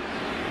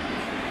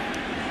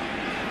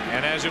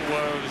 And as it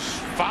was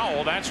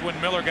foul, that's when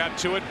Miller got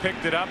to it,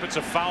 picked it up. It's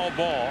a foul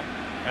ball,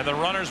 and the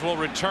runners will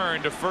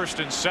return to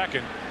first and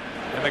second,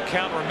 and the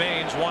count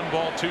remains 1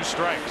 ball, 2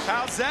 strikes.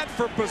 How's that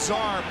for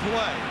bizarre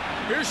play?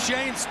 Here's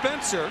Shane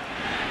Spencer.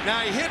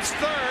 Now he hits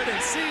third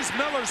and sees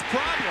Miller's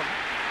problem.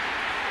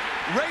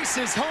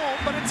 Races home,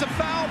 but it's a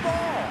foul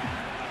ball.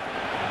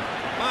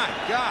 My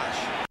gosh.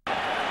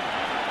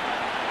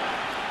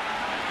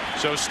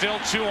 So still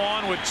 2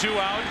 on with 2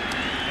 out,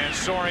 and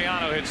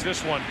Soriano hits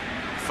this one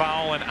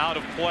foul and out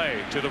of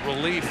play to the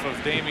relief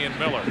of Damian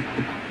Miller.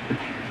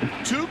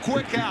 2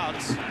 quick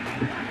outs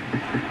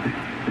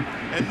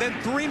and then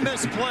 3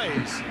 missed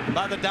plays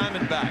by the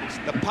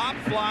Diamondbacks. The pop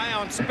fly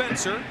on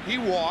Spencer, he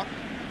walked.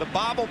 The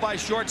bobble by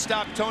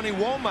shortstop Tony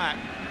Womack,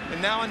 and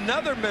now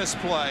another missed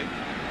play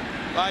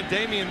by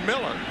Damian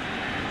Miller.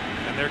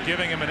 And they're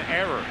giving him an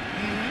error.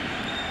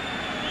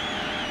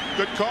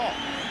 Good call.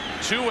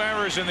 2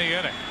 errors in the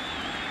inning.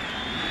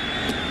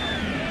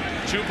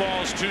 2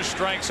 balls, 2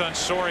 strikes on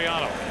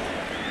Soriano.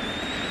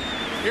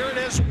 Here it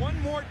is one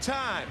more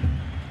time.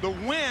 The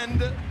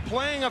wind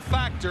playing a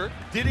factor.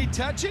 Did he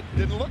touch it?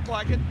 Didn't look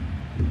like it.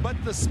 But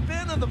the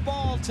spin of the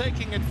ball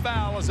taking it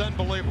foul is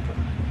unbelievable.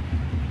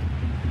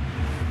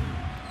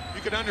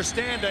 You can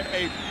understand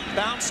a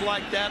bounce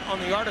like that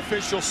on the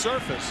artificial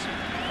surface,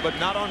 but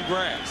not on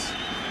grass.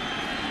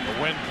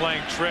 The wind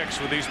playing tricks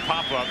with these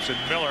pop-ups, and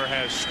Miller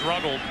has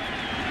struggled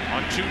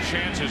on 2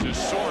 chances as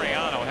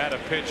Soriano had a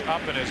pitch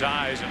up in his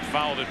eyes and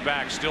fouled it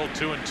back. Still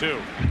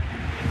 2-2.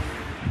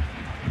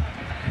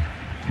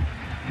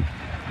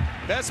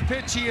 Best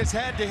pitch he has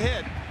had to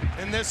hit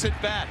in this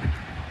at bat,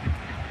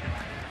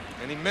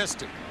 and he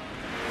missed it.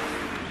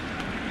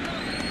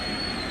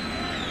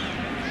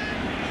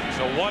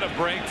 So what a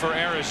break for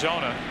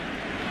Arizona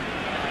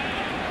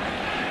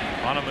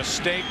on a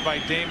mistake by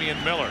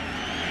Damian Miller.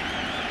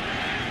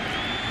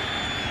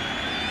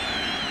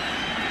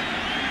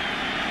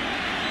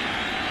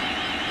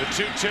 The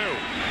 2-2.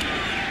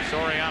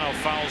 Soriano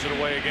fouls it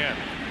away again.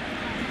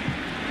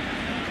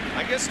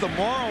 I guess the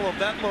moral of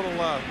that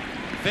little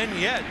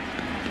vignette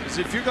is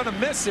if you're going to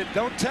miss it,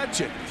 don't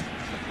touch it.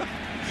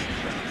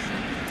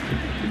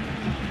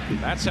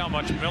 That's how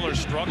much Miller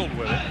struggled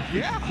with it.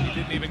 Yeah. He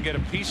didn't even get a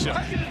piece of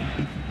it.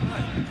 My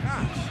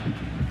gosh.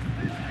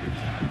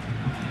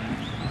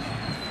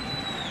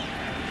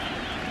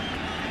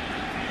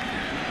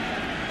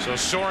 So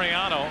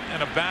Soriano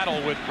in a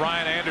battle with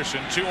Brian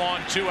Anderson. 2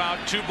 on, 2 out,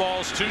 2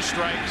 balls, 2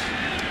 strikes,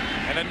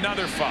 and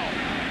another foul.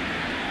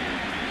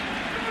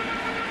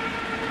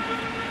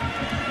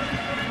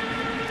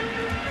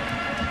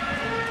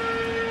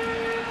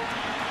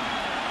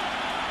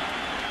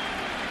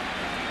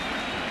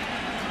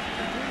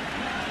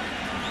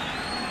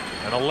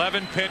 An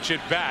 11-pitch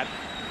at bat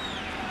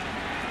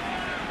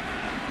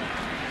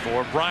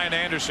for Brian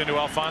Anderson to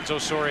Alfonso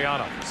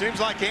Soriano.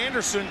 Seems like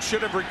Anderson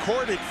should have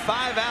recorded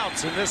 5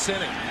 outs in this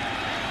inning.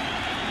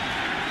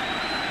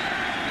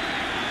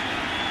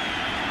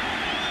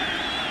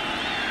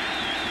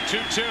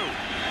 Two.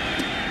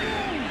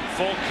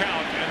 Full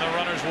count, and the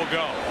runners will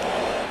go.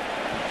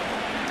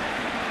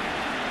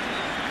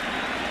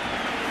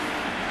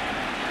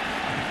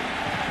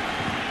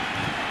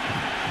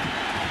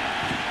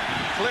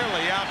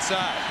 Clearly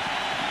outside.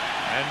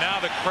 And now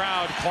the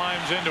crowd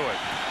climbs into it.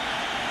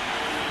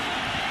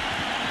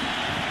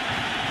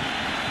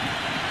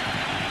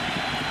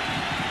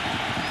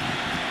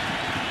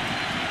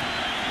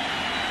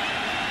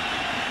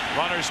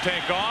 Runners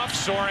take off.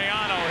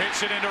 Soriano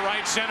hits it into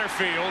right center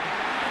field.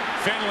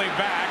 Finley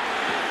back,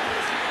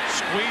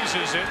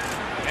 squeezes it,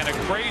 and a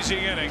crazy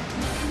inning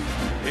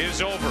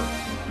is over.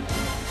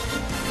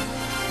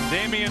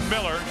 Damian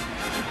Miller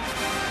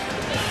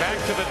back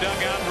to the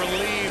dugout,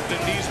 relieved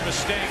that these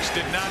mistakes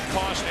did not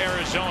cost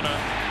Arizona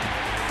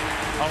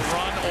a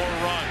run or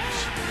runs.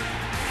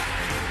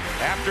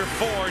 After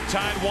 4,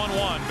 tied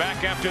 1-1.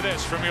 Back after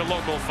this from your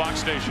local Fox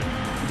station.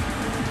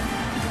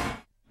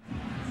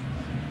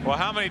 Well,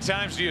 how many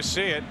times do you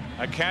see it?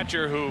 A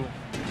catcher who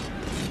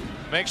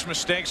makes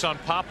mistakes on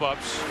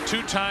pop-ups,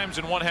 2 times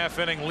in 1/2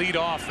 inning, lead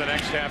off the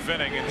next half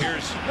inning. And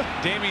here's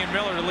Damian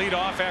Miller to lead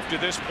off after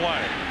this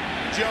play.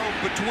 Joe,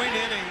 between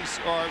innings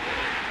or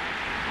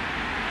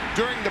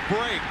during the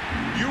break,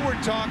 you were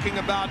talking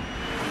about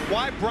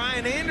why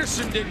Brian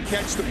Anderson didn't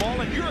catch the ball,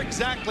 and you're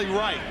exactly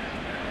right.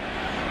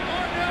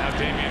 Now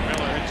Damian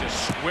Miller hits a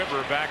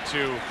squibber back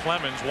to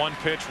Clemens. 1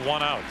 pitch,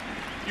 1 out.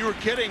 You were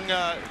kidding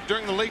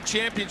during the league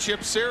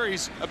championship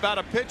series about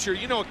a pitcher.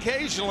 You know,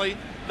 occasionally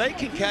they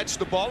can catch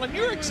the ball, and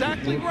you're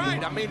exactly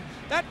right. I mean,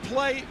 that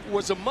play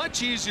was a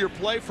much easier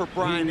play for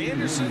Brian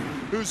Anderson,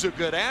 who's a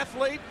good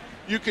athlete.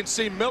 You can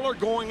see Miller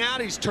going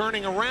out. He's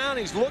turning around.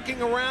 He's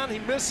looking around. He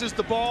misses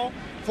the ball.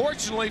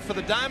 Fortunately for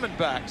the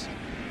Diamondbacks,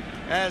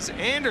 as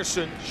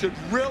Anderson should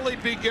really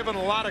be given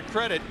a lot of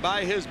credit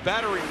by his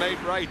battery mate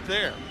right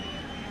there.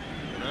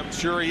 And I'm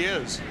sure he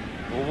is.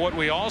 Well, what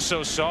we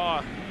also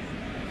saw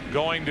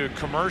going to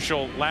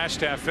commercial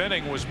last half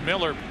inning was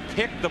Miller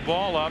pick the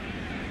ball up,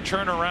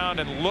 turn around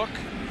and look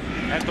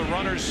at the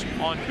runners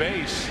on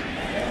base.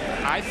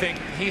 I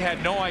think he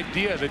had no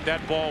idea that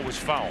that ball was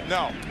foul.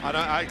 No,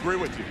 I agree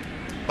with you.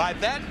 By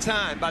that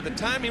time, by the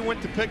time he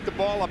went to pick the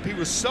ball up, he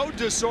was so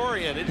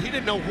disoriented he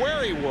didn't know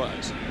where he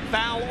was,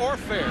 foul or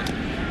fair.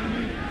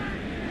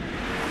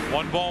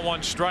 1 ball,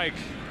 1 strike.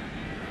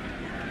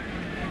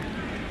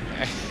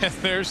 And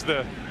there's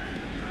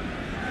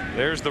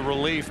the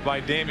relief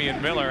by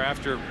Damian Miller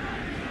after,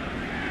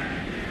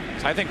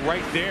 I think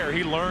right there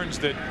he learns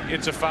that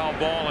it's a foul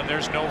ball and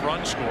there's no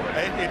run scored.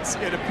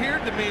 It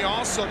appeared to me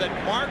also that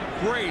Mark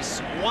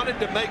Grace wanted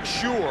to make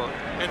sure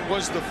and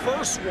was the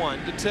first one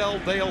to tell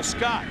Dale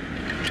Scott.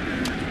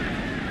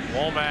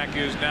 Womack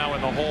is now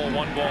in the hole.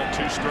 1 ball,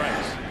 2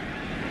 strikes.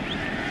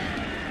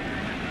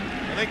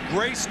 I think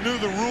Grace knew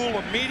the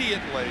rule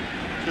immediately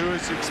to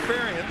his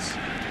experience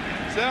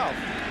himself.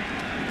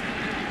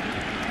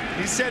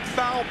 He said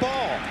foul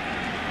ball,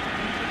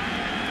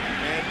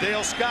 and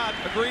Dale Scott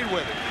agreed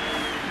with it.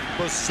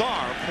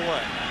 Bizarre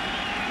play.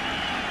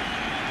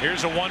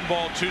 Here's a 1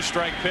 ball, 2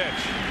 strike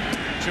pitch.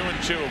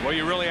 2-2. Well,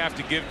 you really have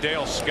to give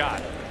Dale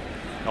Scott,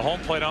 the home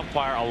plate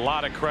umpire, a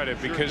lot of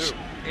credit, because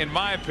in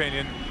my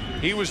opinion,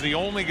 he was the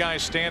only guy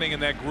standing in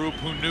that group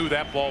who knew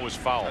that ball was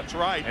foul. That's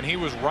right. And he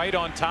was right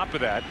on top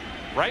of that,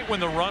 right when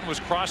the run was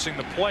crossing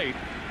the plate.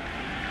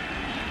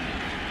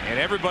 And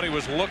everybody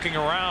was looking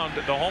around.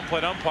 The home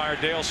plate umpire,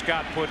 Dale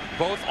Scott, put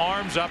both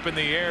arms up in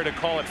the air to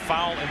call it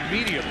foul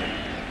immediately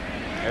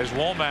as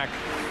Womack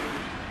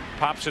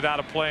pops it out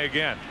of play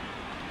again.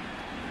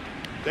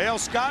 Dale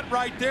Scott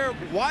right there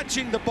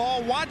watching the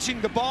ball,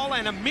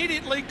 and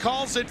immediately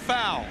calls it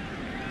foul.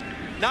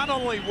 Not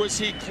only was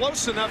he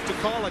close enough to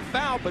call it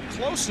foul, but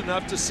close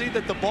enough to see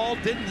that the ball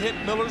didn't hit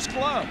Miller's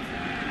glove.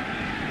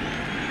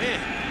 Man.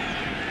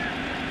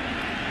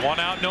 1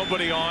 out,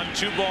 nobody on.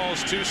 2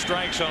 balls, 2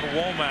 strikes on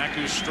Womack,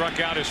 who struck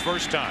out his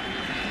first time.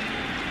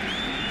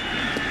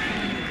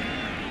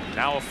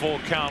 Now a full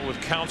count with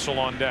Counsell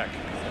on deck.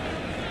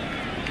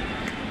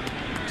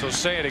 So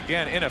say it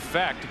again. In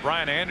effect,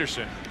 Brian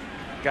Anderson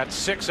got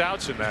 6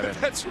 outs in that inning.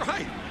 That's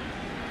right.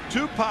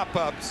 2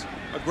 pop-ups,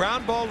 a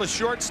ground ball to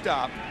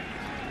shortstop,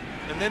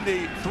 and then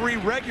the 3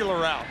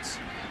 regular outs.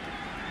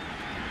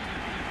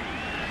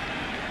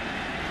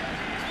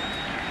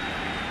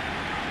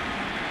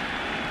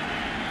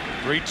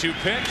 Three-two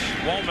pitch.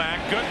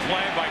 Womack. Good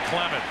play by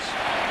Clemens.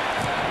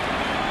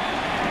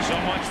 So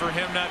much for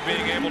him not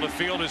being able to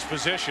field his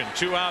position.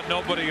 2 out,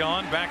 nobody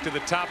on. Back to the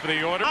top of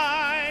the order.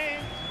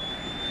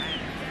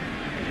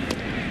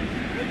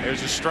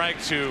 There's a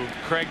strike to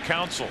Craig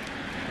Counsell.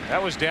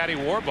 That was Daddy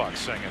Warbucks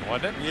singing,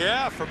 wasn't it?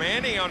 Yeah, from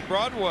Annie on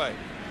Broadway.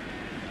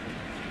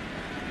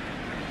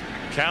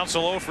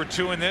 Counsell 0 for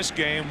 2 in this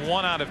game.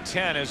 1 out of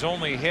 10 has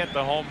only hit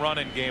the home run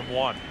in game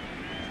 1.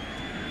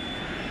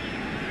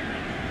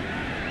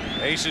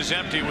 Ace is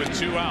empty with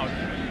 2 out.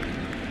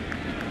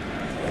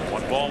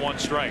 1 ball, 1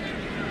 strike.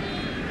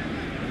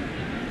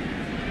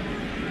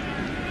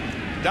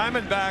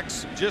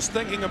 Diamondbacks just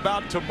thinking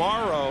about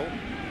tomorrow,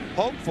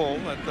 hopeful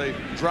that they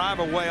drive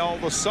away all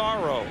the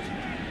sorrow.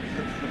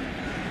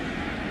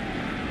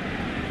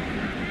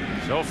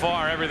 So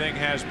far, everything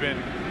has been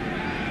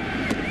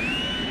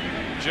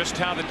just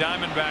how the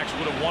Diamondbacks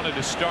would have wanted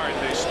to start.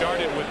 They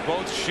started with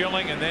both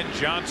Schilling and then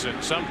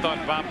Johnson. Some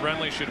thought Bob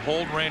Brenly should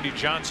hold Randy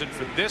Johnson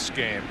for this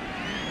game,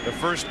 the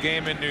first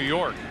game in New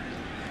York.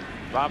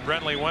 Bob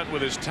Brenly went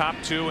with his top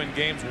 2 in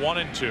games 1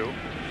 and 2.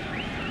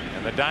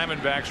 And the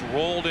Diamondbacks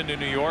rolled into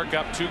New York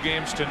up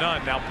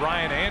 2-0. Now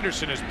Brian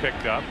Anderson has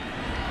picked up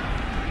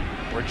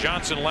where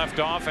Johnson left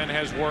off and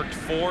has worked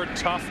 4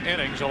 tough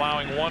innings,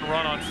 allowing 1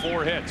 run on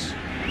 4 hits.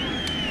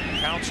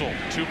 Counsell,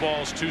 2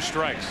 balls, 2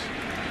 strikes.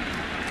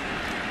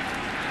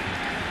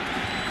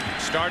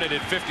 Started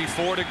at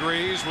 54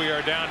 degrees. We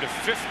are down to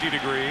 50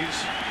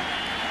 degrees.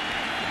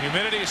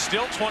 Humidity is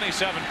still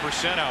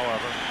 27%,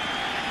 however,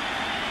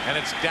 and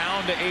it's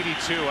down to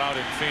 82 out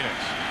in Phoenix.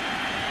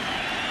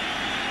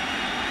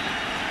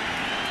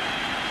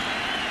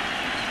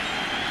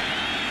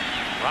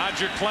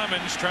 Roger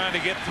Clemens trying to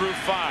get through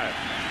 5.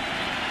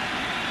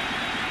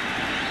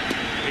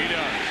 He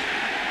does.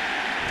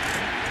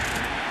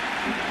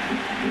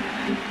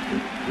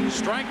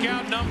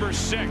 Strikeout number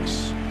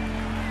 6.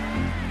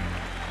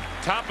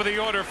 Top of the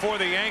order for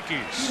the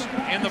Yankees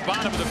in the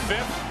bottom of the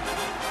 5th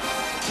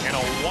in a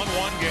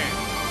 1-1 game.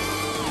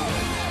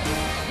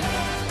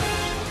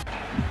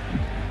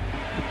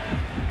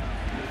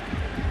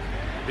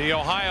 The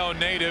Ohio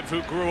native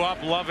who grew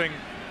up loving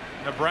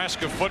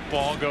Nebraska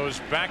football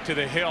goes back to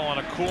the hill on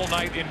a cool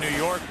night in New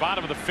York.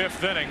 Bottom of the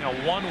 5th inning, a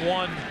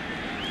 1-1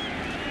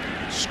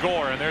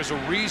 score, and there's a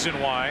reason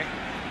why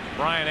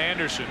Brian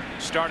Anderson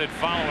started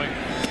following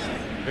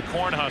the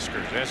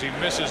Cornhuskers as he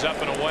misses up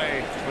and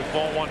away with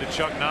ball 1 to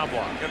Chuck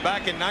Knobloch. And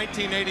back in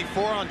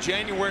 1984 on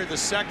January the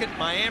 2nd,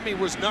 Miami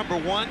was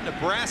 #1,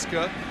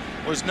 Nebraska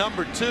was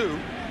 #2.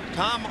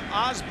 Tom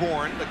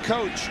Osborne, the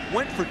coach,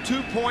 went for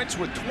 2 points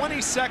with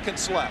 20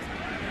 seconds left.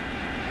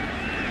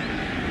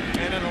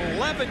 And an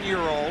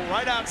 11-year-old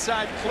right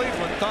outside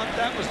Cleveland thought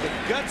that was the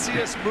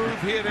gutsiest move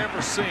he had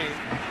ever seen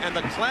and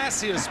the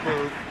classiest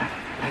move.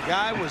 And the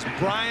guy was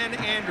Brian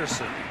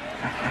Anderson.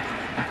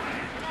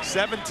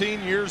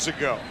 17 years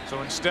ago.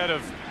 So instead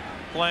of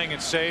playing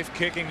it safe,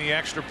 kicking the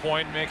extra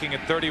point, making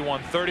it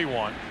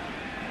 31-31,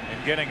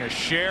 and getting a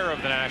share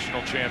of the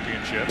national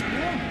championship,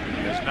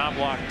 as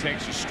Knobloch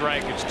takes a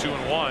strike, it's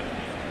 2-1.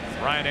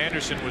 Brian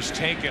Anderson was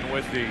taken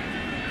with the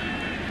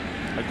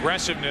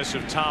aggressiveness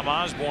of Tom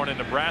Osborne in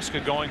Nebraska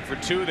going for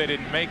 2. They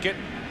didn't make it.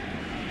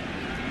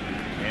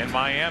 And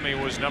Miami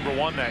was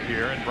 #1 that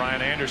year, and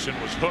Brian Anderson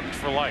was hooked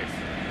for life.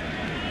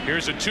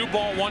 Here's a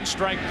 2-ball, 1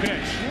 strike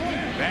pitch.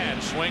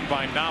 Bad swing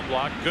by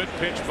Knobloch. Good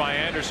pitch by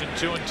Anderson.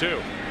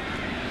 2-2.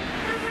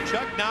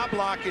 Chuck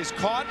Knobloch is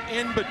caught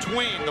in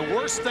between. The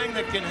worst thing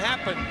that can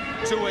happen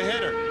to a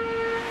hitter.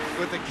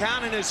 With the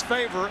count in his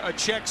favor, a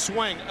check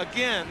swing.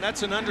 Again,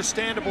 that's an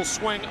understandable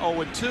swing.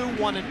 0-2,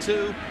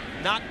 1-2,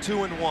 not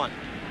 2-1.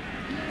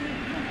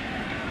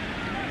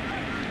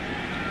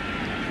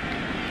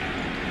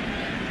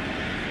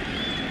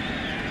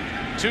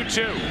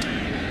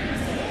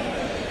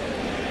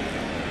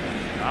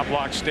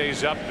 Knobloch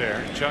stays up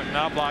there. Chuck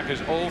Knobloch is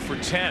 0 for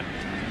 10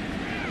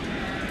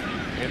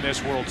 in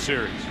this World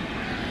Series.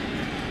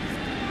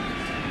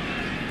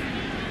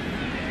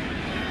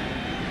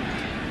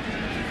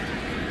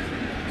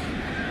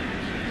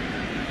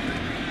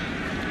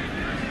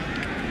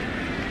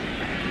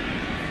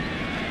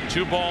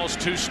 Two balls,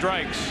 2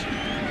 strikes.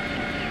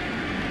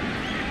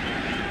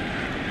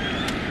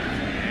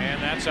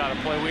 And that's out of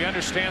play. We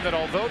understand that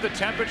although the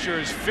temperature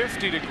is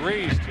 50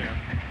 degrees, Tim,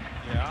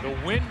 the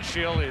wind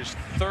chill is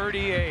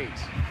 38.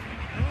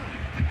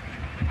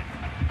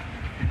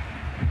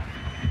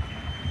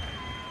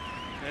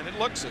 And it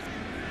looks it.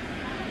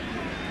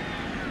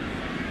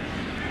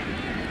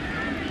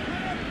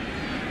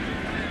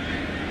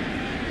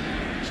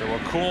 So a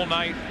cool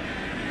night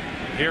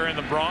here in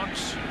the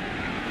Bronx.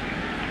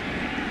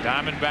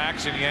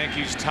 Diamondbacks and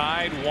Yankees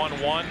tied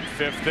 1-1,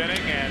 5th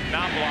inning, and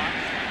Knobloch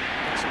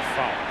gets a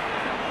foul.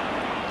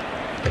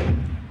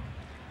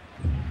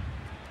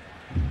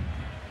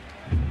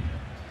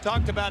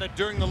 Talked about it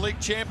during the league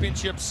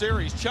championship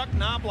series. Chuck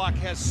Knobloch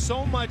has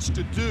so much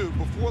to do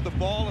before the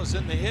ball is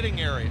in the hitting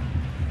area.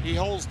 He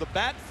holds the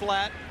bat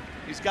flat.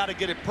 He's got to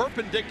get it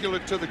perpendicular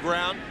to the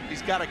ground.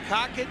 He's got to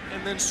cock it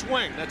and then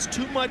swing. That's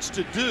too much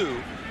to do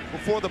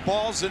before the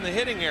ball's in the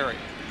hitting area.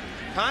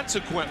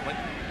 Consequently,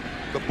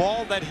 the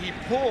ball that he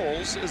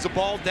pulls is a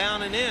ball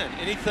down and in.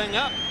 Anything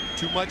up,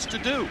 too much to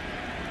do.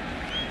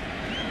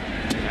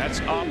 That's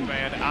up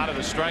and out of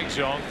the strike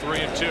zone,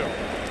 3-2.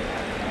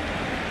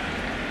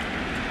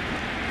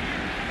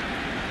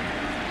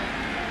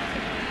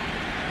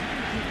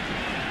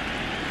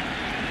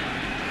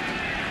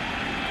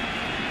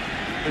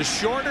 The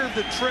shorter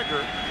the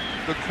trigger,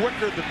 the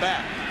quicker the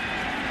bat.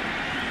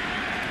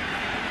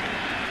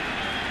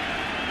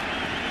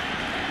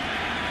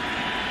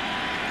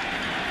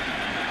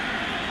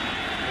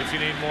 If you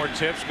need more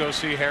tips, go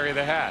see Harry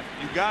the Hat.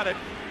 You got it.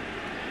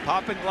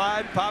 Pop and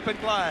glide, pop and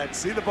glide.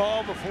 See the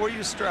ball before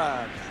you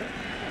stride.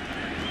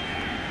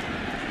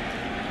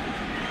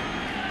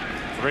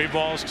 3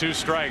 balls, 2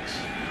 strikes.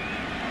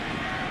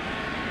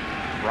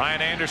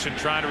 Brian Anderson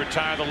trying to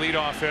retire the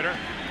leadoff hitter.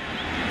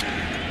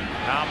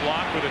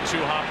 Knobloch with a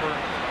 2-hopper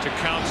to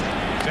count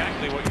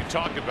exactly what you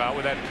talked about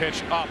with that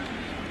pitch up.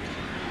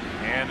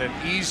 And an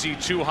easy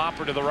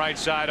 2-hopper to the right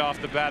side off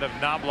the bat of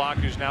Knobloch,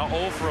 who's now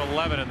 0 for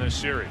 11 in this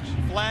series.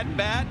 Flat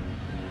bat.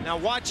 Now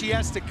watch, he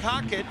has to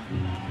cock it.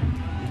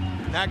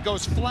 That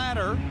goes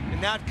flatter,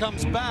 and that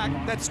comes back.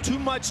 That's too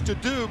much to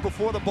do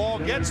before the ball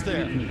gets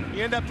there.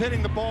 You end up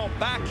hitting the ball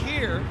back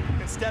here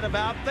instead of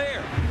out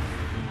there.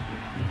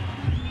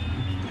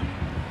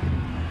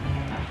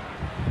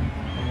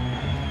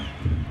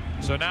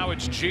 So now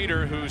it's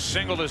Jeter, who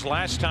singled his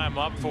last time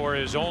up for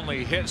his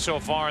only hit so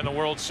far in the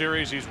World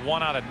Series. He's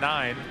 1 out of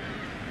 9.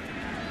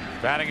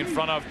 Batting in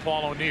front of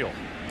Paul O'Neill.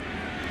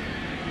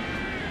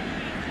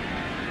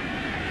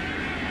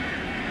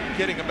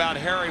 Kidding about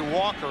Harry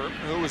Walker,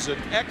 who was an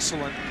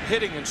excellent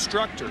hitting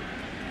instructor.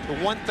 The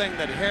one thing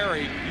that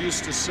Harry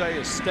used to say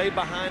is stay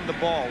behind the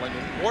ball, and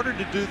in order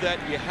to do that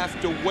you have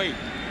to wait,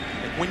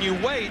 and when you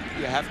wait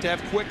you have to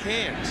have quick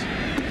hands.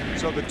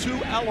 So the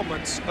 2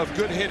 elements of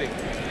good hitting: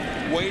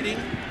 waiting,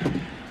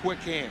 quick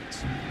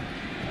hands.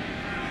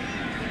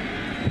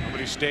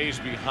 Nobody stays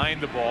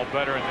behind the ball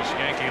better in this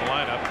Yankee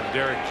lineup than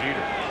Derek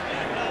Jeter.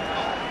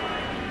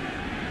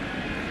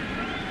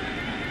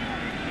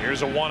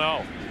 Here's a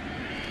 1-0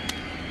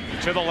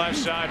 to the left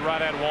side,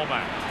 right at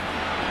Womack.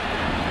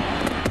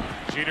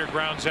 Jeter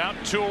grounds out,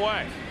 2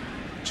 away.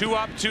 2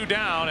 up, 2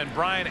 down, and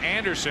Brian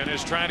Anderson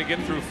is trying to get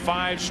through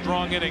 5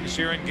 strong innings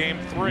here in Game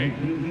 3.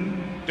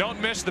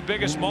 Don't miss the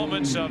biggest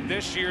moments of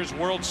this year's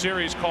World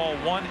Series. Call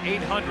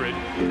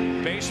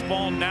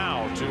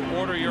 1-800-BASEBALL-NOW to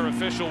order your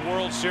official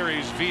World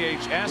Series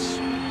VHS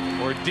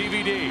or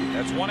DVD.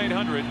 That's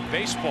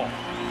 1-800-BASEBALL.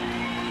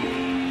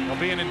 There'll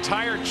be an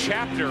entire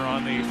chapter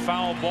on the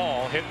foul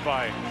ball hit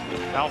by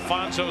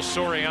Alfonso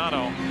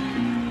Soriano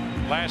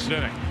last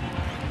inning,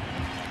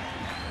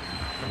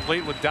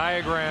 complete with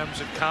diagrams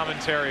and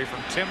commentary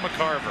from Tim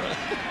McCarver.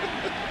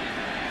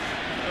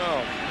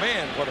 Oh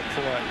man, what a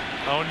play.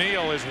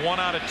 O'Neill is 1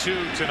 out of 2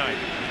 tonight.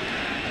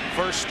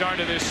 First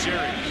start of this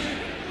series.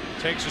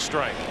 Takes a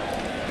strike.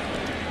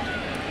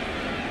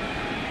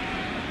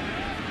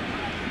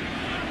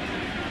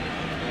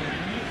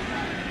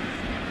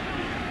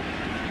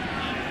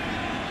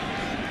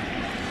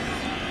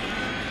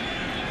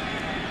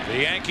 The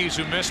Yankees,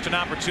 who missed an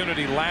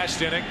opportunity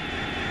last inning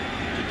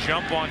to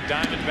jump on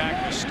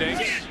Diamondback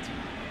mistakes.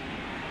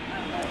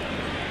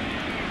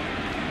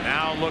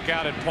 Now look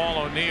out at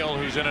Paul O'Neill,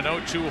 who's in an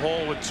 0-2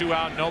 hole with 2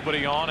 out,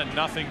 nobody on, and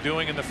nothing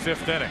doing in the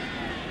 5th inning.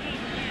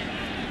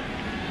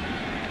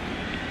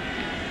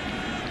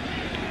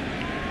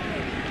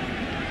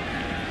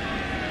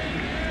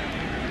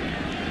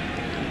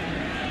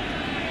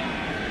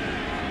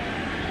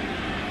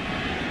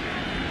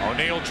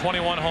 O'Neill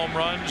 21 home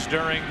runs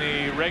during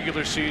the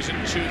regular season,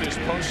 2 this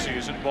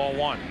postseason, ball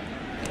 1.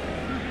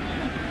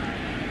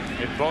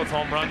 Hit both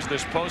home runs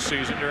this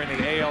postseason during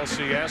the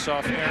ALCS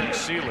off Aaron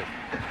Seeley.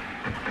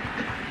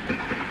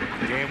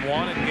 Game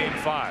 1 and Game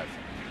 5.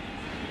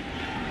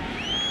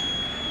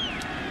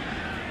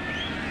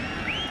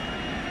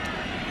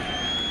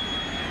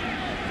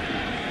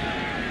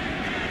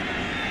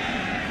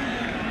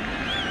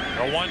 A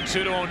 1-2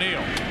 to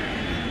O'Neill.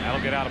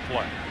 That'll get out of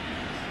play.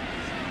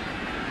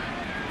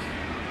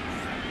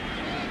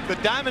 The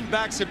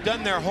Diamondbacks have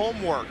done their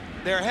homework.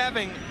 They're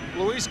having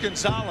Luis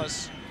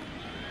Gonzalez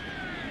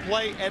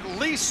play at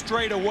least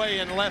straight away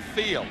in left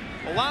field.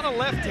 A lot of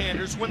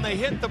left-handers, when they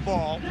hit the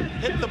ball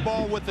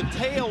with the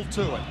tail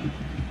to it.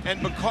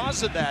 And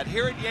because of that,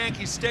 here at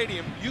Yankee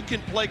Stadium, you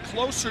can play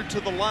closer to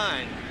the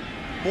line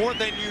more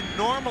than you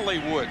normally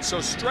would.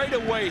 So straight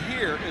away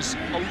here is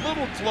a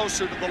little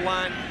closer to the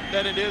line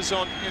than it is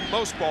in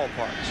most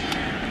ballparks.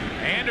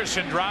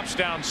 Anderson drops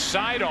down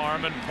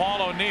sidearm, and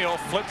Paul O'Neill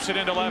flips it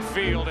into left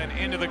field and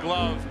into the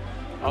glove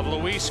of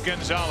Luis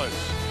Gonzalez.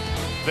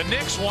 The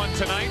Knicks won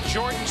tonight.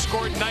 Jordan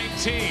scored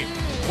 19.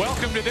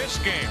 Welcome to this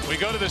game. We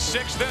go to the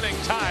 6th inning,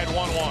 tied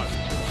 1-1.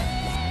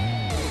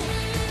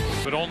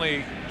 but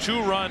only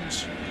 2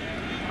 runs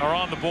are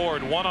on the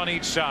board, 1 on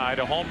each side.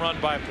 A home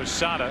run by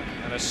Posada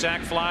and a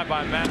sac fly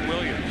by Matt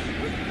Williams.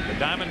 The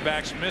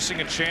Diamondbacks missing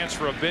a chance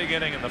for a big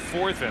inning in the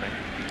 4th inning,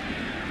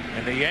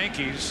 and the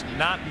Yankees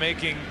not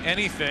making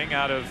anything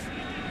out of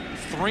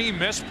 3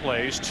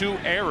 misplays, 2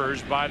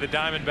 errors by the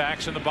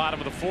Diamondbacks in the bottom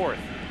of the 4th,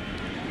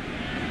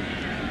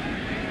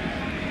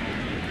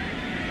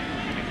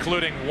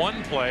 including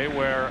one play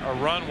where a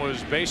run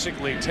was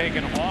basically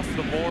taken off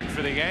the board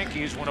for the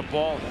Yankees when a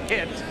ball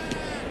hit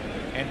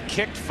and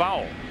kicked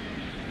foul.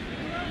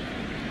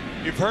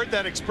 You've heard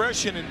that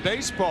expression in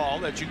baseball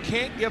that you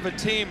can't give a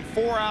team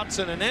 4 outs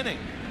in an inning.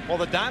 Well,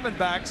 the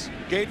Diamondbacks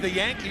gave the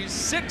Yankees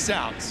 6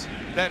 outs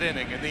that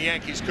inning, and the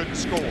Yankees couldn't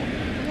score.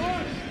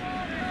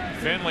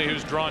 Finley,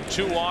 who's drawn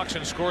 2 walks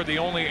and scored the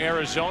only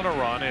Arizona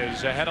run,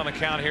 is ahead on the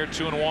count here,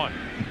 2-1.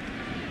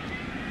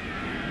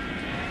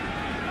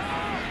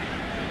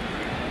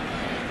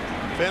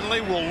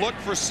 Finley will look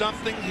for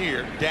something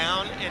here,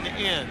 down and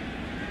in.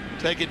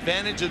 Take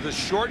advantage of the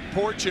short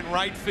porch in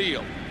right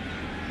field.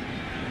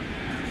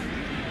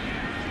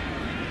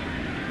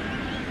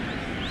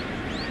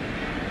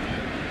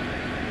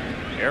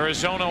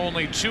 Arizona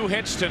only 2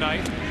 hits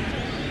tonight.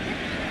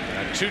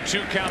 A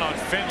 2-2 count on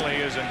Finley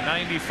as a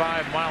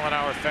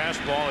 95-mile-an-hour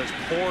fastball is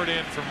poured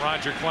in from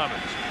Roger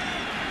Clemens.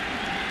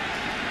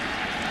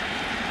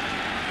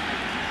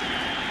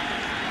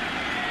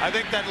 I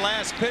think that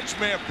last pitch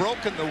may have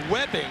broken the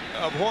webbing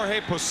of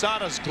Jorge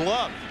Posada's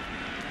glove.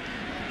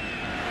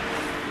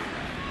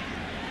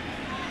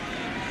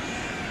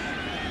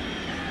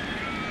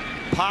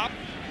 Pop,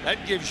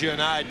 that gives you an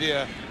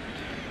idea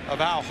of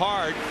how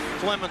hard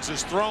Clemens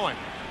is throwing.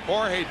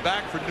 Jorge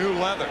back for new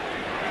leather.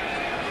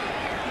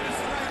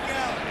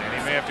 And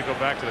he may have to go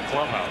back to the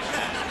clubhouse.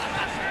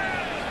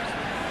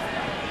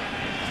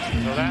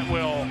 So that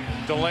will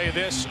delay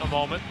this a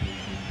moment.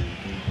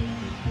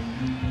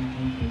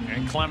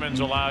 And Clemens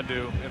allowed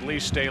to at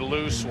least stay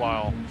loose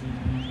while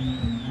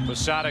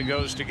Posada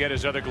goes to get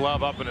his other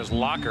glove up in his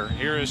locker.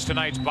 Here is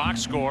tonight's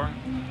box score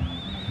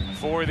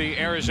for the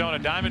Arizona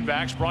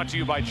Diamondbacks, brought to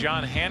you by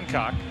John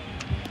Hancock.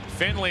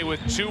 Finley with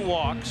 2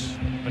 walks,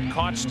 but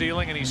caught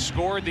stealing, and he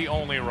scored the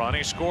only run.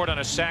 He scored on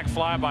a sac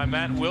fly by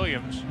Matt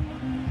Williams,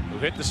 who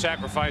hit the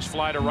sacrifice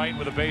fly to right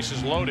with the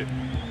bases loaded.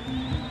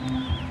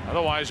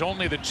 Otherwise,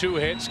 only the 2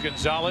 hits,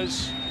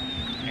 Gonzalez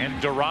and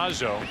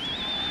Durazo,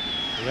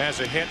 who has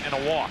a hit and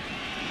a walk.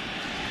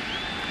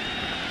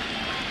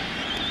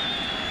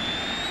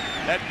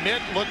 That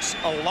mitt looks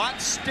a lot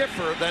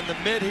stiffer than the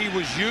mitt he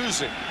was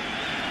using.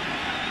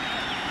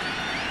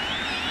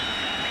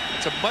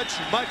 It's a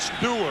much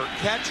newer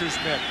catcher's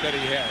mitt that he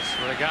has.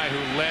 For a guy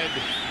who led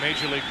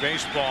Major League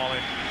Baseball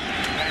in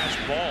fast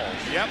balls.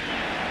 Yep.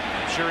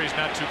 I'm sure he's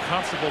not too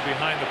comfortable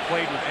behind the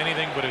plate with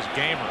anything but his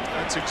gamer.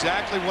 That's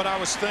exactly what I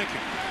was thinking.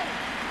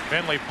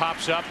 Finley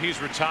pops up. He's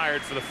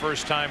retired for the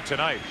first time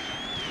tonight.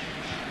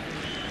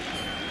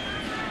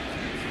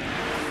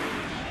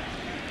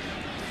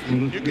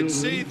 You can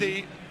see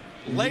the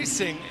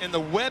lacing and the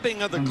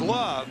webbing of the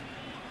glove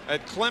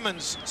at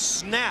Clemens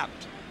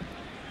snapped.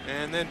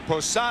 And then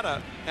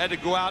Posada had to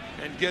go out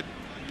and get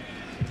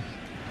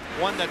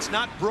one that's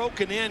not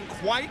broken in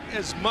quite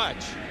as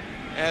much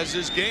as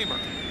his gamer.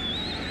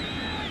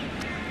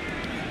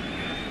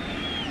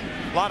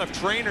 A lot of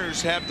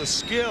trainers have the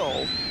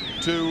skill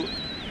to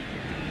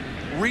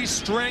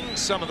restring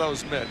some of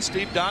those mitts.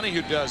 Steve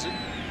Donahue does it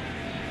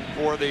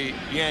for the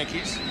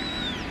Yankees.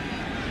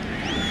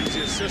 He's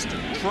the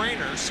assistant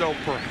trainer, so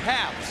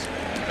perhaps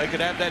they could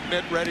have that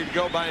mitt ready to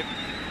go by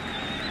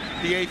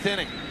the 8th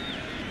inning.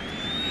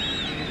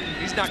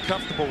 He's not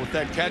comfortable with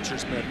that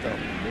catcher's mitt, though.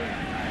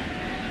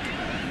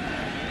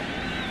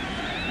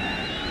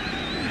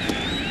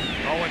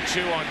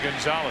 0-2 on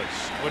Gonzalez.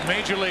 What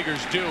major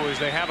leaguers do is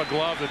they have a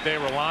glove that they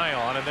rely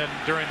on, and then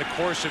during the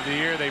course of the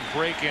year they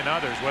break in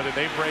others. Whether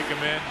they break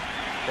them in,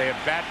 they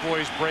have bat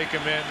boys break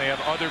them in, they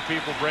have other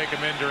people break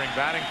them in during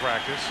batting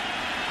practice,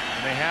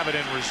 and they have it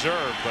in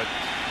reserve. But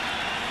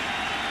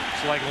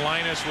it's like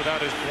Linus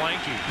without his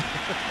blankie.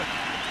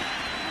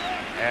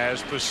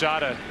 As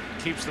Posada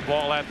keeps the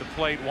ball at the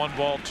plate, 1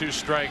 ball, 2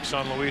 strikes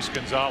on Luis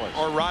Gonzalez.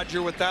 Or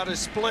Roger without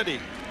his splitty.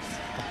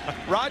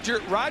 Roger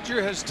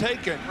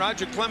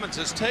Clemens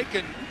has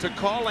taken to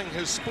calling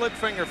his split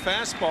finger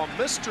fastball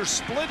Mr.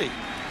 Splitty,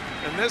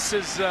 and this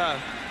is a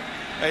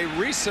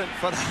recent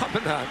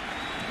phenomenon.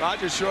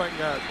 Roger showing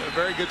a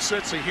very good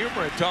sense of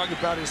humor and talking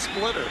about his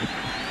splitter.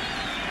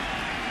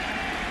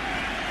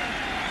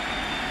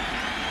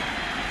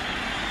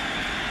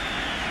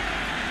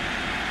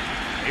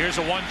 Here's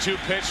a 1-2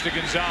 pitch to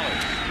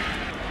Gonzalez.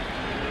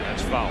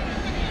 That's foul.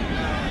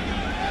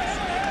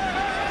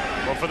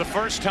 Well, for the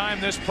first time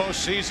this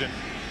postseason,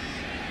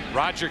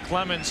 Roger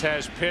Clemens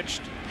has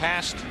pitched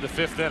past the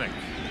 5th inning.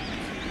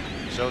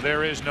 So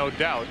there is no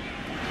doubt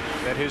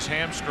that his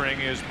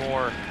hamstring is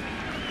more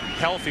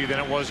healthy than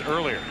it was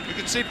earlier. You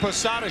can see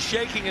Posada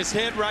shaking his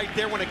head right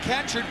there. When a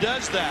catcher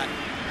does that,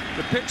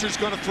 the pitcher's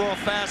going to throw a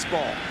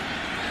fastball.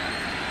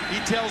 He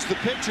tells the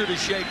pitcher to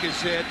shake his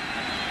head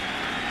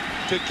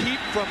to keep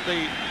from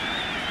the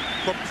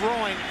from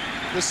throwing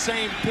the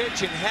same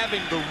pitch and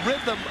having the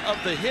rhythm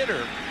of the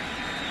hitter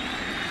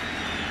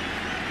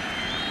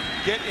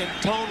get in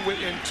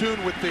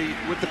tune with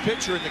the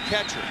pitcher and the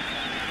catcher.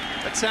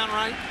 That sound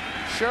right?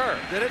 Sure.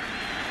 Did it?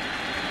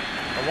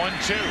 A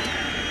 1-2.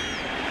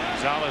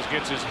 Gonzalez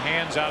gets his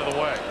hands out of the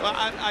way. Well,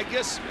 I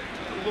guess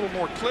a little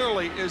more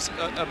clearly is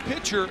a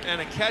pitcher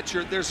and a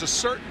catcher, there's a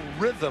certain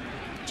rhythm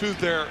to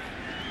their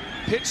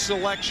pitch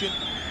selection,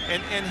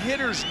 and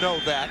hitters know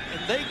that,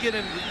 and they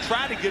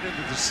try to get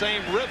into the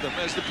same rhythm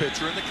as the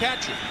pitcher and the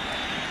catcher.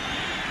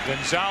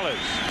 Gonzalez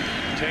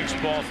takes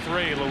ball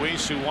 3.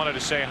 Luis, who wanted to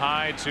say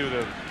hi to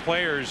the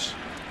players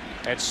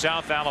at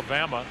South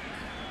Alabama,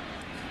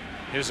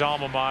 his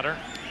alma mater,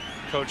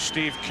 Coach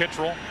Steve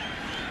Kittrell,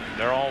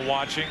 they're all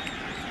watching.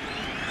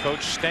 Coach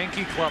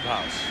Stanky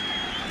Clubhouse.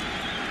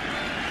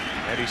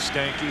 Eddie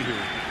Stanky,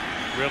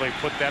 who really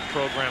put that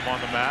program on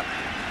the map,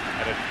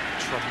 had a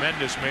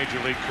tremendous major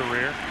league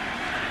career.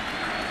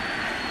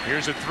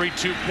 Here's a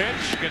 3-2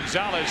 pitch.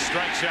 Gonzalez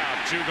strikes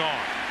out. 2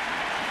 gone.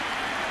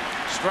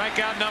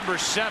 Strikeout number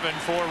 7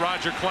 for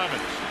Roger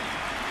Clemens.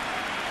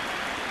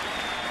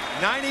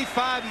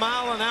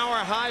 95-mile-an-hour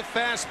high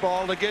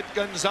fastball to get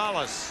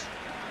Gonzalez.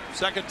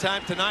 Second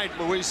time tonight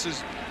Luis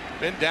has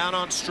been down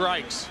on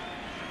strikes.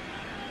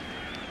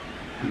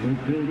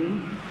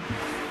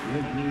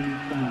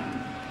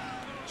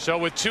 So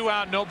with 2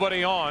 out,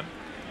 nobody on,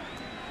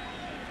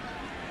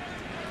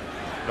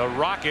 the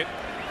Rocket,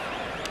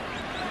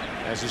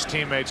 as his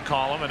teammates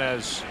call him, and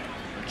as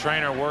the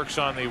trainer works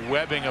on the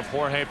webbing of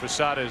Jorge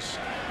Posada's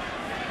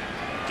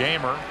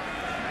gamer.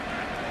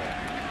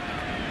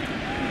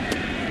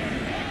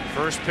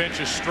 First pitch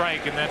a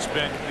strike, and that's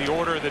been the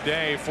order of the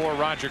day for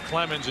Roger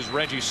Clemens, as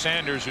Reggie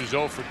Sanders, who's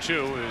 0 for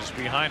 2, is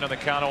behind on the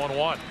count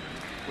 0-1.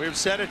 We've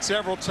said it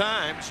several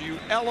times. You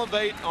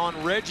elevate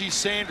on Reggie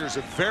Sanders,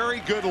 a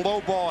very good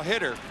low ball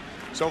hitter.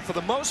 So for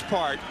the most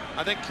part,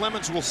 I think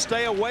Clemens will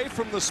stay away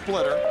from the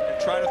splitter and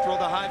try to throw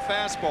the high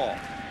fastball.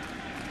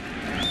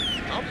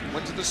 Oh,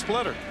 went to the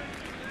splitter.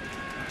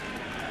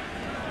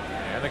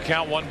 And the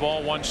count 1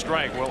 ball 1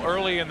 strike. Well,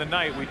 early in the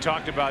night we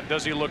talked about,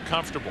 does he look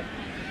comfortable?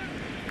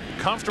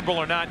 Comfortable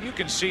or not, you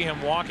can see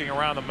him walking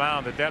around the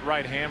mound that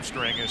right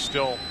hamstring is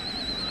still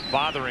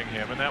bothering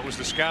him, and that was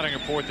the scouting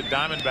report the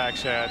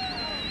Diamondbacks had.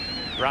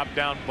 Drop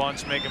down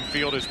bunts, make him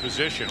field his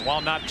position.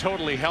 While not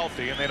totally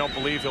healthy, and they don't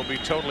believe he'll be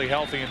totally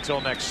healthy until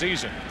next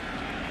season,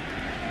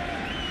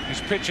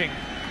 he's pitching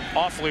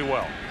awfully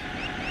well.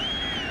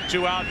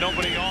 2 out,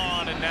 nobody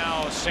on, and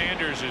now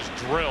Sanders is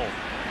drilled.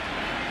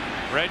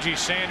 Reggie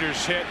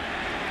Sanders hit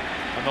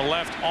on the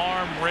left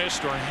arm,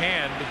 wrist, or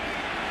hand.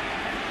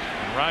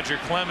 And Roger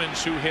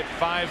Clemens, who hit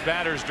 5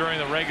 batters during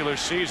the regular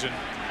season,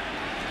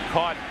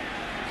 caught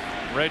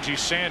Reggie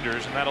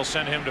Sanders, and that'll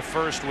send him to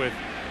first with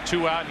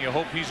 2 out, and you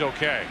hope he's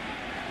okay.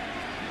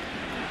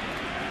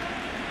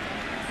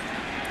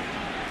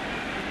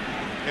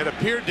 It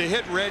appeared to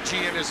hit Reggie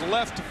in his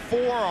left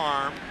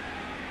forearm.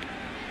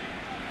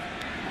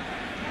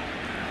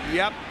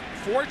 Yep,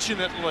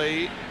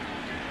 fortunately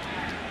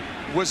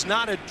was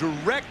not a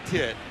direct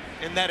hit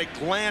in that it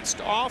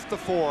glanced off the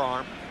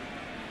forearm.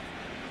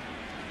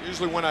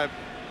 Usually when I'm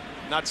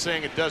not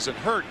saying it doesn't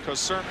hurt, because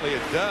certainly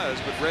it does,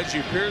 but Reggie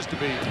appears to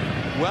be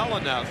well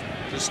enough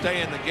to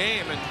stay in the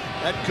game, and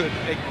that could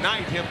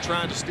ignite him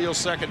trying to steal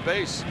second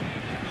base.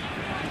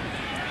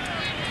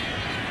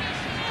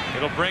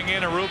 It'll bring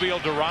in Arubio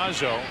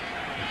Durazo,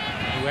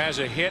 who has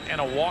a hit and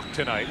a walk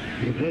tonight.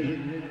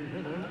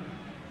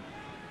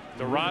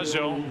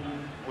 Durazo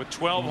with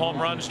 12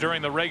 home runs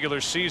during the regular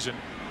season.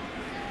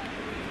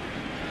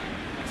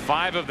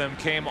 5 of them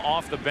came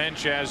off the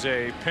bench as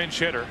a pinch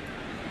hitter.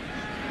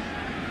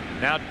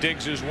 Now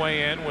digs his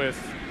way in with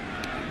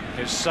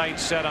his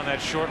sights set on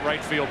that short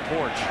right field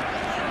porch.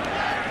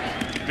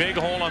 Big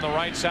hole on the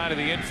right side of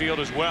the infield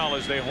as well,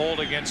 as they hold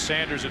against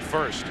Sanders at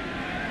first.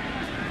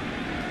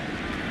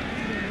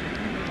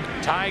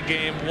 Tie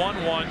game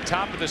 1-1,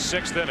 top of the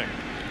 6th inning.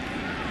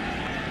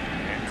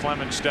 And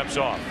Clemens steps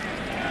off.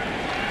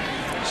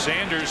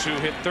 Sanders, who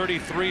hit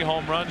 33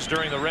 home runs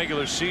during the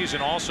regular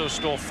season, also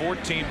stole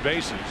 14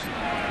 bases.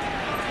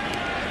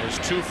 Was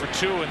 2 for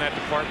 2 in that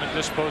department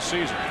this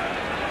postseason.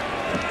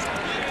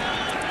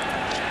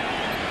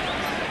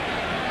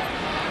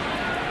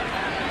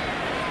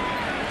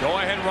 Go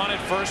ahead run at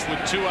first with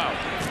 2 out.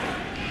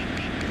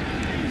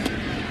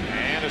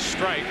 And a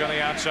strike on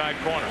the outside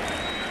corner.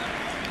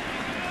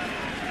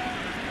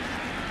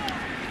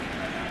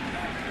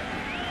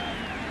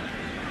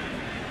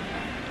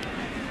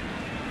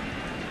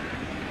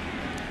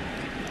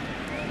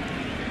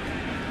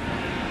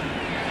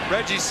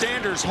 Reggie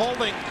Sanders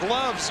holding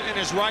gloves in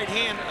his right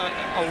hand.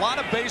 A lot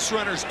of base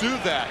runners do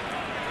that,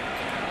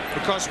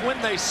 because when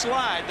they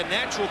slide, the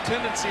natural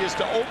tendency is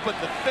to open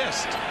the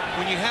fist.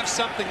 When you have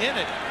something in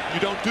it, you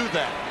don't do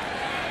that.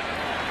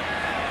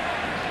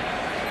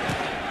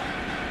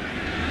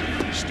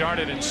 He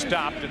started and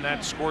stopped, and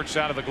that squirts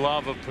out of the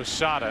glove of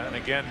Posada. And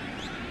again,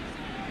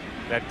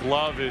 that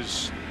glove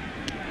is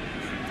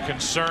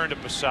concerned to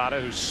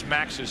Posada, who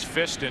smacks his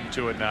fist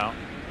into it now.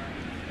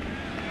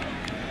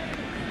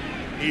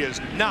 He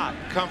is not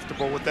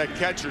comfortable with that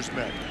catcher's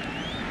mitt.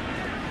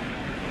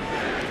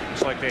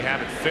 Looks like they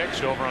have it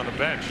fixed over on the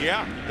bench.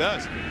 Yeah, it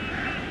does.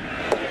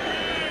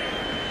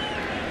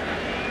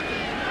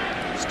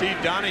 Steve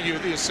Donahue,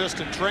 the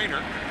assistant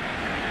trainer.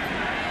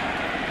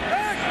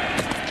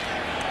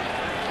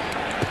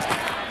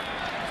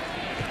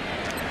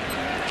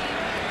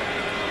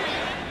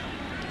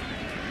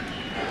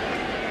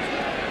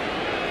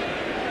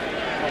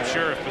 I'm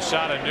sure if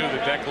Posada knew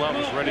that that glove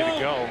was ready to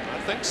go, I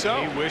think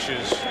so. He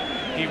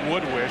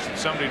would wish that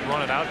somebody'd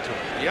run it out to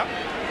him. Yep.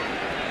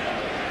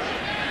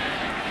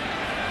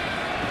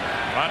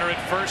 Runner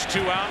at first, 2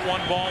 out,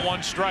 1 ball,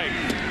 1 strike.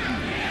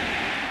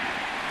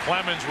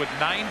 Clemens with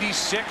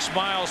 96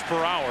 miles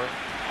per hour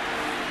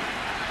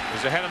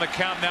is ahead on the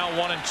count now,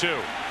 1-2.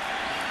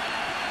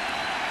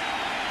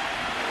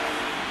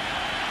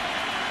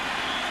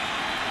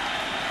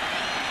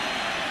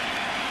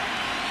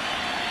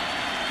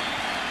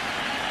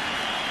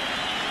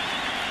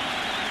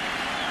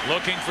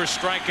 Looking for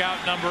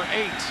strikeout number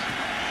 8.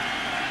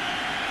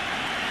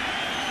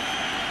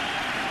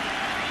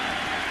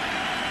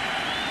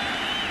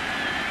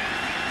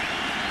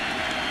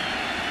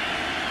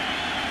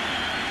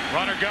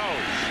 Runner goes.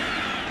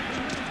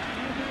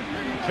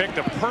 Picked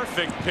a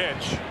perfect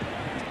pitch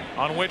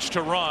on which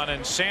to run,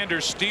 and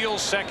Sanders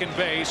steals second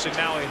base, and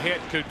now a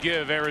hit could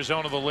give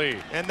Arizona the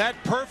lead. And that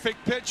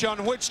perfect pitch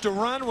on which to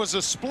run was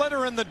a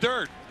splitter in the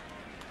dirt.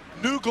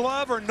 New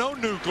glove or no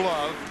new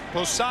glove,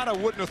 Posada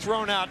wouldn't have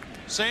thrown out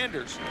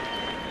Sanders.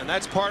 And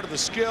that's part of the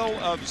skill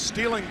of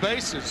stealing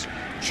bases.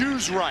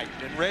 Choose right,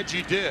 and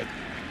Reggie did.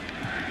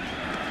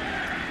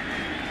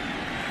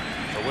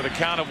 So with a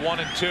count of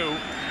 1-2,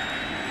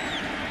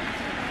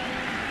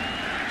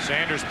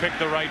 Sanders picked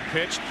the right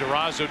pitch.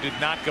 Durazo did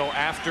not go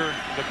after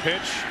the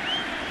pitch.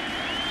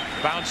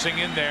 Bouncing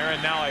in there,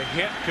 and now a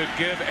hit could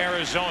give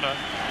Arizona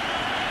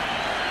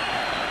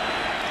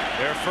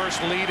their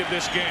first lead of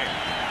this game.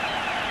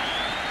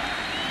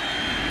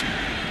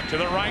 To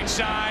the right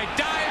side,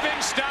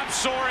 diving stop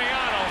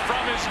Soriano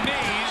from his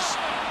knees.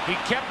 He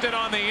kept it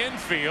on the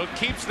infield,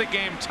 keeps the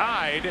game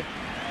tied.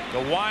 The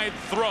wide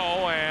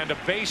throw and a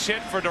base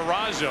hit for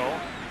Durazo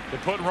to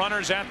put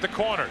runners at the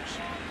corners.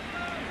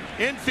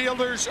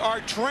 Infielders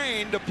are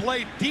trained to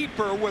play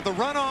deeper with a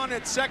run on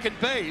at second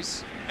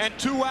base and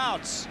 2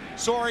 outs.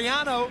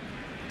 Soriano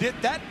did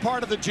that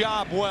part of the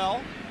job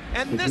well,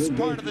 and this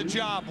part of the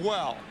job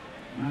well.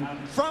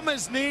 From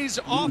his knees,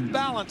 off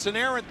balance, an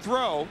errant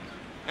throw,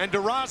 and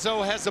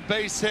Durazo has a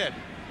base hit.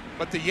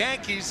 But the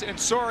Yankees and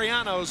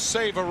Soriano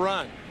save a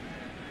run.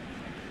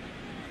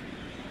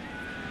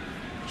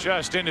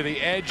 Just into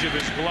the edge of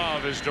his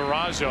glove is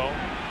Durazo.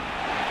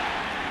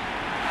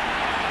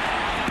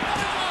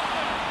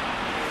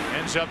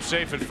 Ends up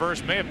safe at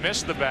first. May have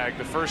missed the bag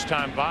the first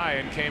time by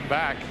and came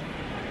back.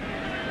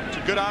 It's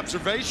a good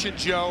observation,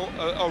 Joe.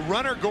 A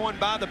runner going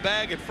by the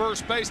bag at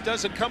first base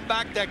doesn't come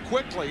back that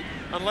quickly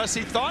unless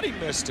he thought he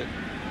missed it.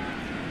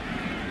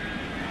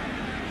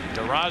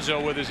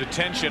 Durazo with his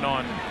attention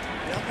on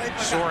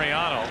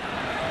Soriano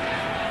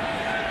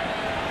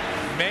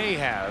may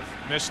have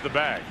missed the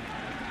bag.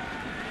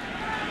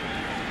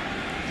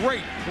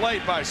 Great play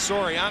by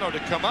Soriano to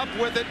come up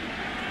with it.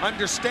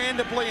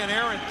 Understandably an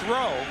errant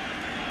throw.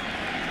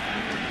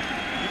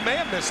 He may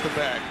have missed the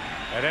bag.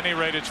 At any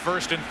rate, it's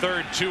first and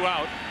third, 2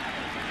 out.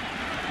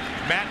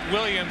 Matt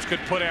Williams could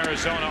put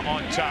Arizona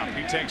on top.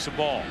 He takes the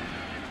ball.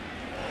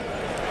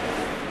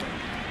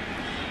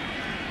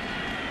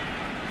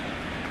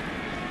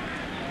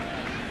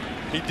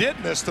 He did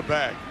miss the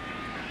bag.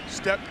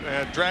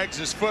 Drags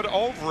his foot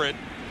over it,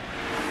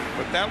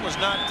 but that was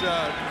not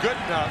good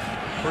enough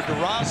for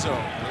Durazo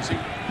as he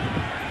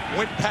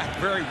went back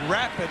very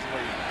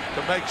rapidly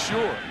to make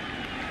sure.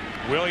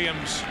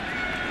 Williams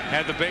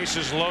had the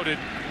bases loaded,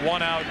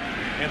 1 out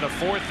in the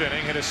 4th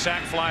inning, hit a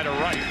sac fly to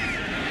right.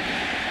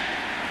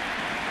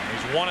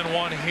 He's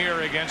 1-1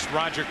 here against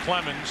Roger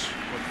Clemens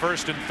with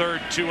first and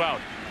third, 2 out.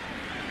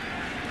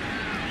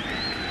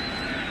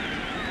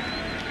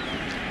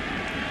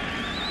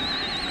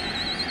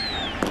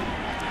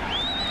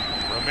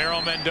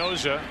 Ramiro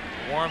Mendoza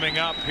warming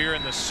up here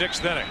in the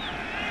 6th inning.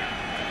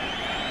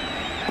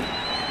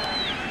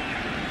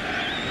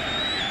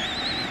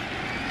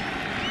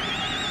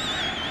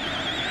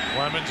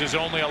 Clemens has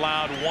only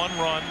allowed 1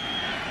 run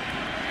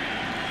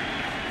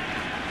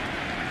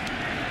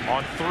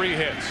on 3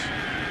 hits.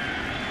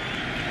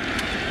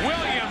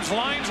 Williams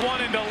lines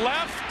one into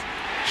left.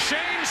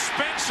 Shane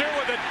Spencer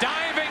with a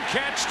diving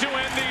catch to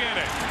end the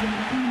inning.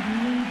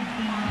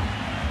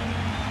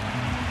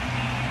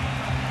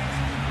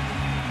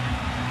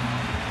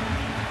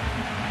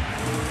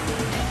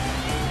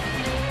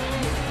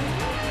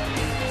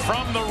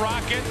 From the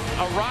rocket,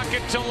 a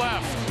rocket to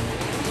left.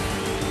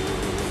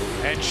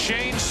 And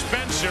Shane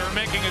Spencer,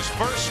 making his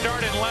first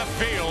start in left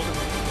field,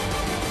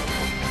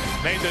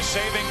 made the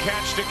saving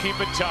catch to keep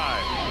it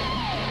tied.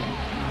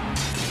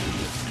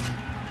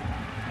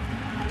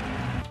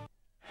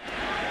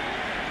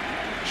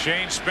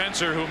 Shane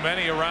Spencer, who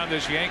many around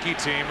this Yankee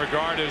team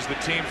regard as the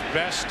team's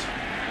best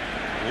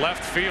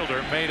left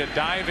fielder, made a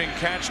diving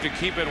catch to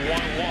keep it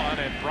 1-1,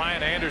 and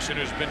Brian Anderson,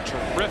 who's been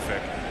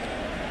terrific,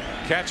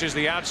 catches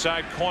the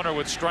outside corner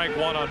with strike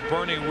one on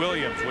Bernie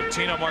Williams, with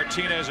Tino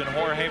Martinez and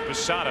Jorge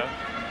Posada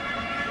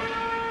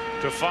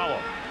to follow.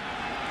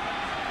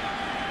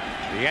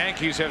 The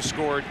Yankees have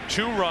scored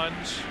 2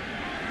 runs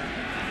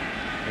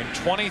in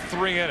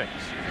 23 innings.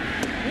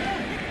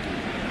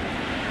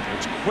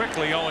 It's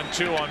quickly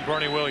 0-2 on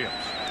Bernie Williams.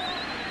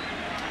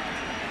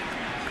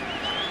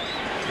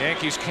 The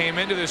Yankees came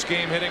into this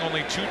game hitting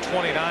only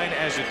 .229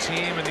 as a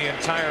team in the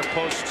entire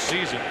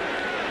postseason,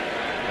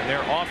 and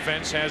their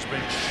offense has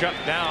been shut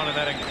down, and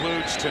that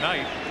includes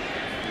tonight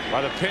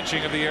by the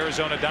pitching of the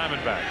Arizona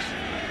Diamondbacks.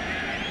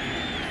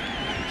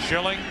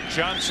 Schilling,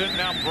 Johnson,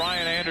 now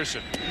Brian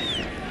Anderson.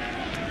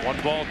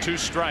 1 ball, 2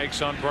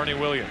 strikes on Bernie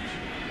Williams.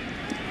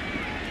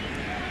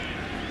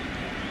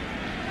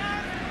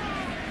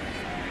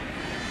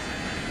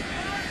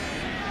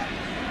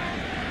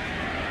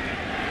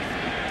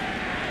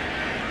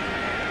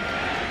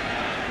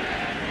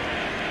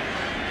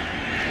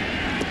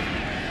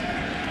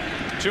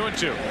 Two and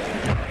two.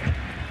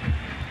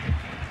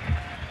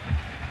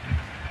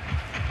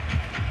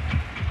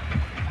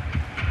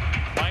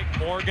 Mike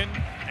Morgan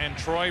and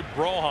Troy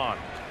Brohan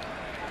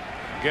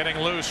getting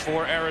loose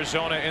for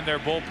Arizona in their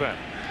bullpen.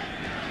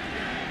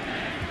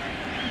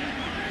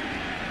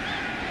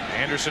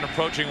 Anderson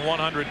approaching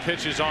 100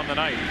 pitches on the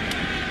night.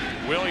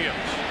 Williams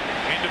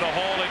into the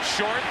hole at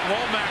short.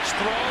 Womack's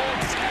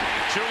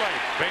throw too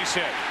late. Base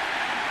hit.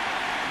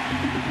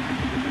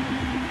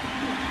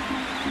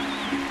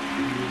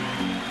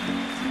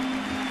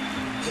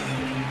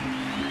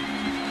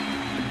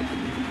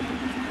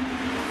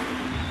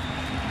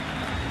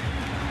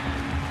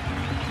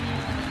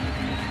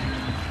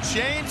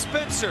 Shane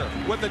Spencer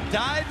with a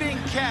diving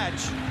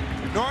catch.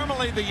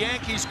 Normally the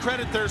Yankees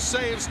credit their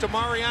saves to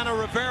Mariano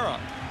Rivera,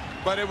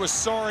 but it was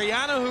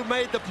Soriano who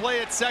made the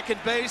play at second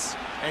base,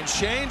 and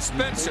Shane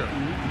Spencer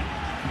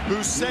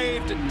who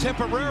saved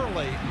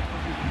temporarily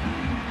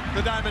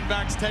the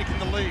Diamondbacks taking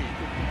the lead.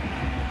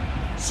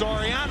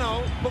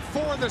 Soriano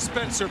before the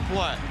Spencer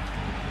play.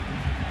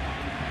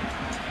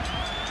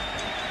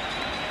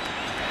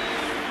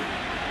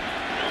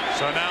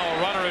 So now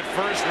a runner at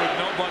first with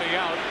nobody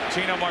out.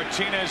 Tino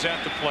Martinez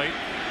at the plate.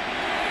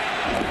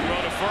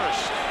 Throw to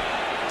first.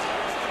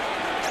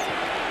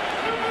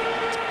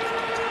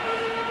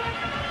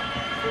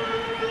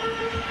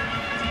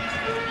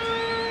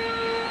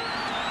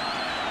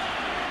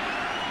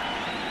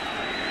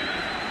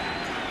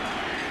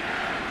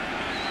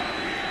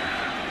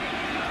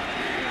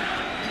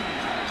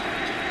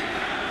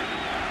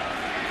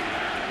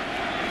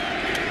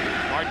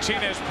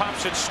 Martinez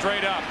pops it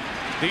straight up.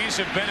 These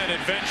have been an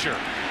adventure.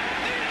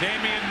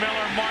 Damian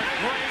Miller, Mark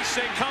Grace,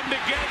 they come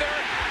together,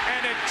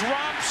 and it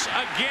drops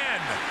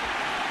again.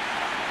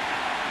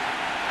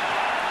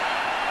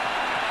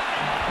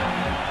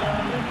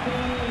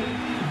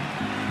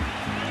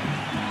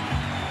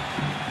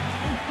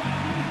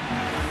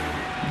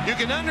 You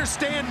can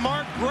understand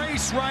Mark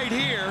Grace right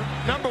here.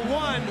 Number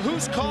one,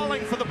 who's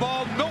calling for the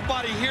ball?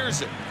 Nobody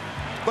hears it.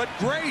 But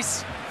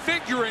Grace,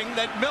 figuring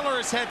that Miller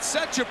has had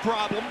such a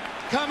problem,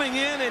 coming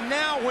in, and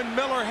now when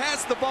Miller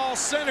has the ball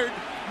centered,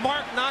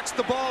 Mark knocks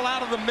the ball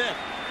out of the mitt.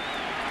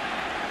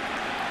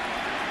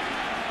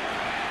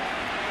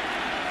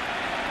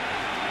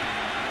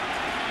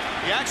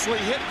 He actually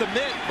hit the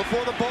mitt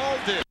before the ball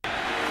did.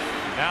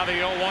 Now the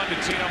 0-1 to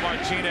Tino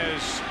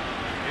Martinez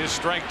is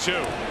strike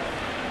two.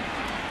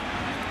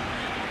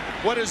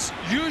 What is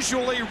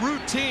usually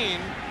routine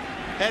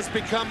has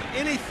become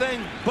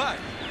anything but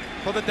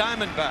for the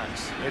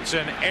Diamondbacks. It's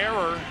an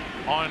error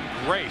on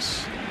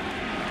Grace.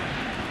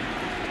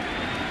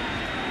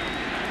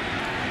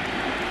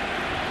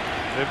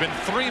 There have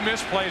been 3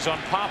 misplays on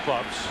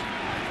pop-ups,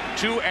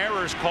 2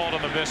 errors called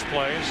on the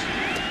misplays.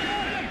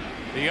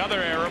 The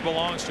other error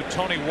belongs to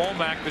Tony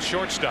Womack, the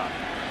shortstop.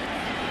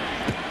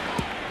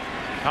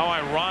 How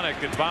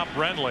ironic that Bob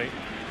Brenly,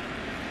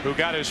 who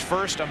got his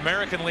first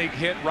American League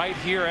hit right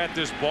here at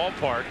this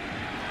ballpark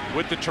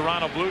with the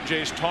Toronto Blue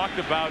Jays, talked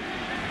about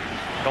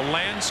the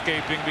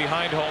landscaping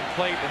behind home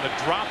plate and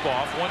the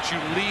drop-off once you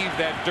leave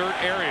that dirt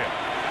area.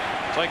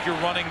 It's like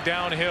you're running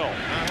downhill.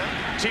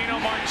 Tino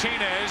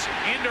Martinez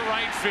into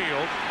right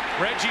field.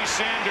 Reggie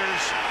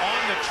Sanders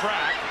on the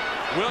track.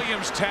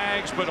 Williams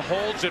tags but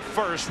holds at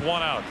first,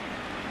 1 out.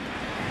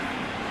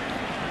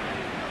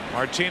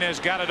 Martinez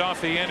got it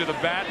off the end of the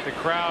bat. The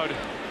crowd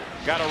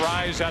got a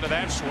rise out of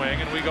that swing,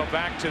 and we go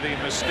back to the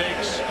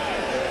mistakes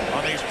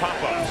on these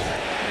pop-ups.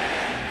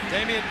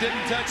 Damian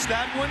didn't touch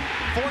that one.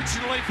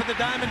 Fortunately for the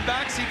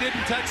Diamondbacks, he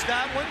didn't touch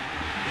that one,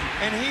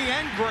 and he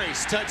and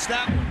Grace touched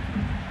that one.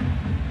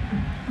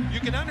 You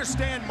can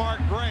understand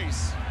Mark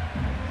Grace,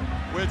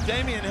 with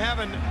Damian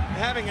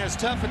having as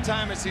tough a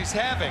time as he's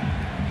having.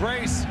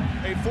 Grace,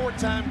 a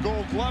 4-time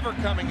Gold Glover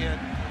coming in.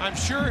 I'm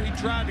sure he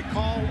tried to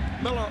call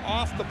Miller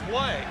off the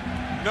play.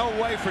 No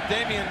way for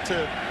Damian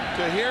to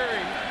hear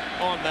him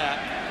on that.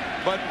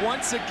 But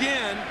once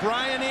again,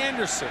 Brian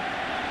Anderson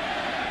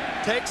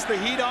takes the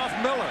heat off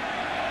Miller.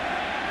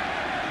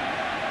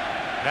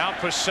 Now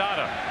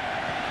Posada.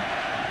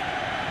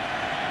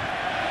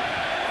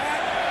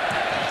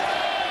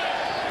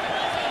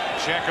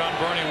 Check on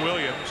Bernie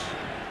Williams.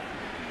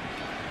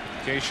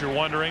 In case you're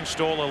wondering,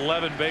 stole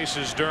 11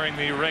 bases during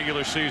the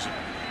regular season.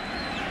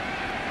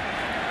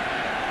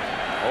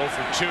 0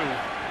 for 2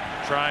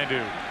 trying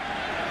to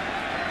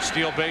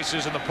steal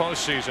bases in the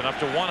postseason. Up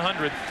to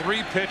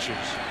 103 pitches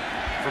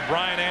for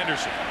Brian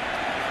Anderson.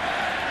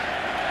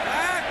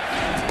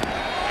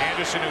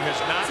 Anderson, who has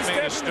not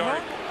made a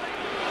start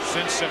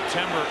since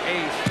September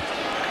 8th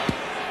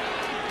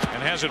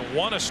and hasn't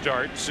won a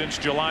start since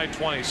July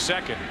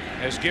 22nd,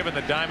 has given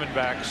the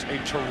Diamondbacks a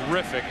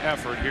terrific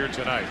effort here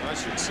tonight. I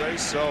should say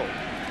so.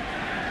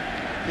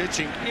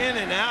 Pitching in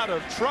and out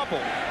of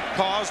trouble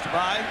caused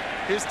by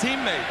his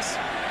teammates.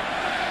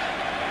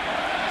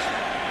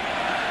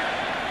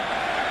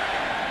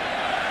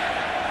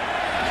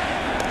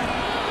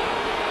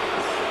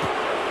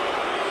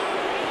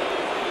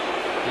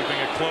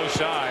 Keeping a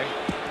close eye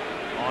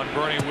on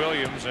Bernie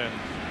Williams, and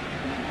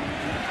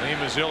Lee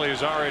Mazzilli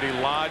has already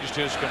lodged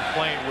his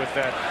complaint with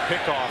that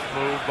pickoff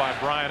move by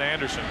Brian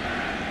Anderson.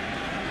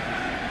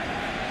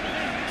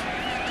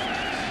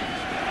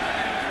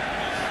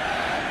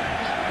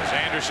 As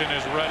Anderson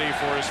is ready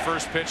for his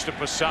first pitch to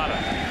Posada.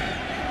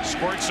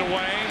 Squirts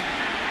away.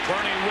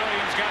 Bernie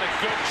Williams got a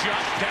good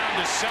jump down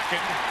to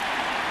second.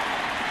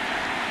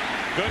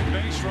 Good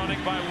base running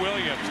by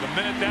Williams. The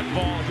minute that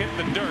ball hit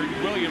the dirt,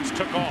 Williams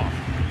took off.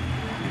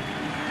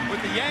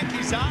 With the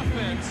Yankees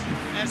offense,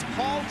 as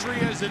paltry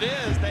as it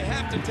is, they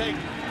have to take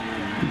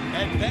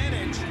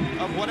advantage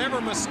of whatever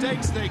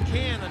mistakes they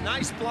can. A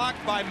nice block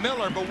by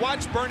Miller, but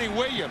watch Bernie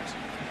Williams.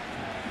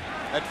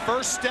 That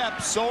first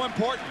step, so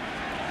important.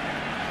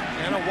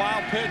 And a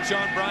wild pitch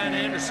on Brian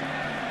Anderson.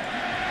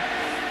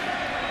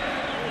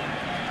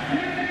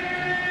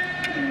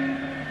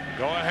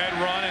 Go-ahead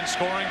run in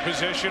scoring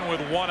position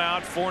with 1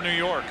 out for New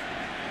York.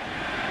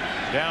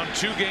 Down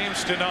 2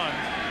 games to none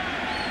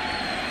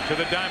to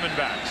the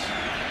Diamondbacks.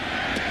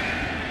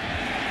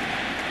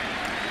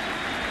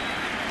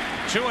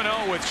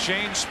 2-0 with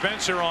Shane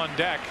Spencer on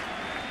deck,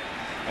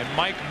 and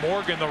Mike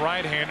Morgan, the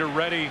right-hander,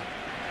 ready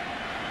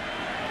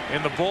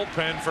in the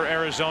bullpen for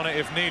Arizona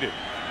if needed.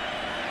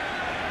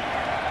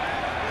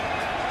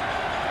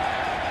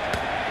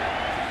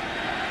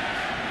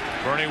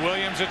 Bernie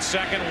Williams at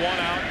second, 1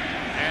 out,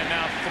 and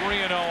now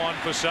 3-0 on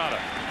Posada.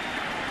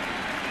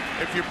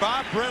 If you're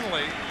Bob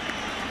Brenly,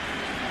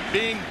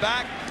 being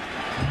back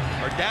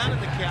or down in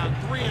the count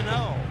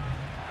 3-0,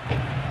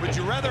 would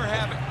you rather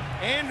have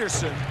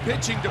Anderson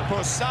pitching to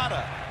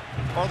Posada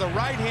or the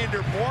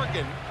right-hander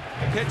Morgan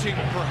pitching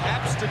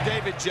perhaps to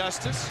David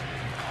Justice?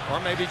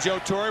 Or maybe Joe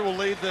Torre will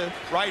leave the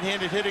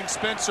right-handed hitting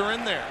Spencer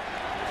in there.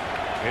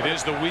 It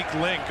is the weak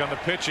link on the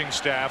pitching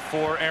staff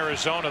for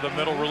Arizona, the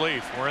middle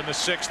relief. We're in the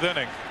 6th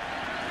inning.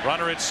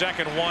 Runner at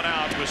second, 1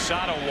 out.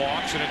 Posada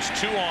walks, and it's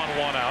 2 on,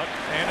 1 out,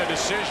 and a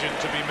decision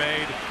to be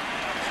made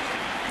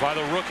by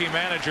the rookie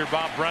manager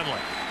Bob Brenly.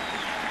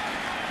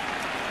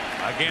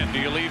 Again, do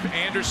you leave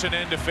Anderson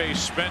in to face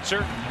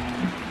Spencer?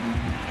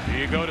 Do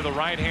you go to the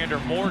right-hander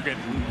Morgan,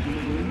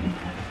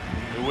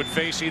 who would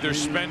face either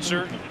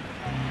Spencer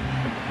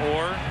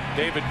or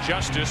David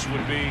Justice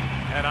would be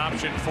an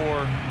option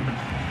for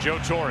Joe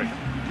Torre? You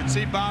can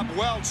see Bob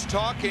Welch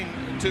talking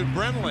to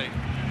Brenly,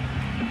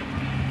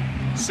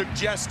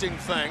 suggesting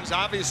things.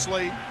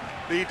 Obviously,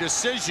 the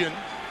decision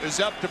is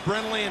up to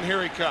Brenly, and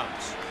here he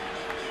comes.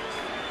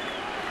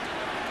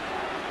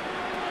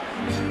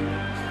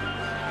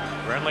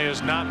 Brenly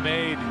has not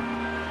made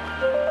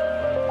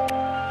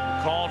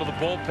a call to the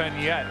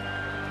bullpen yet.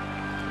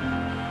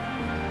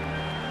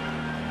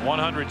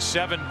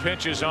 107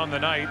 pitches on the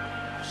night.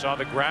 Saw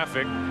the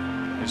graphic.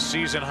 His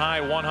season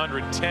high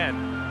 110.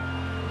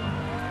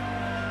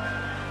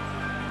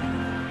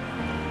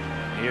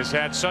 He has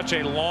had such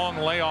a long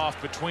layoff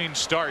between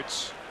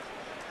starts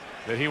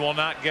that he will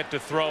not get to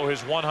throw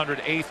his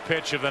 108th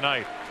pitch of the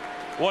night.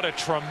 What a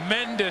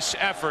tremendous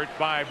effort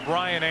by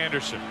Brian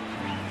Anderson.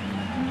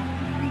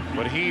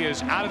 But he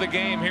is out of the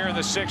game here in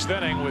the 6th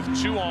inning with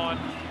 2 on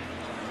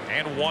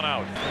and 1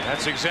 out.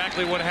 That's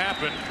exactly what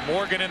happened.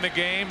 Morgan in the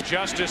game,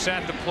 Justice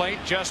at the plate.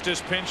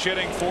 Justice pinch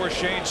hitting for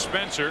Shane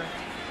Spencer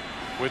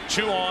with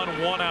 2 on,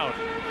 1 out.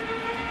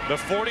 The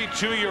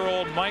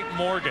 42-year-old Mike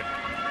Morgan.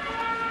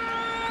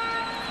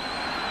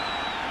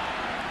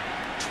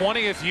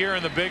 20th year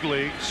in the big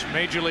leagues,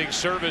 major league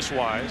service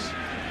wise,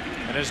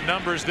 and his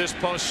numbers this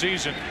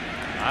postseason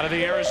out of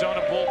the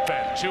Arizona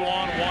bullpen. 2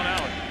 on, 1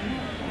 out.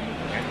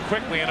 And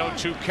quickly an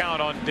 0-2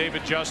 count on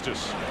David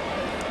Justice.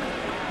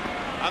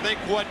 I think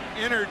what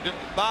entered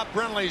Bob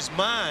Brenly's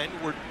mind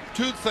were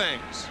 2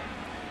 things.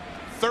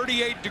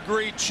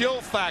 38-degree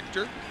chill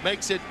factor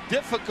makes it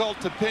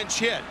difficult to pinch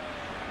hit.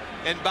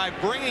 And by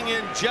bringing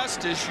in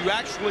Justice, you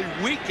actually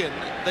weaken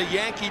the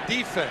Yankee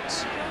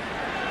defense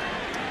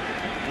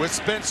with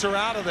Spencer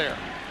out of there.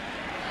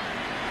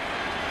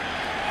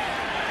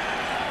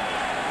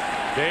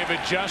 David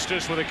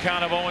Justice with a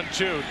count of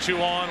 0-2.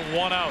 2 on,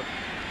 1 out.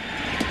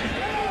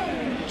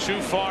 Too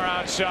far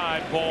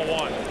outside, ball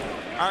 1.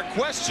 Our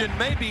question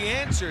may be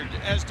answered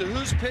as to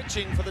who's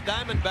pitching for the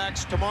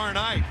Diamondbacks tomorrow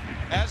night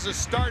as a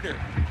starter.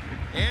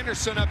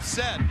 Anderson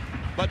upset,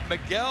 but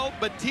Miguel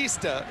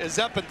Batista is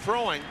up and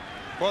throwing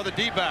for the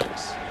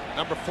D-backs,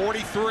 number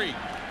 43.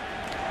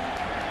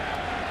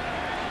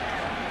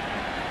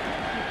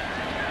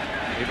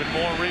 Even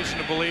more reason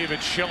to believe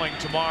it's Schilling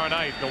tomorrow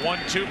night. The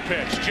 1-2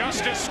 pitch.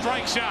 Justice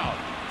strikes out.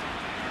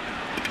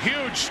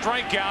 Huge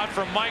strikeout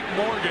from Mike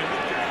Morgan.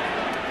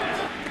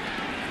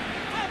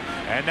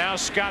 And now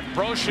Scott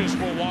Brocious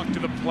will walk to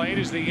the plate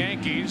as the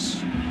Yankees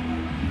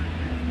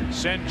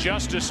send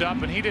Justice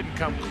up, and he didn't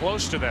come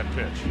close to that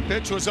pitch.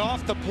 Pitch was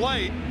off the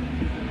plate.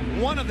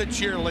 One of the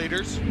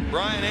cheerleaders,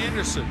 Brian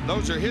Anderson.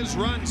 Those are his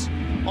runs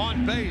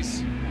on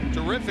base.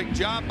 Terrific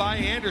job by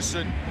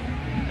Anderson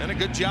and a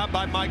good job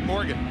by Mike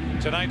Morgan.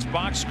 Tonight's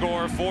box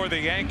score for the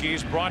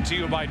Yankees brought to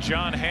you by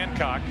John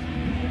Hancock.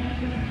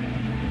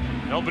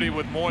 Nobody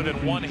with more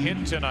than one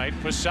hit tonight.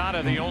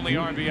 Posada the only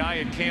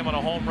RBI. It came on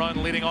a home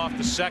run leading off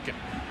the second.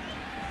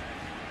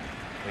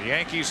 The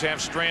Yankees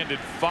have stranded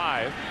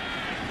 5.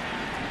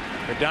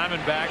 The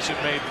Diamondbacks have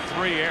made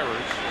 3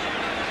 errors,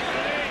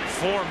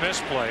 4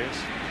 misplays,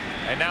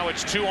 and now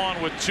it's 2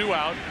 on with 2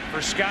 out for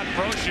Scott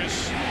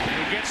Brocious,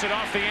 who gets it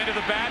off the end of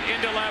the bat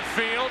into left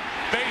field.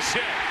 Base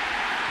hit.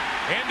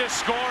 In to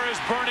score is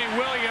Bernie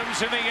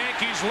Williams, and the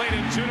Yankees lead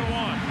it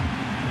 2-1.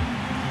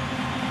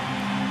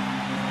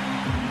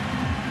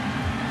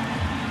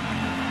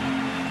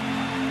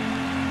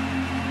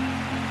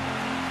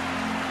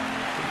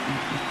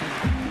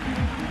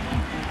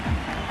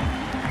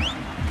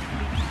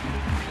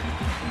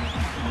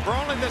 For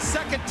only the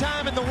second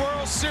time in the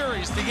World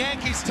Series, the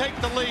Yankees take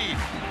the lead.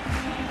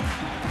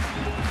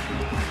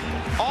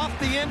 Off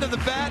the end of the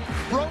bat,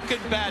 broken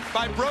bat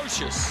by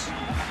Brocious.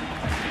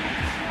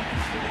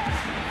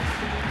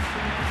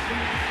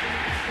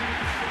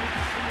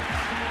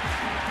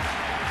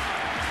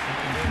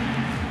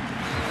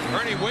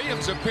 Bernie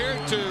Williams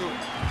appeared to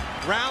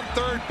round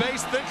third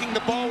base thinking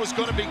the ball was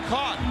going to be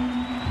caught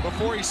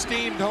before he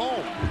steamed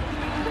home.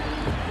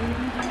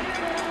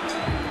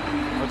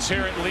 Let's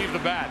hear it leave the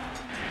bat.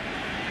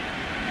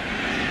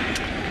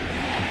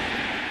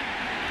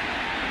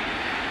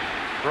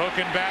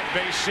 Broken bat,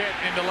 base hit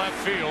into left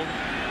field.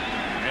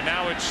 And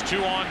now it's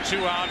 2 on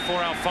 2 out for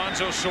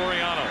Alfonso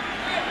Soriano.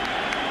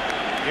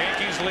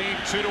 Yankees lead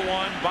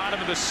 2-1, bottom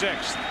of the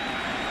 6th.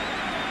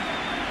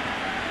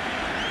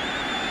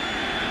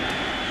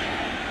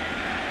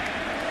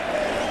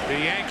 The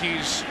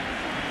Yankees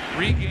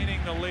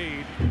regaining the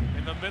lead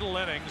in the middle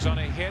innings on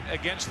a hit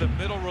against the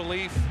middle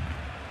relief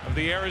of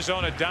the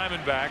Arizona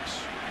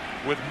Diamondbacks,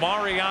 with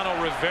Mariano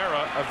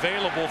Rivera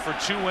available for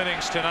 2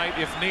 innings tonight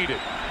if needed.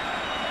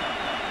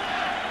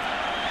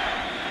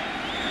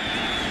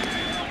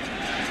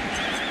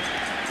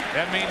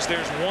 That means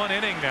there's 1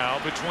 inning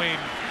now between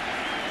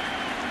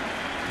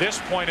this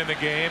point in the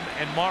game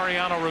and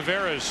Mariano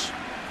Rivera's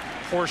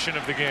portion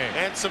of the game.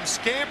 And some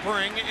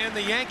scampering in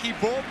the Yankee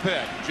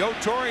bullpen. Joe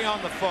Torre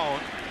on the phone.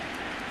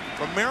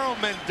 Ramiro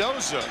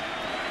Mendoza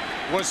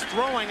was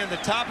throwing in the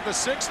top of the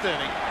 6th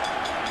inning.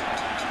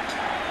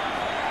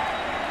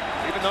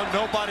 Even though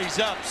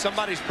nobody's up,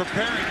 somebody's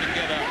preparing to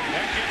get up.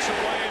 That gets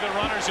away. The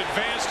runners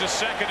advance to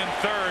 2nd and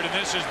 3rd, and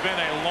this has been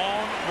a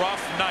long,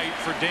 rough night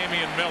for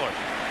Damian Miller.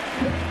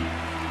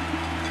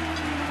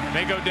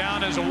 May go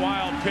down as a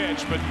wild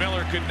pitch, but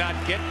Miller could not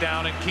get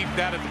down and keep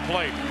that at the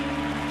plate.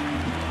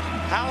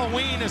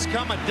 Halloween has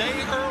come a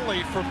day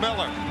early for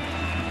Miller.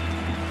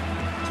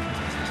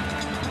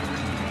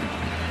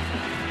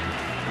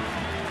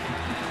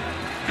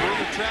 Through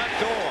the trap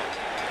door.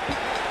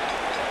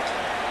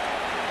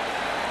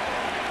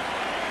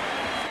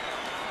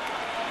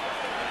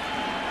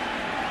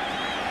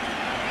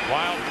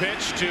 Wild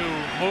pitch to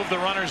move the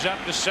runners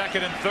up to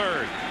 2nd and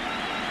 3rd.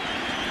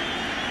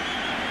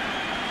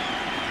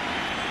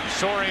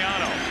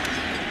 Soriano.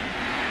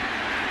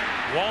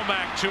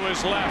 Womack to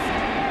his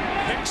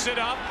left. Picks it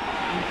up,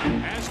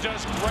 as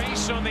does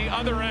Grace on the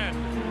other end.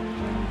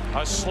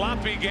 A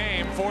sloppy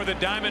game for the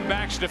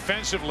Diamondbacks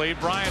defensively.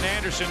 Brian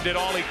Anderson did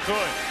all he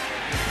could.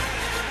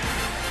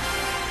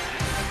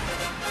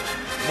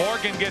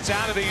 Morgan gets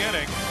out of the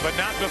inning, but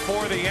not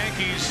before the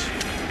Yankees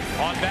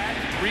on that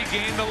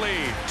regain the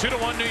lead.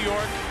 2-1 New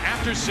York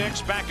after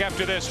 6. Back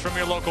after this from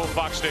your local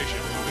Fox station.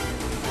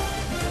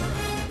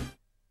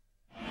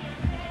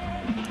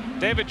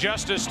 David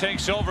Justice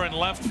takes over in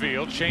left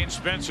field. Shane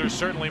Spencer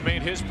certainly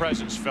made his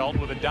presence felt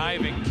with a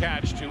diving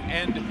catch to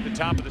end the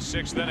top of the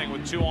 6th inning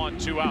with 2 on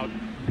 2 out.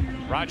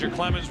 Roger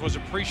Clemens was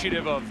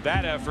appreciative of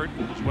that effort,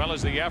 as well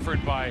as the effort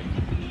by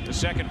the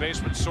second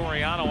baseman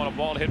Soriano on a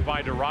ball hit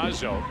by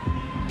Durazo.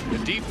 The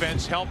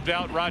defense helped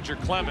out Roger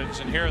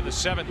Clemens, and here in the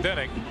 7th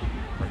inning,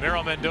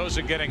 Ramiro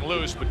Mendoza getting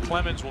loose, but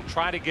Clemens will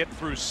try to get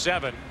through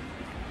 7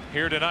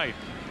 here tonight.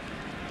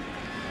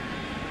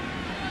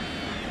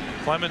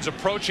 Clemens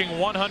approaching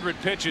 100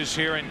 pitches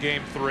here in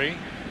game 3.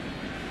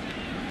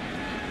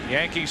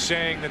 Yankees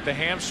saying that the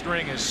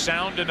hamstring is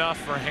sound enough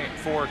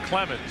for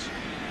Clemens,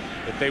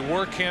 that they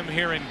work him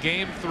here in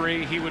game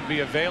 3. He would be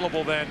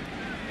available then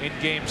in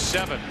Game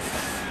 7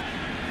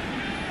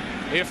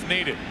 if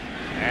needed,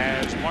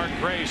 as Mark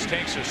Grace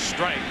takes a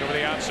strike over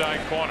the outside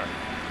corner.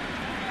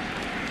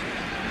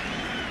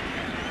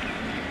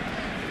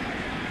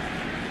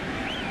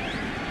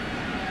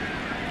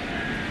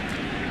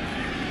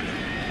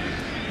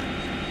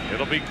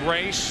 It'll be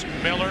Grace,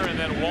 Miller, and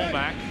then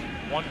Womack.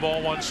 1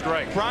 ball, 1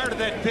 strike. Prior to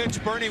that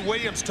pitch, Bernie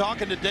Williams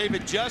talking to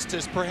David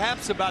Justice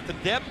perhaps about the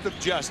depth of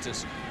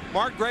Justice.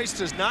 Mark Grace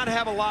does not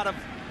have a lot of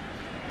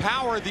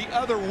power the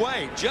other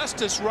way.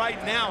 Justice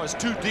right now is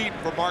too deep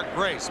for Mark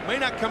Grace. May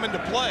not come into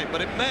play,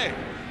 but it may.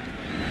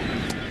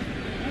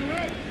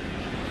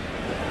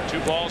 2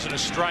 balls and a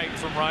strike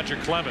from Roger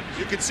Clemens.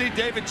 You can see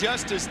David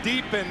Justice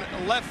deep in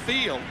left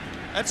field.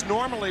 That's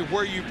normally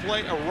where you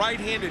play a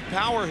right-handed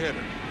power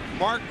hitter.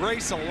 Mark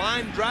Grace, a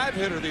line drive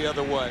hitter the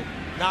other way.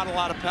 Not a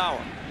lot of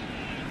power.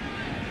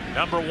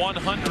 Number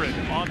 100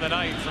 on the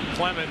night from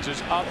Clemens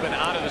is up and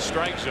out of the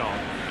strike zone.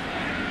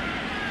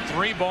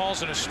 3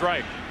 balls and a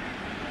strike.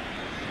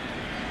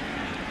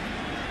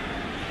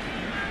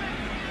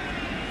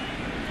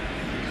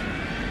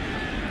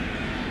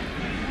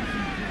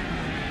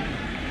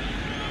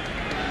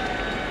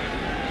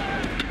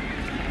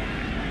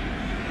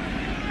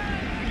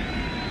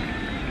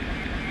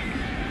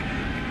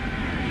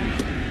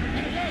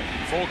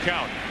 Full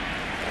count.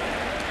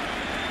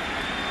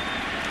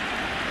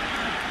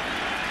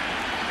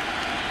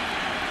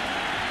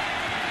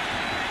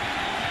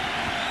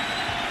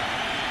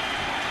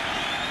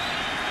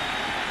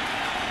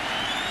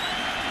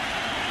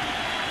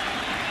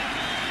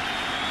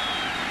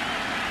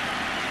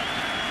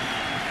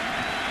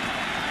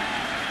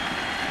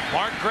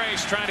 Mark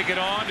Grace trying to get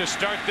on to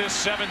start this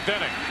 7th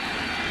inning.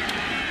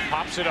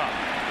 Pops it up.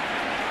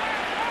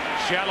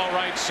 Shallow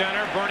right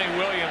center. Bernie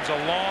Williams,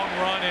 a long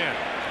run in.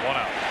 1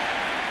 out.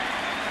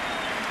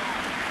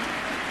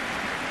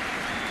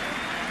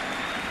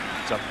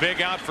 It's a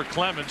big out for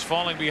Clemens,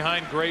 falling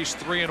behind Grace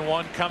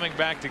 3-1, coming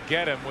back to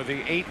get him with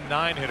the 8 and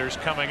 9 hitters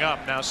coming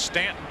up. Now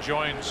Stanton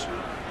joins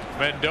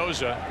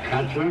Mendoza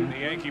in the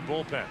Yankee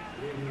bullpen.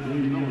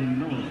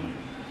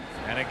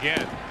 And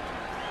again,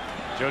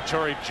 Joe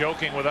Torre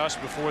joking with us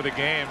before the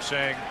game,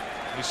 saying,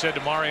 he said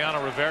to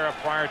Mariano Rivera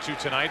prior to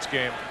tonight's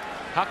game,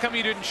 how come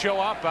you didn't show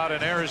up out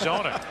in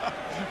Arizona?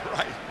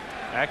 Right.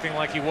 Acting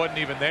like he wasn't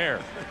even there.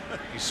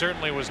 He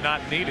certainly was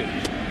not needed.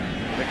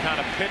 The kind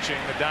of pitching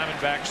the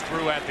Diamondbacks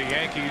threw at the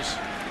Yankees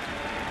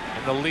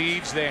and the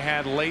leads they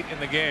had late in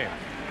the game.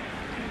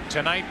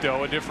 Tonight,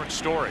 though, a different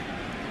story.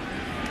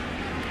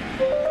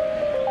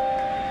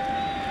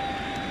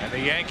 And the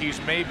Yankees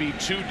may be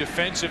 2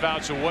 defensive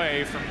outs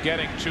away from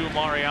getting to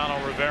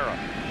Mariano Rivera.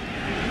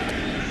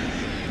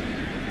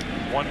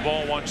 1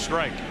 ball, 1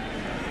 strike.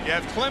 Yeah,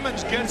 if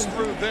Clemens gets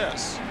through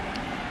this,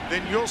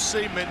 then you'll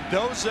see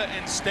Mendoza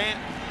and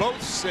Stanton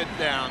both sit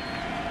down,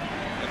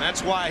 and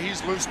that's why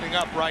he's loosening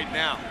up right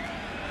now.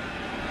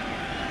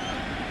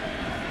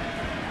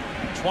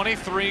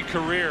 23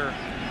 career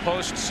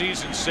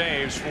postseason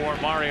saves for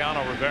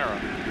Mariano Rivera.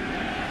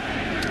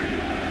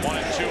 1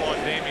 and 2 on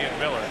Damian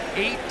Miller.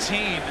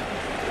 18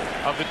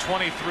 of the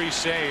 23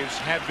 saves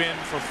have been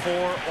for 4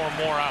 or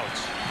more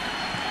outs.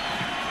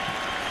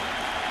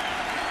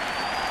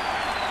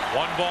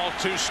 1 ball,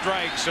 2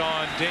 strikes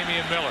on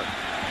Damian Miller.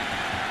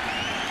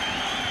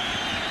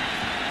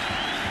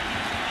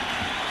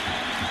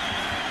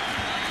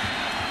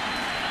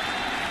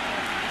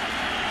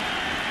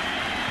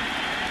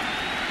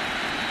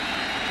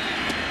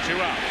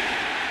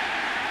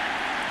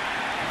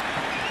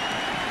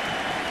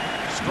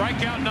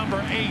 Strikeout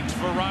number 8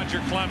 for Roger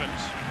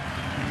Clemens.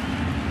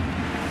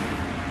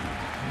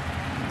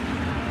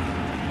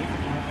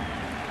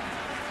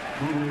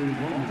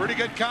 Pretty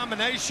good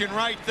combination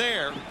right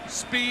there.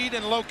 Speed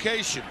and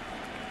location.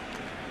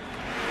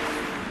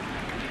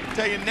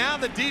 Tell you now,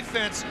 the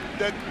defense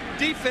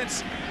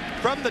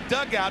from the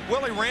dugout,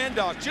 Willie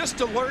Randolph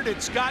just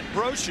alerted Scott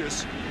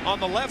Brocious on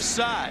the left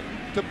side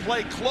to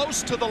play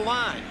close to the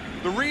line.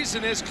 The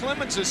reason is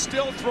Clemens is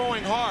still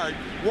throwing hard.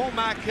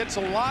 Womack hits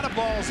a lot of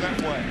balls that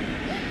way.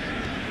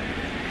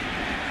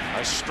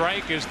 A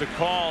strike is the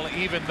call,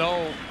 even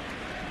though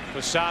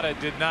Posada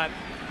did not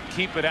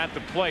keep it at the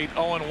plate.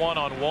 0-1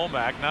 on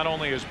Womack. Not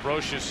only is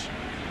Brocious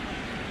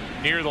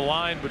near the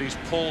line, but he's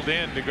pulled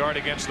in to guard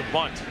against the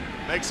bunt.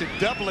 Makes it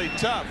doubly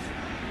tough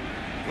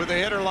with a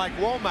hitter like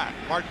Womack.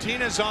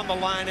 Martinez on the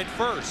line at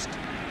first.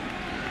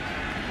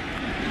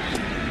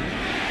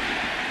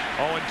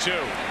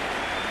 0-2.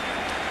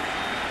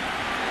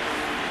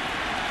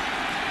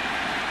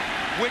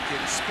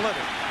 Wicked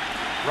splitter.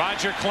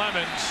 Roger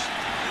Clemens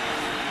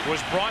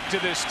was brought to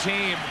this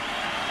team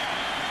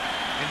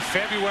in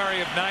February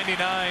of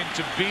 '99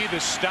 to be the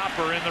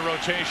stopper in the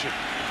rotation.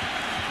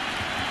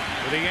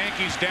 With the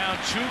Yankees down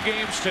 2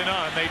 games to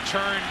none, they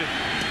turned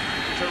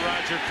to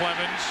Roger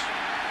Clemens.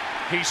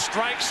 He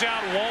strikes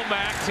out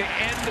Womack to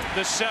end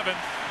the 7th.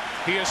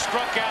 He has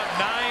struck out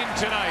 9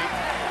 tonight,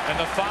 and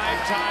the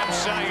 5-time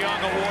Cy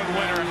Young Award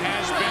winner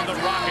has been the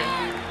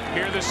Rocket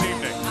here this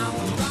evening.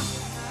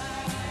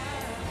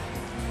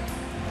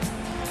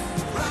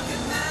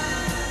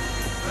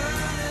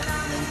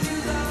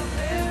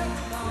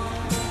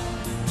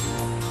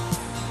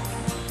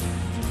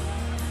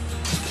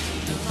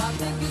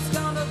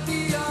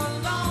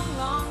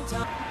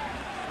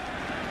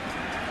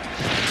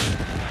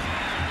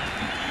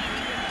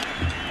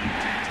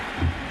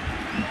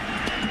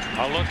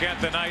 A look at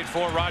the night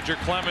for Roger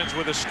Clemens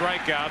with the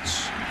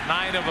strikeouts,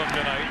 9 of them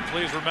tonight.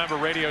 Please remember,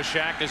 Radio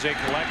Shack is a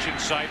collection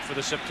site for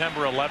the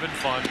September 11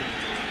 Fund,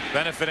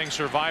 benefiting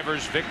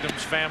survivors,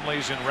 victims,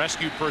 families, and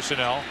rescue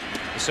personnel.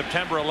 The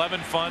September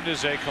 11 Fund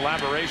is a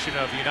collaboration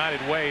of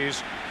United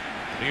Way's,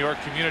 New York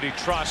Community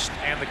Trust,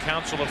 and the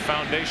Council of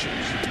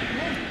Foundations.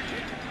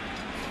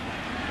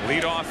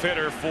 Leadoff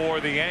hitter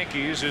for the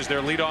Yankees is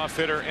their leadoff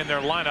hitter in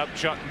their lineup,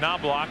 Chuck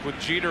Knobloch, with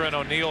Jeter and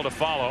O'Neill to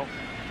follow.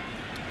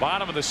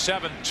 Bottom of the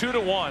 7th,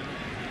 2-1.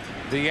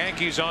 The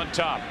Yankees on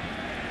top.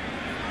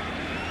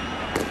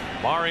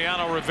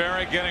 Mariano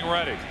Rivera getting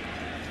ready.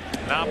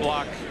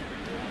 Knobloch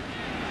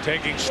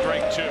taking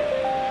strike 2.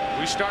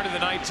 We started the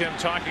night, Tim,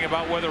 talking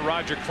about whether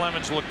Roger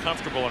Clemens looked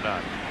comfortable or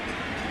not.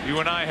 You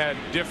and I had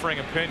differing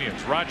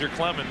opinions. Roger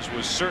Clemens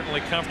was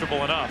certainly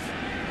comfortable enough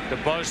to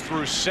buzz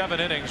through 7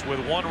 innings with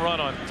 1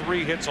 run on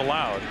 3 hits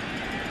allowed.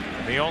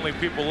 And the only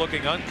people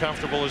looking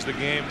uncomfortable as the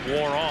game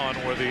wore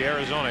on were the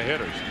Arizona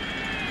hitters.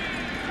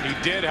 He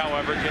did,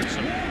 however, get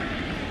some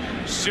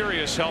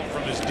serious help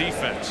from his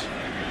defense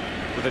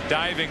with a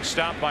diving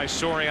stop by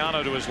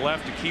Soriano to his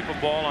left to keep a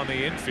ball on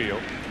the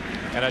infield,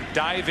 and a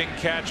diving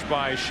catch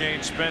by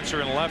Shane Spencer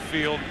in left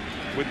field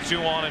with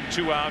 2 on and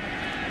 2 out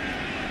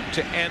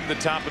to end the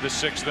top of the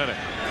 6th inning.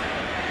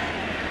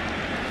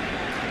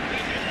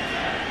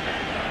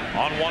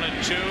 On 1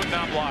 and 2,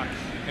 Knobloch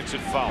hits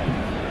it foul.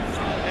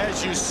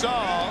 As you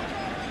saw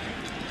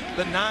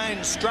the 9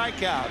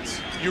 strikeouts,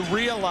 you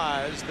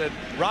realize that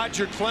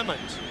Roger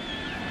Clemens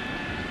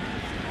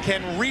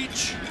can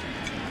reach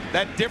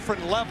that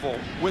different level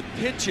with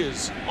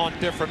pitches on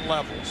different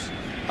levels,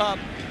 up,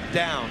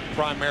 down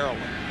primarily.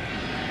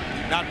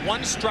 Not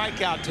 1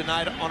 strikeout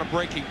tonight on a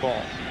breaking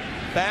ball,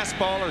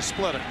 fastball or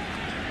splitter.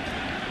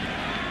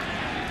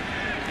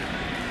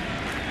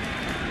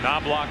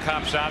 Knobloch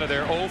hops out of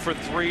there 0 for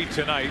 3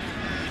 tonight.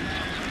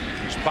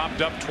 He's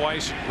popped up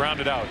twice and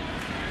grounded out.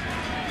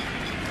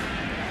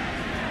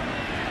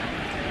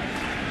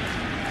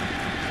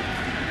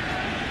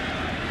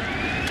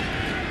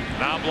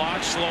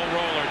 Knobloch, slow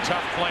roller,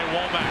 tough play,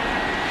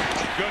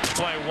 Womack. Good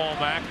play,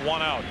 Womack,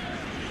 1 out.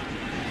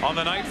 On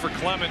the night for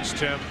Clemens,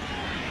 Tim,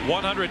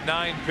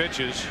 109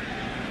 pitches,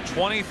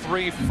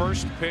 23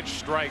 first pitch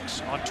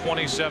strikes on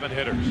 27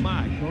 hitters.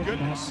 My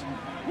goodness.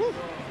 Woo.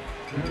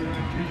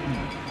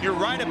 You're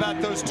right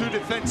about those 2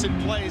 defensive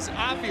plays.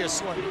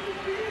 Obviously,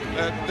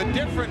 the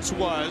difference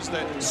was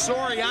that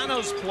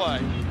Soriano's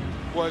play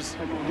was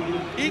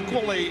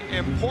equally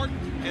important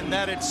in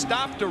that it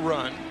stopped a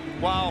run,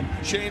 while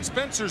Shane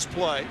Spencer's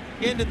play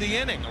ended the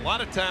inning. A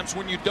lot of times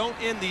when you don't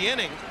end the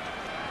inning,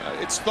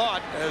 it's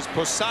thought, as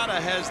Posada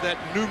has that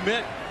new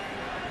mitt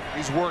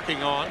he's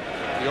working on,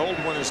 the old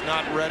one is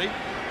not ready.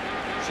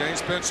 Shane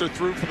Spencer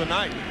threw for the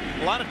night.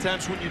 A lot of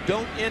times when you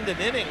don't end an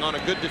inning on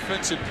a good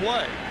defensive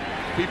play,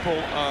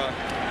 people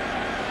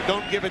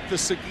don't give it the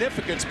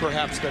significance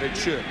perhaps that it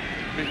should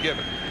be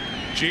given.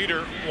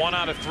 Jeter 1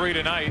 out of 3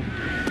 tonight.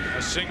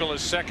 A single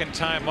his 2nd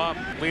time up,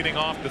 leading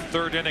off the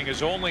 3rd inning.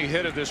 His only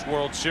hit of this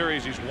World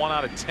Series. He's 1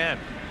 out of 10.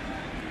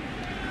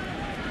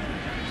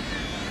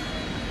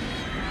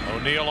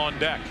 O'Neill on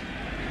deck.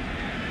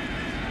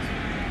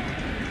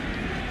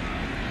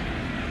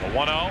 The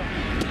 1-0.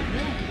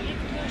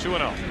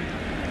 2-0.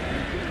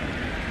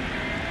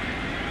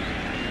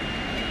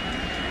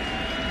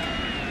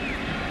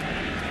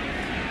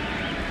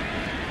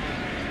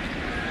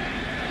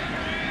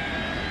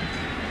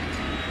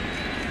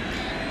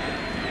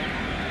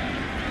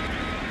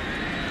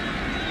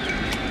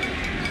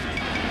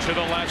 To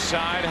the left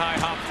side, high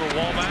hop for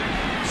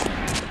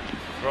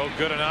Womack. Throw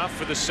good enough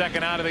for the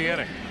 2nd out of the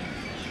inning.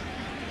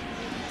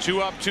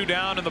 2 up, 2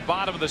 down in the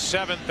bottom of the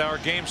 7th. Our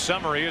game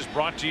summary is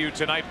brought to you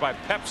tonight by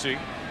Pepsi.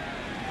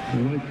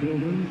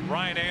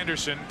 Brian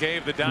Anderson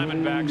gave the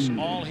Diamondbacks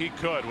all he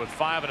could with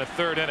 5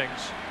 1/3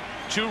 innings,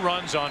 2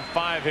 runs on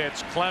 5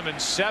 hits.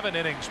 Clemens 7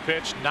 innings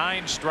pitched,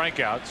 9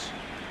 strikeouts.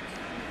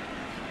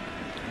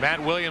 Matt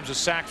Williams a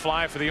sac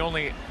fly for the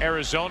only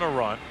Arizona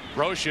run.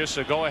 Brocious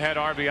a go-ahead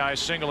RBI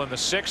single in the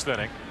 6th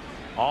inning.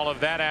 All of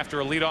that after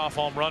a leadoff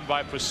home run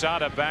by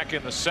Posada back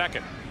in the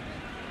 2nd.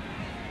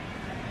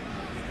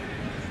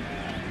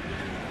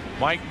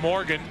 Mike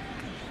Morgan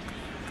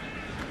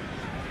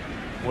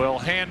will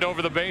hand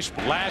over the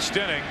baseball last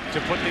inning to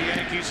put the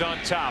Yankees on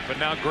top, and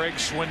now Greg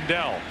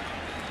Swindell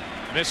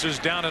misses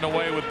down and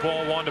away with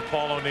ball 1 to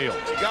Paul O'Neill.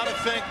 You got to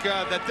think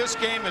that this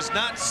game has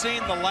not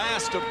seen the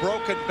last of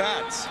broken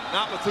bats,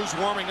 not with who's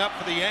warming up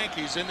for the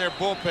Yankees in their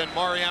bullpen,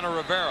 Mariano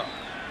Rivera,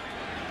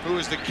 who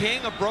is the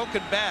king of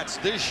broken bats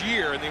this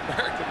year in the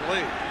American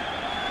League.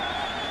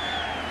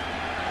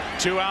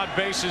 2 out,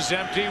 bases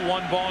empty,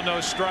 1 ball, no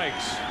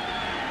strikes.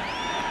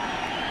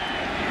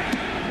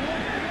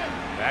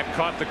 That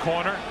caught the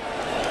corner.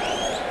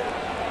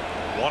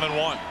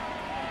 1-1.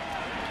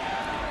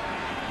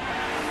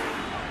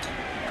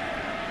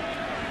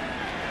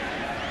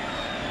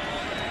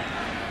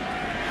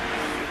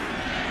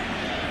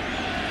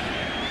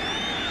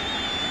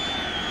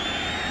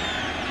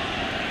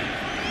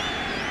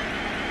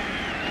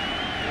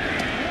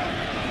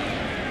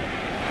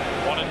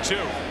 2.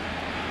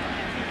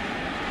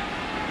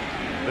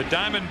 The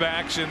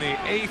Diamondbacks in the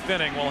 8th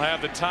inning will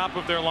have the top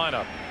of their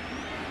lineup.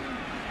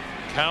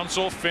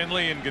 Counsell,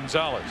 Finley, and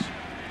Gonzalez.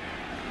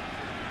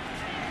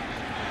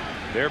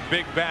 Their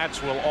big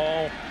bats will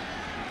all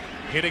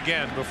hit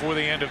again before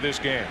the end of this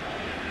game.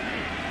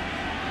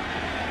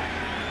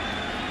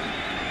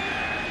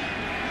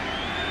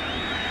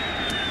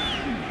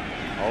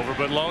 Over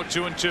but low,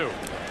 2-2.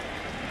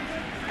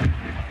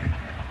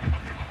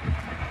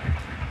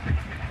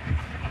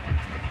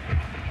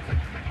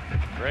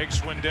 Greg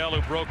Swindell,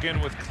 who broke in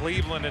with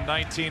Cleveland in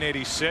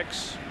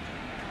 1986.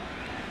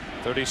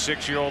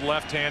 36-year-old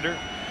left-hander.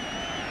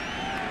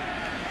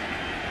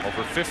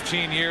 Over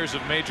 15 years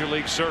of major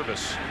league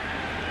service.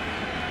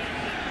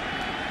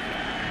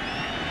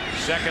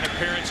 Second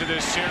appearance of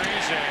this series,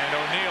 and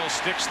O'Neill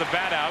sticks the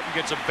bat out and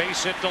gets a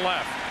base hit to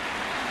left.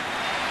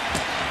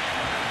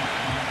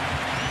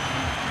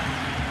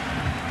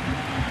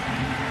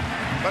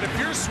 But if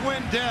you're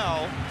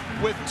Swindell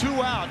with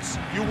 2 outs,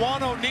 you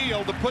want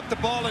O'Neill to put the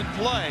ball in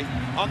play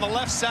on the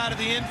left side of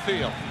the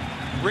infield.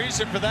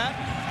 Reason for that?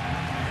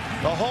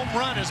 The home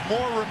run is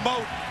more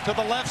remote to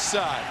the left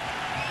side.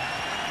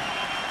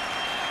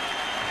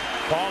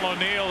 Paul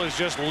O'Neill is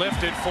just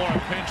lifted for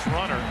a pinch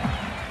runner.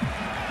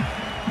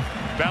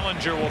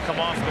 Bellinger will come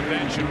off the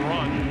bench and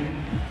run.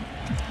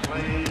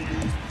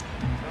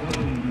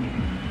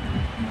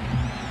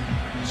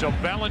 So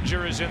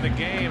Bellinger is in the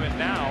game, and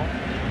now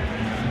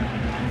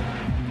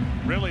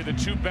really the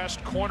 2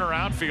 best corner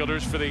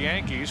outfielders for the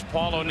Yankees,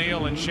 Paul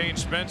O'Neill and Shane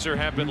Spencer,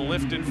 have been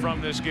lifted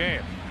from this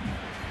game.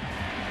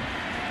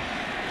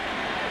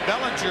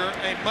 Bellinger,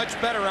 a much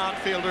better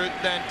outfielder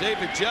than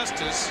David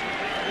Justice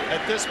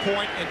at this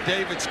point in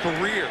David's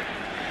career.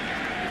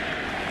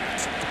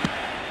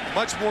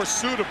 Much more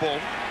suitable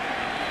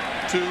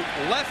to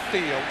left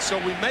field, so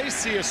we may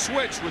see a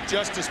switch with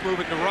Justice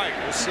moving to right.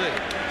 We'll see.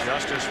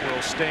 Justice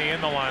will stay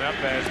in the lineup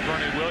as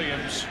Bernie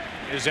Williams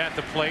is at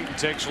the plate and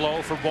takes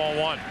low for ball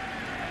 1.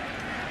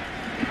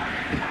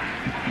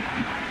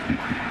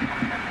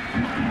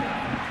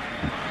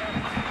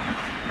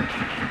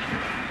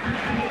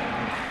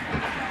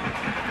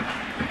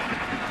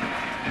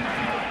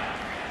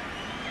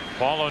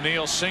 Paul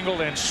O'Neill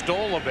singled and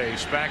stole a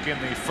base back in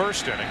the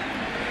 1st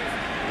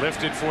inning.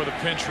 Lifted for the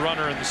pinch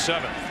runner in the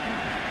 7th.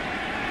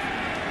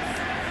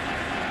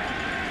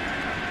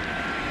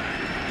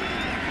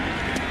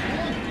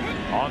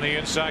 On the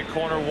inside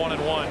corner,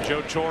 1-1.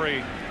 Joe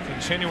Torre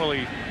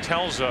continually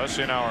tells us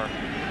in our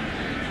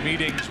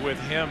meetings with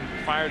him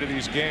prior to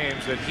these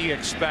games that he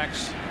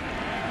expects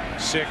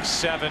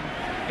 6-7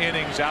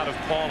 innings out of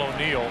Paul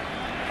O'Neill.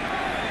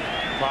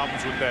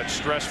 Problems with that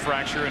stress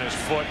fracture in his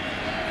foot,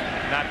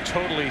 not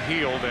totally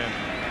healed, and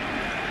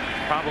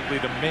probably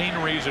the main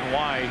reason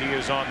why he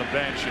is on the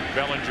bench and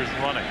Bellinger's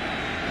running.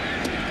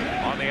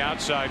 On the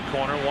outside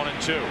corner,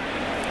 1-2.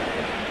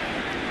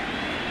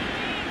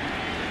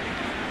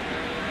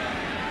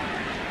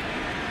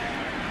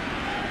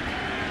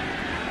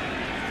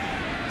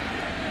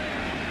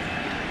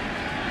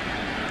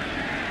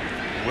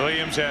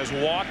 Williams has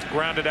walked,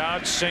 grounded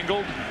out,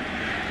 singled.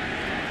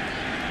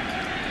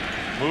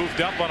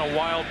 Moved up on a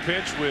wild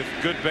pitch with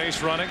good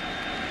base running.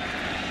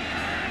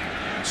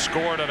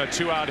 Scored on a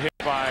 2-out hit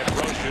by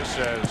Brocious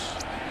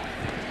as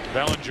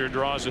Bellinger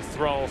draws a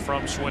throw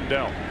from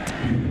Swindell.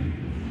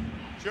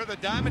 Sure, the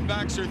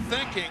Diamondbacks are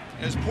thinking,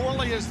 as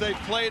poorly as they've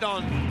played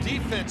on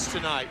defense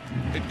tonight,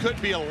 it could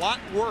be a lot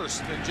worse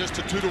than just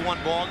a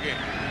 2-1 ball game.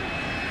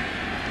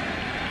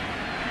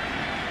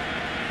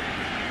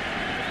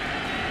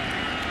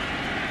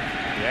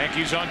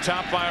 Yankees on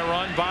top by a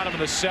run, bottom of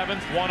the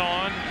 7th, 1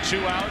 on,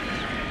 2 out.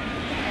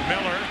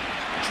 Miller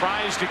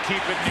tries to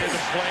keep it near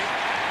the plate.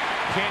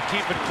 Can't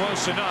keep it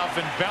close enough,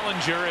 and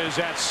Bellinger is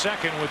at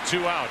second with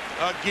 2 out.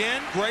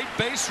 Again, great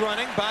base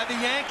running by the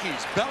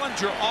Yankees.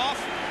 Bellinger off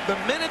the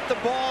minute the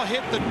ball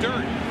hit the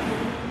dirt.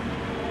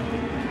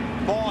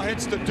 Ball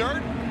hits the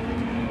dirt.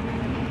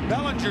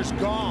 Bellinger's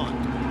gone.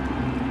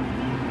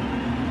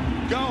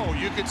 Go.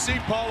 You can see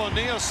Paul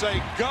O'Neill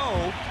say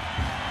go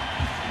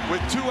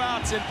with 2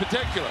 outs in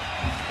particular.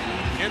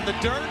 In the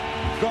dirt,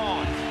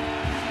 gone.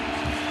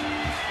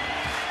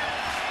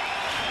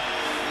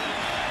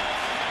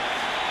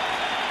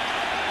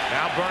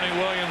 Now Bernie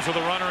Williams with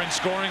a runner in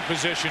scoring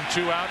position.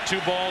 2 out,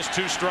 2 balls,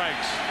 2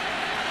 strikes.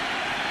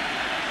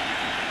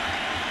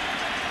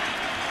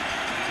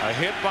 A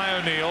hit by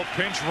O'Neill.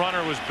 Pinch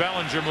runner was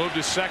Bellinger. Moved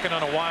to second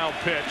on a wild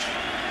pitch.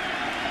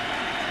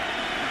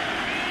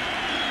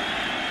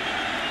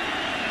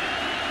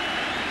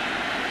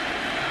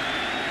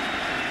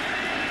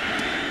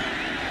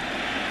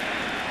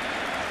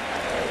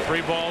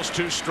 Three balls,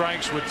 2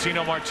 strikes with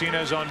Tino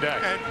Martinez on deck.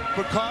 And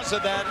because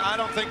of that, I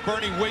don't think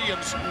Bernie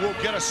Williams will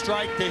get a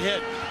strike to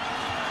hit.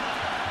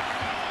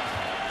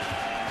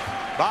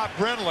 Bob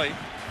Brindley,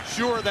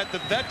 sure that the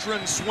veteran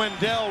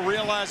Swindell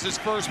realizes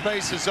first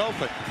base is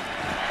open.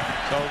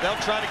 So they'll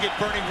try to get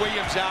Bernie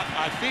Williams out,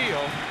 I feel,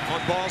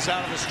 on balls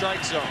out of the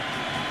strike zone.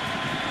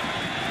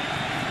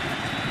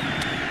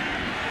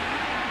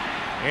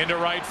 Into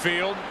right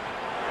field.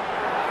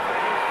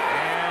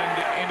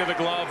 into the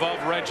glove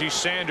of Reggie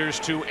Sanders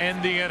to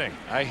end the inning.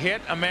 A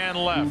hit, a man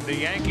left. The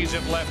Yankees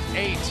have left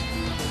 8.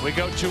 We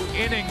go to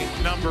inning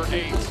number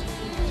 8.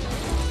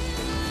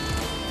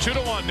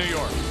 2-1 New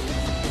York.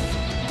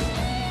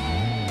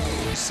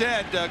 He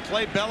said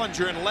Clay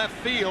Bellinger in left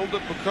field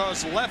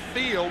because left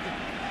field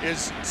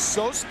is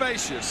so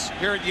spacious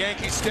here at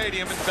Yankee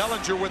Stadium, and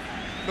Bellinger with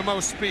the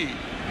most speed.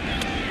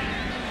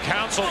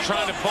 Counsell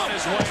trying to bunt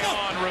his way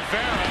on.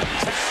 Rivera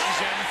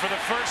tags in for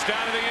the first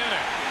out of the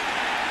inning.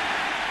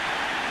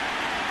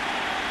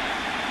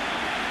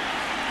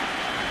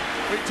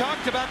 We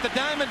talked about the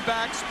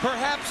Diamondbacks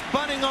perhaps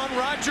bunting on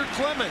Roger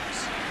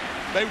Clemens.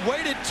 They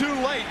waited too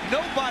late.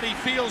 Nobody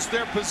feels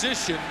their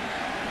position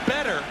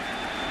better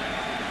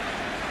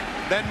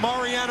than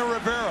Mariano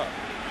Rivera.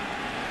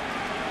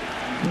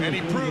 And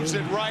he proves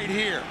it right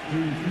here.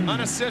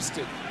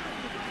 Unassisted.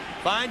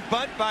 Fine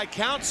bunt by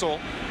Counsell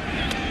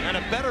and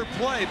a better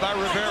play by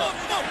Rivera.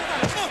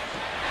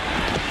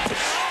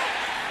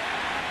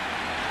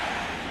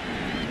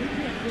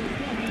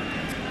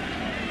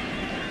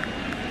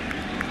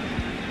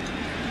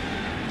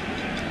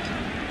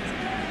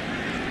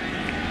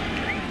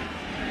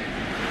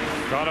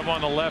 Got him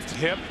on the left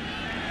hip.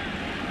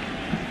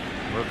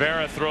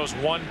 Rivera throws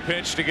one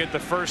pitch to get the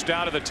first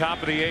out of the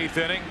top of the 8th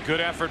inning. Good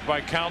effort by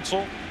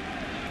Counsell.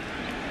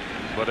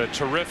 But a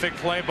terrific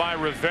play by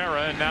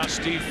Rivera, and now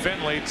Steve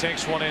Finley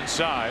takes one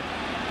inside.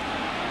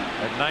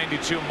 A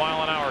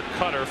 92-mile-an-hour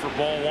cutter for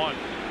ball 1.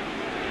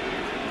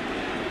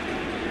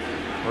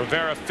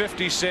 Rivera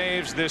 50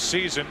 saves this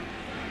season,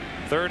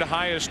 3rd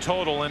highest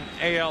total in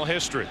AL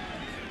history.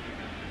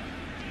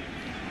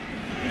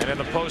 And in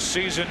the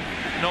postseason,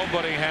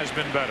 nobody has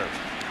been better,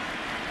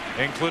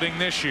 including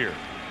this year.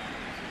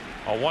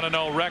 A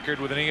 1-0 record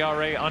with an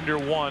ERA under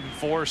 1,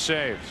 4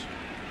 saves.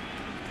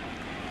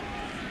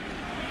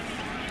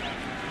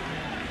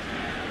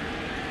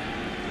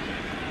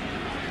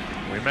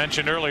 We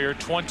mentioned earlier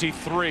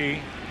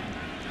 23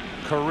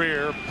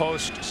 career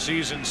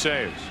postseason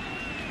saves.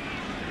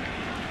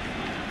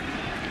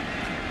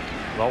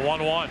 The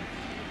 1-1.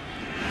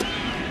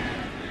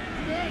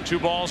 2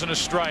 balls and a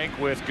strike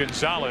with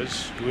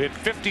Gonzalez, who hit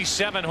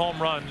 57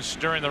 home runs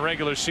during the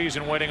regular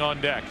season, waiting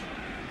on deck.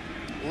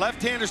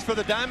 Left-handers for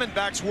the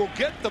Diamondbacks will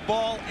get the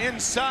ball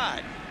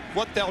inside.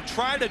 What they'll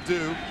try to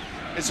do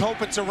is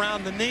hope it's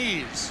around the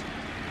knees.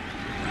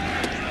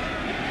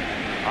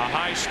 A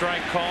high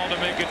strike call to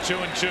make it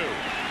 2-2.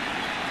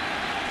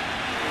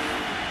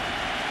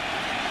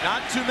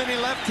 Not too many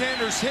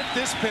left-handers hit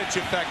this pitch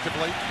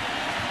effectively.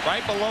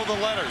 Right below the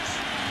letters.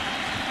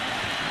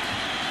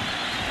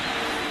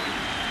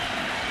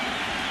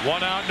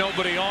 1 out,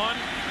 nobody on.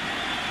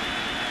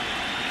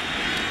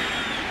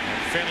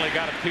 And Finley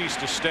got a piece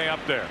to stay up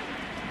there.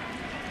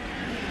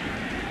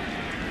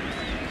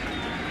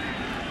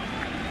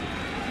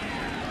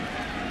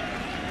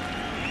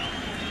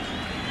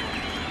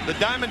 The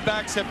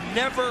Diamondbacks have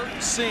never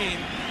seen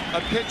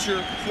a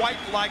pitcher quite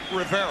like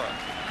Rivera.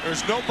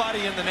 There's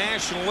nobody in the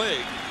National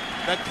League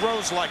that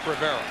throws like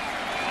Rivera.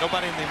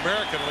 Nobody in the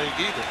American League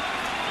either.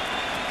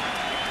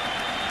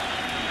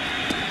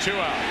 2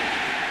 out.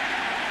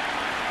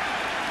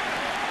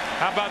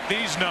 How about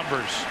these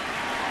numbers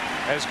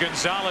as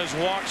Gonzalez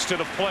walks to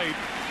the plate?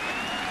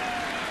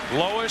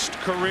 Lowest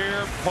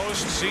career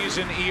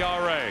postseason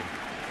ERA.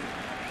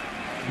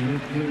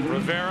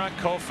 Rivera,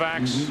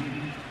 Koufax,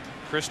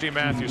 Christy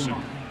Mathewson.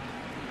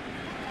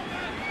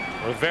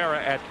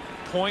 Rivera at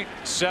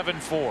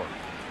 .74.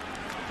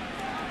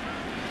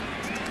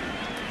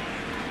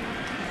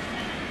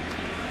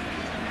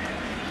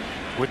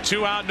 With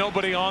 2 out,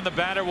 nobody on, the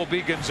batter will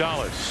be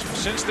Gonzalez.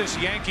 Since this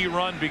Yankee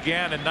run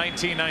began in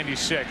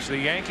 1996, the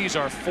Yankees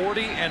are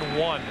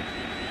 40-1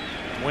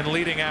 when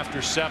leading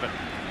after 7.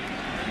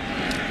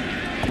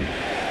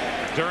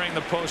 During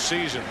the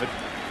postseason, the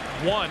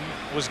one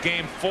was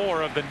Game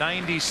 4 of the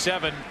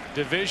 '97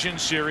 Division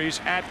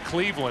Series at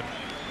Cleveland,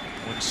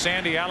 when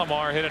Sandy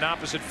Alomar hit an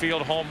opposite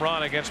field home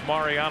run against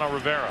Mariano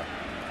Rivera.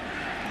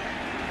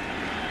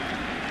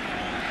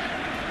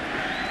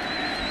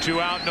 2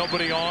 out,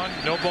 nobody on,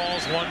 no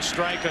balls, 1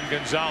 strike on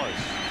Gonzalez.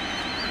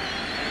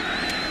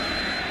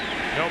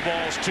 No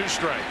balls, 2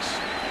 strikes.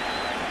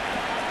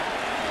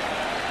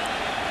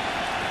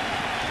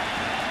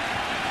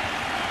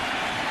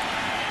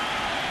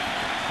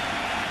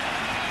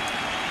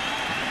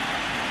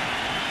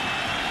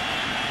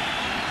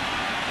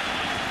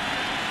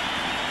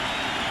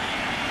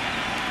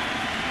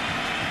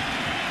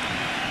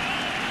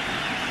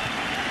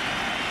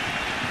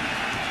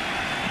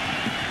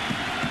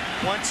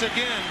 Once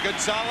again,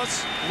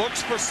 Gonzalez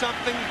looks for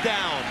something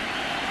down.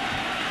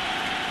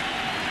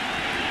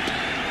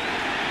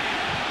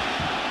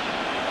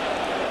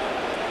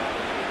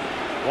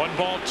 One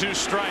ball, 2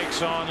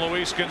 strikes on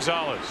Luis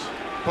Gonzalez.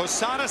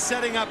 Posada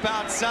setting up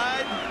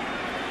outside,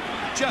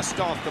 just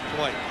off the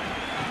plate.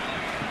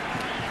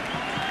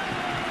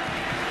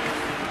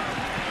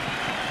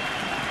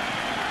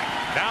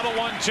 Now the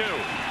 1-2.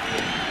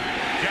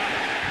 Got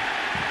it.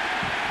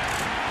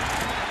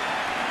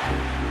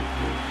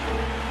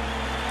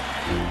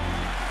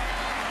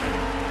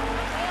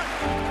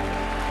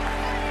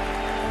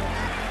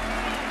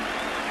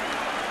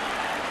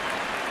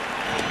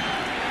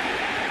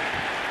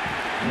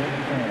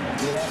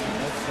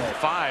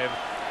 5,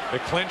 the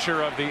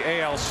clincher of the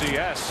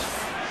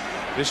ALCS.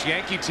 This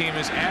Yankee team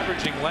is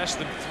averaging less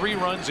than 3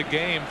 runs a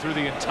game through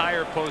the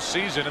entire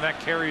postseason, and that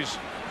carries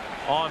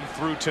on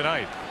through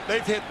tonight.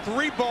 They've hit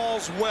 3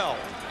 balls well,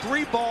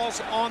 3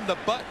 balls on the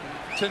button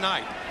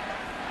tonight.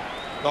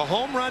 The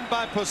home run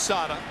by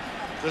Posada,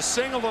 the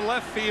single to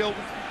left field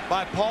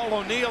by Paul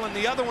O'Neill, and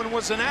the other one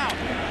was an out.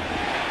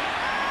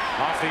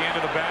 Off the end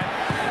of the bat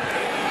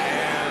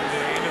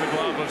and into the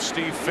glove of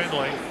Steve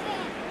Finley.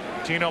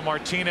 Tino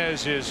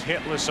Martinez is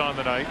hitless on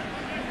the night.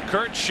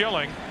 Curt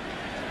Schilling,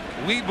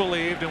 we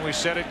believed, and we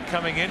said it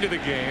coming into the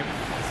game,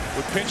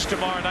 would pitch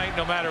tomorrow night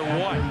no matter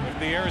what. If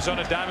the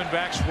Arizona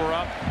Diamondbacks were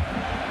up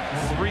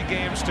 3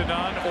 games to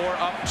none or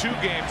up 2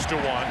 games to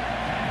 1.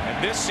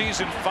 And this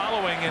season,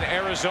 following an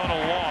Arizona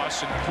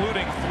loss,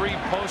 including 3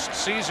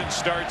 postseason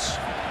starts,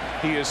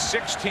 he is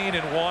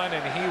 16-1,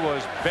 and he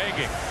was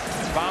begging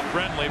Bob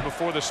Brenly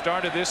before the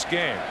start of this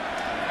game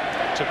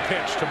to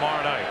pitch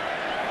tomorrow night.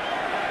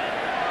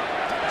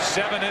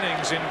 7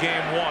 innings in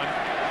game 1.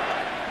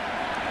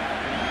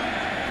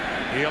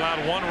 He allowed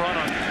 1 run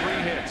on 3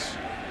 hits.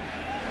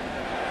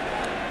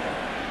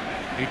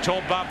 He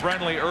told Bob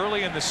Brenly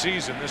early in the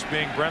season, this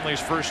being Brenly's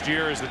first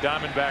year as the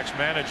Diamondbacks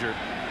manager,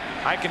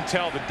 I can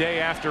tell the day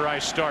after I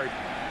start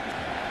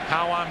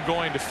how I'm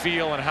going to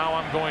feel and how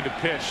I'm going to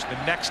pitch the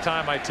next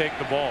time I take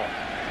the ball.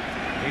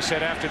 He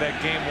said after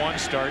that game 1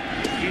 start,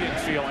 he didn't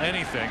feel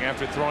anything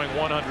after throwing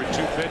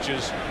 102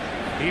 pitches.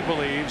 He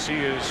believes he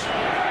is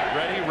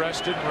ready,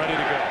 rested, and ready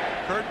to go.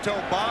 Curt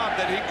told Bob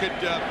that he could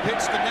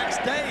pitch the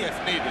next day if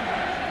needed.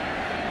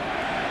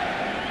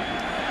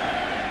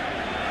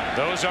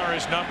 Those are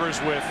his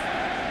numbers with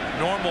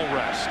normal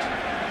rest.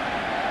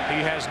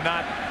 He has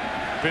not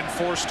been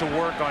forced to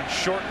work on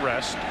short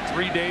rest,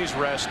 3 days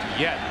rest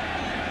yet.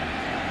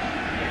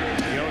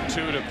 The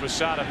 0-2 to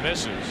Posada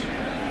misses.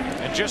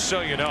 And just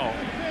so you know,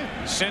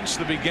 since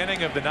the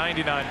beginning of the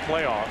 '99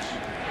 playoffs,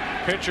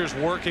 pitchers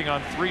working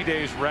on 3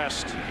 days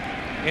rest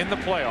in the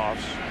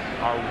playoffs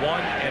are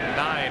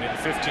 1-9 in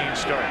 15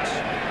 starts.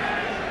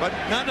 But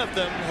none of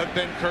them have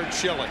been Curt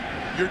Schilling.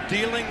 You're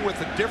dealing with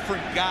a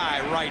different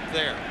guy right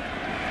there.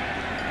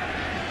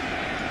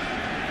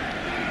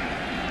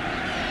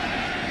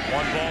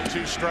 1 ball,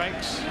 2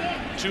 strikes.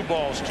 2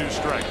 balls, 2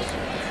 strikes.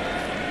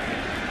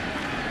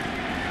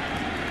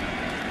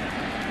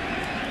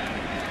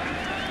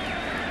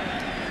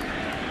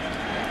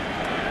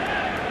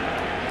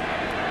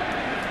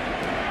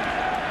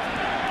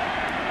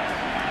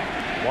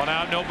 One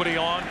out, nobody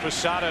on.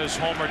 Posada's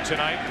homer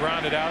tonight,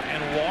 grounded out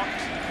and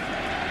walked.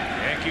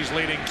 Yankees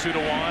leading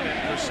 2-1, and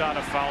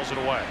Posada fouls it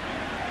away.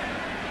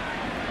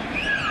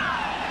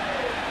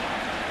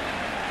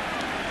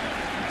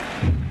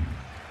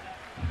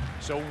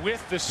 So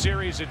with the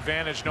series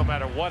advantage, no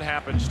matter what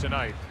happens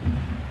tonight,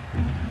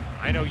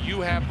 I know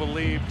you have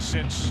believed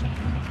since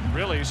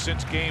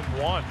game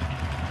 1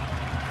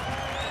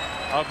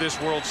 of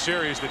this World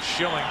Series that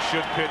Schilling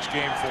should pitch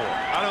game 4.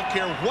 I don't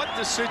care what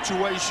the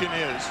situation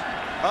is.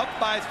 Up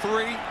by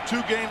 3,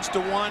 2 games to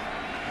 1.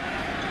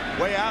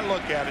 Way I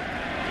look at it.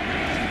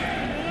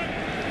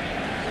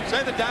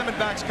 Say the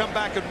Diamondbacks come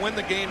back and win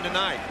the game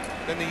tonight,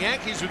 then the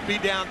Yankees would be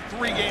down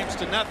 3 games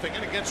to nothing,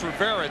 and against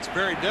Rivera it's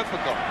very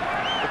difficult.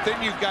 But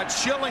then you've got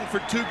Schilling for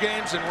 2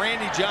 games and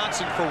Randy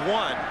Johnson for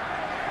 1.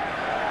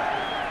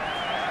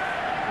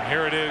 And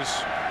here it is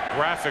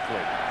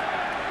graphically.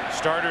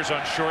 Starters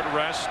on short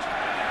rest,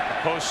 the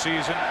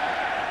postseason.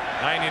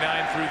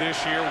 99 through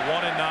this year,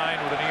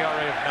 1-9 with an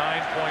ERA of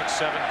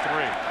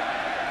 9.73.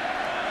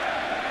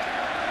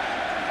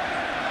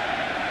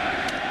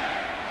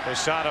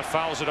 Posada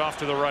fouls it off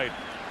to the right.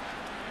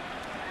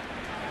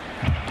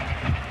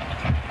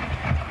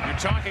 You're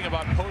talking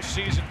about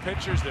postseason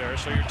pitchers there,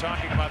 so you're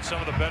talking about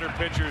some of the better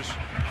pitchers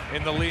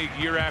in the league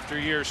year after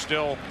year.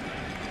 Still,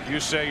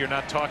 you say you're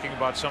not talking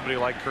about somebody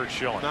like Curt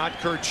Schilling. Not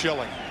Curt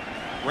Schilling.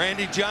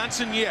 Randy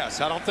Johnson, yes.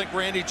 I don't think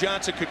Randy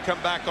Johnson could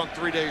come back on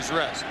 3 days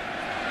rest.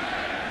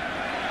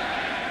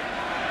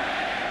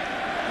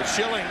 If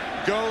Schilling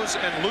goes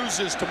and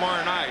loses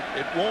tomorrow night,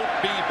 it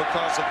won't be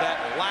because of that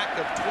lack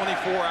of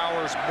 24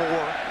 hours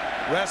more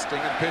resting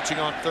and pitching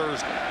on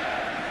Thursday.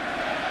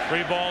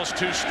 3 balls,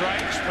 2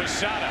 strikes.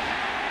 Posada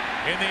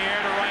in the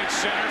air to right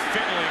center.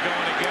 Finley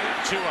going to get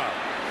it. 2 out.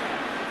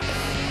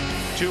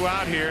 2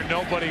 out here,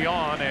 nobody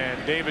on,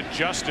 and David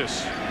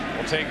Justice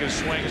will take his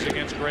swings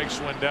against Greg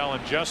Swindell,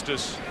 and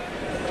Justice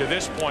to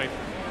this point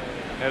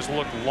has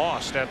looked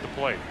lost at the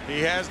plate.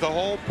 He has the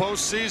whole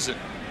postseason.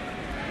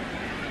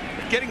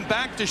 Getting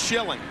back to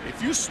Schilling,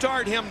 if you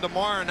start him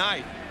tomorrow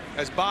night,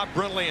 as Bob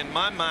Brenly in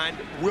my mind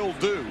will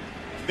do,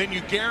 then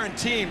you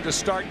guarantee him to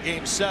start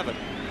game 7.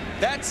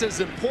 That's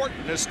as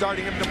important as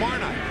starting him tomorrow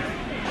night.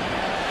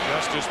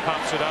 Justice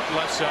pops it up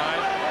left side.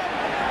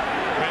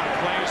 Quinn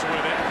plays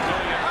with it.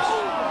 Williams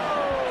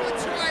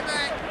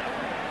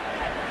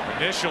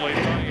initially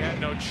thought he had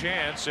no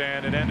chance,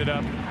 and it ended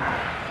up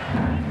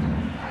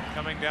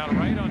coming down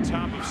right on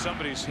top of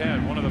somebody's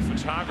head. One of the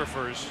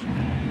photographers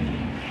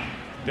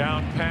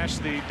down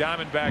past the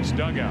Diamondbacks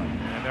dugout,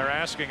 and they're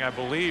asking, I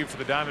believe, for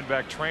the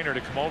Diamondback trainer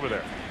to come over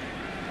there.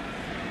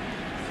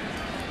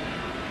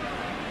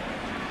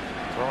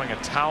 Throwing a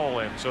towel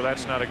in, so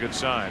that's not a good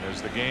sign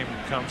as the game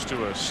comes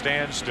to a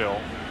standstill.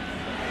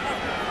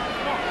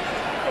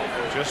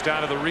 Just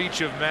out of the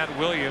reach of Matt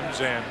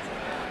Williams and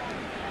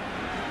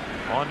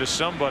on to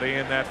somebody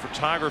in that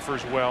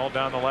photographer's well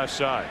down the left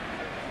side.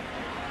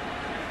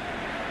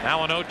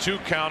 Now an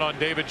 0-2 count on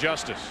David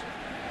Justice.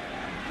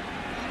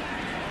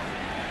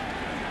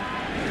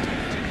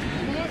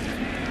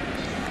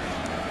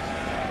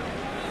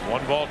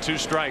 One ball, 2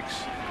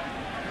 strikes.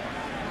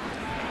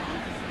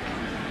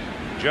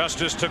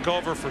 Justice took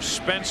over for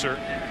Spencer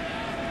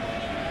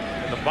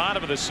in the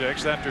bottom of the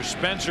 6th after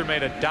Spencer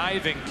made a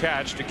diving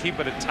catch to keep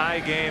it a tie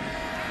game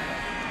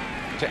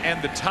to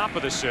end the top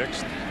of the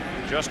 6th.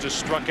 Justice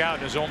struck out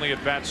in his only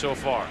at bat so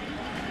far.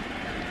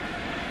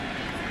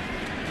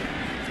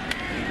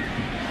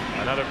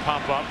 Another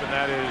pop up, and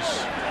that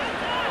is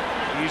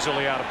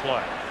easily out of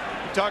play.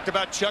 We talked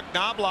about Chuck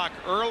Knobloch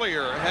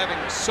earlier having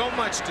so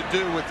much to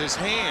do with his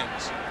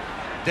hands.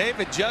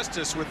 David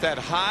Justice with that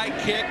high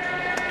kick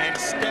and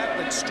step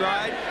and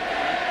stride.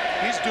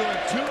 He's doing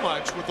too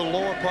much with the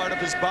lower part of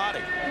his body.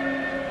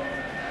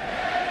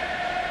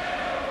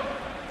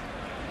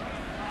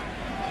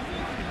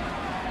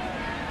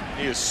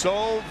 He is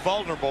so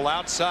vulnerable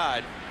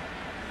outside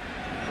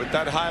with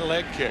that high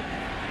leg kick.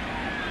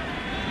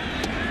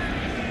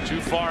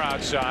 Too far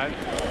outside.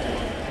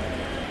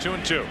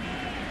 2-2.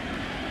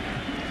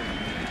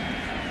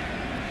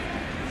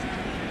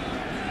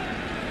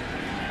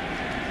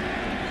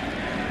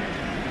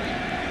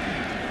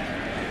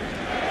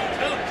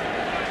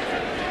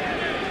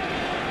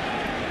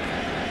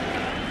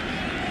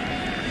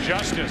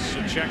 Justice,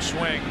 a check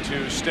swing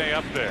to stay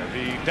up there.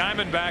 The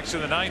Diamondbacks in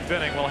the 9th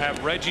inning will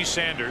have Reggie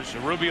Sanders,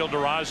 Rubio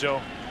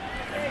Durazo,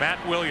 and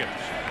Matt Williams,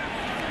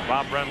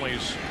 Bob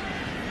Brenly's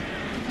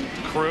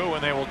crew,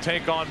 and they will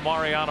take on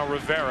Mariano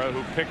Rivera,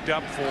 who picked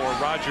up for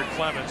Roger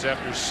Clemens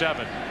after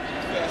 7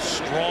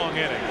 strong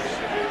innings,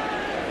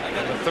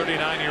 and the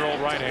 39-year-old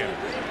right-hander.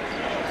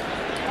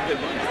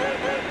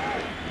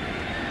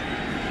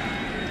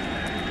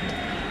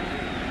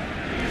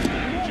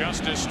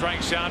 Justice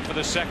strikes out for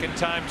the 2nd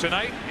time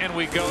tonight, and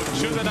we go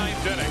to the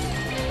 9th inning.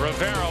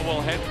 Rivera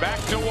will head back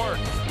to work.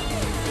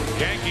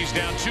 Yankees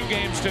down 2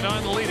 games to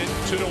none, lead it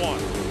 2-1.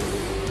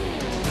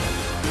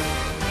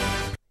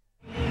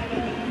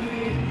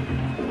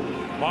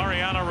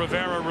 Mariano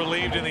Rivera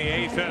relieved in the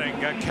 8th inning,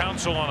 got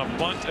counsel on a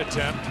bunt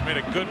attempt, made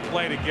a good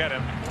play to get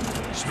him,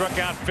 struck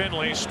out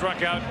Finley,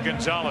 struck out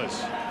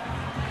Gonzalez.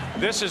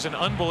 This is an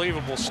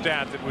unbelievable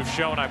stat that we've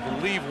shown, I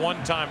believe,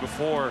 one time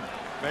before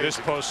this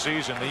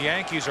postseason. The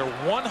Yankees are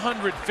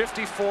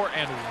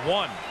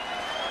 154-1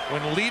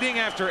 when leading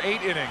after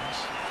 8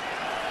 innings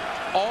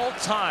all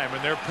time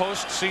in their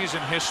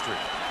postseason history.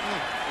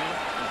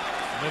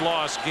 They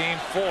lost game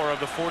 4 of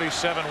the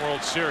 47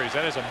 World Series.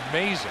 That is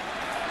amazing.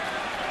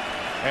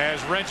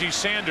 As Reggie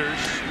Sanders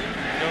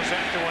goes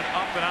after one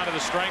up and out of the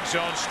strike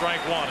zone,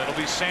 strike 1. It'll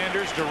be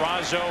Sanders,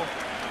 Durazo,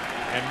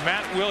 and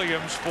Matt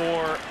Williams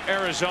for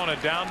Arizona,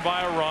 down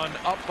by a run,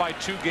 up by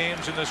 2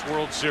 games in this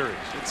World Series.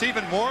 It's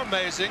even more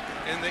amazing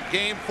in the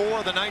game 4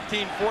 of the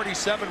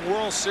 1947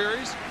 World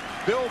Series.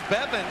 Bill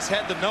Bevins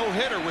had the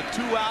no-hitter with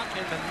 2 out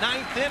in the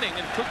 9th inning,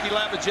 and Cookie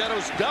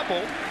Lavagetto's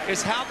double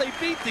is how they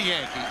beat the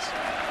Yankees.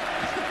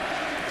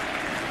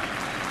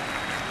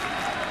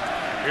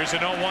 Here's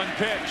an 0-1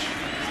 pitch.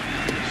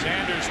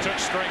 Sanders took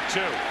strike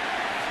 2.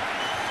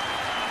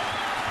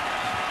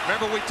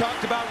 Remember, we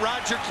talked about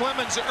Roger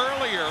Clemens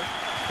earlier.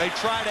 They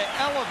try to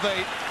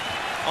elevate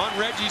on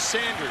Reggie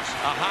Sanders.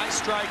 A high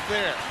strike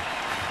there.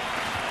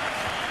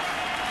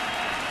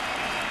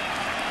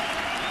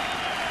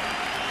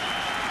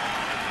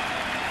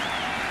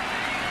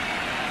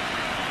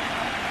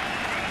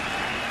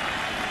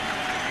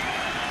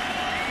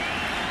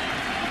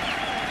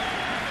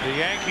 The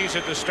Yankees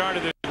at the start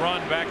of this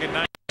run back in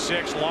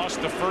 '96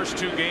 lost the first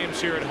 2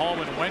 games here at home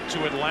and went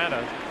to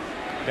Atlanta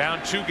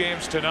down 2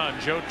 games to none.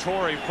 Joe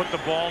Torre put the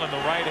ball in the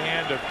right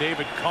hand of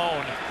David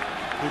Cone,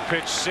 who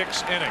pitched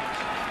 6 innings.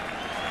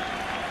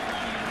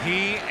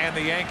 He and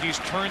the Yankees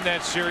turned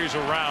that series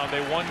around.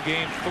 They won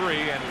game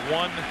 3 and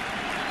won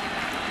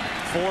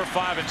 4,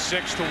 5, and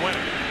 6 to win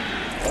it.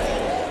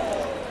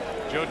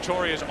 Joe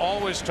Torre has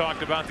always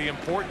talked about the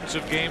importance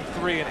of game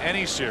 3 in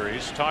any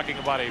series, talking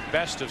about a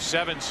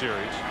best-of-7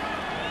 series.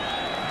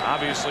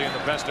 Obviously, in the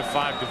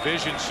best-of-5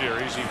 division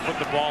series, he put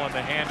the ball in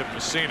the hand of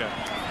Messina.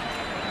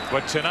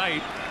 But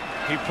tonight,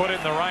 he put it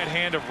in the right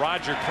hand of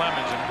Roger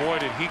Clemens, and boy,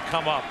 did he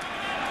come up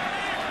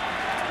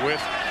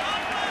with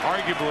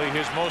arguably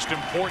his most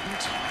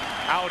important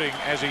outing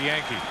as a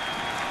Yankee.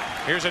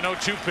 Here's an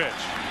 0-2 pitch.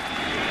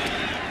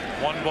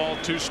 1 ball,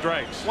 2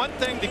 strikes. One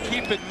thing to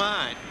keep in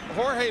mind,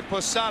 Jorge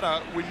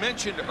Posada, we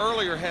mentioned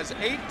earlier, has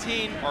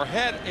 18 or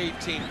had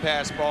 18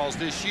 pass balls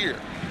this year.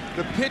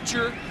 The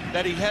pitcher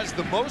that he has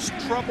the most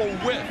trouble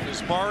with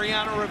is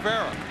Mariano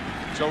Rivera.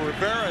 So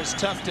Rivera is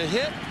tough to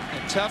hit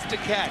and tough to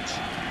catch.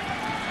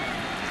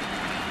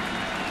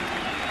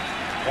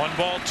 1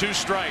 ball, 2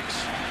 strikes.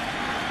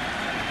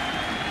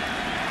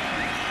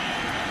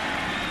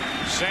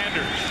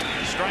 Sanders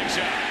strikes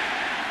out.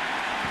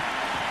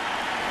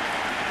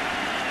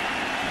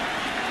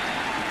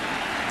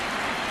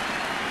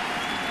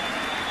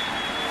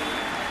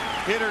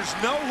 Hitters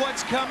know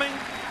what's coming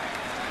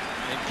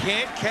and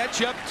can't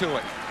catch up to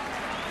it.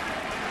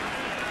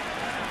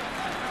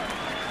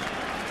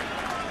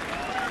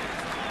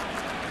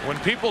 When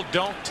people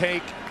don't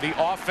take the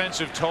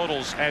offensive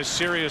totals as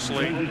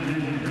seriously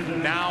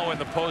now in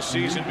the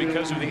postseason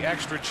because of the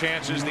extra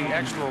chances, the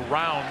extra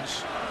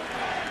rounds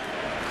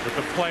with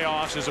the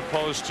playoffs, as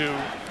opposed to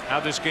how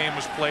this game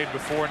was played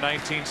before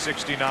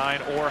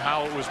 1969 or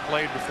how it was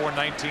played before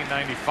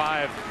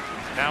 1995,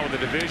 now with the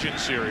division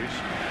series,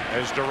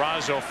 as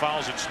Durazo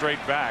fouls it straight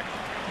back.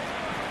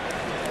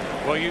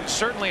 Well, you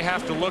certainly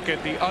have to look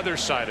at the other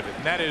side of it,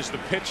 and that is the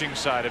pitching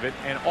side of it,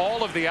 and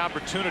all of the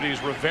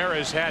opportunities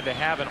Rivera's had to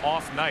have an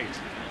off night.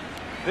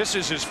 This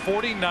is his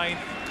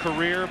 49th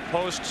career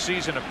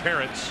postseason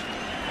appearance,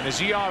 and his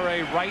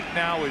ERA right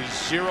now is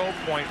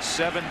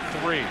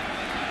 0.73.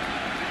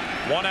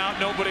 1 out,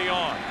 nobody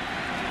on.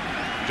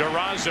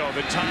 Durazo,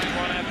 the time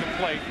run at the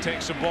plate,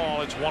 takes a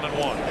ball. It's 1-1.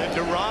 And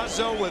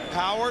Durazo with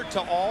power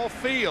to all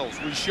fields.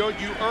 We showed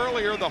you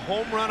earlier the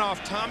home run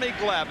off Tommy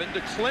Glavine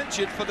to clinch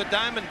it for the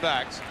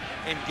Diamondbacks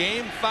in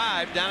Game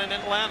 5 down in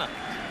Atlanta.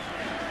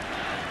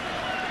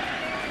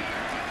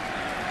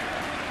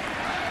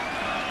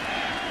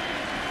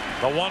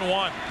 The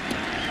 1-1.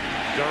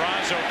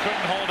 Durazo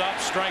couldn't hold up.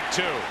 Strike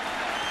 2.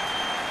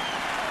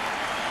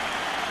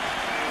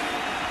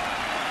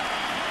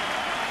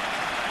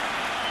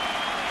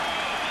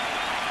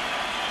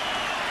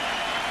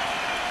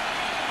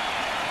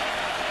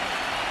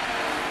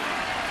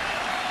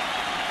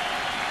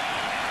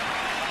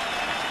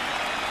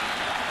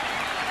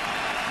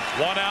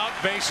 One out,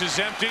 bases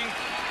empty. And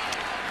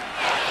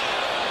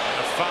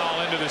a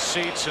foul into the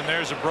seats, and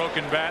there's a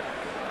broken bat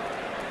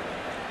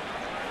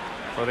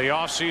for the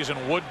offseason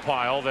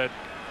woodpile that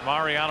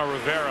Mariano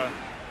Rivera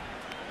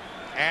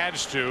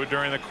adds to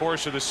during the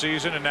course of the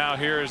season. And now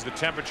here as the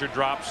temperature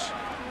drops,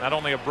 not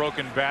only a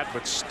broken bat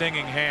but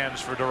stinging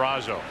hands for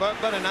Durazo.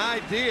 But an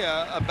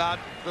idea about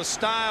the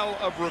style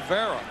of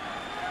Rivera.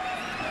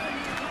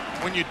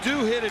 When you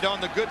do hit it on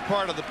the good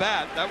part of the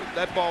bat,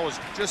 that ball was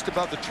just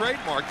above the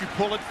trademark. You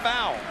pull it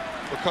foul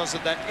because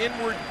of that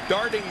inward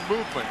darting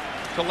movement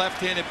to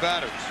left-handed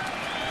batters.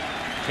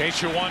 In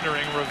case you're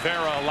wondering,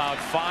 Rivera allowed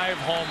 5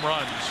 home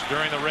runs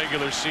during the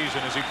regular season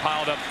as he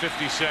piled up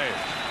 50 saves.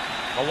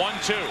 A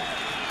 1-2,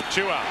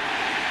 2 out.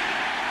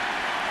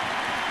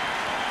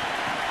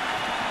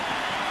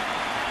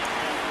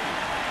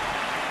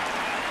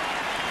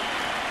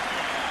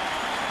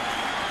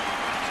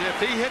 If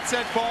he hits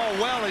that ball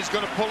well, he's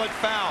going to pull it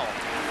foul.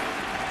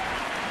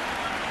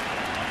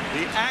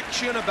 The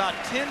action about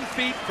 10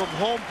 feet from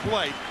home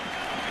plate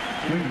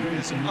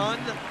is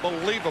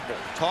unbelievable.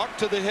 Talk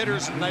to the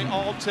hitters and they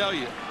all tell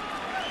you.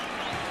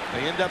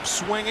 They end up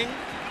swinging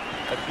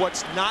at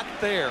what's not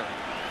there.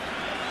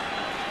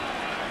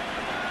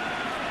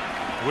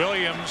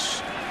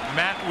 Williams,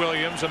 Matt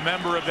Williams, a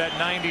member of that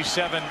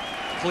 '97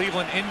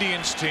 Cleveland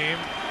Indians team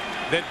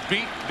that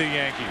beat the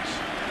Yankees.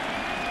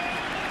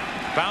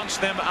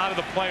 Bounced them out of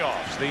the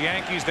playoffs. The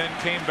Yankees then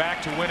came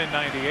back to win in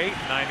 '98,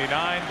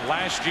 '99.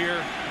 Last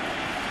year,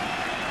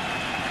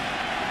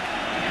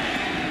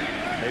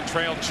 they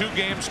trailed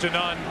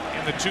 2-0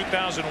 in the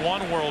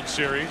 2001 World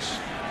Series.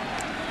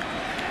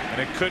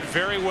 And it could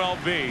very well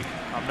be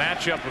a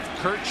matchup of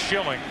Curt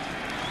Schilling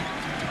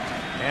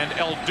and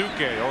El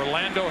Duque,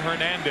 Orlando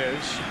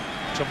Hernandez,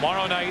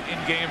 tomorrow night in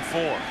Game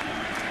 4.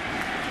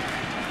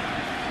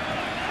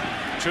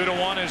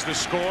 2-1 is the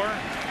score.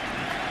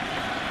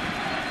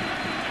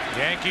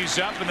 Yankees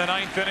up in the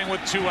 9th inning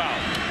with 2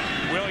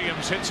 out.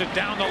 Williams hits it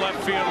down the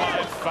left field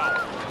line,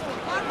 foul.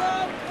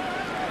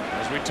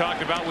 As we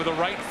talked about with the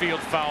right field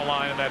foul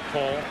line in that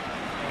pole,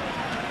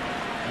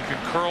 you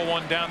can curl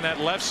one down that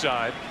left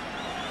side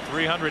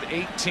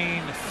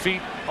 318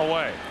 feet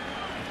away.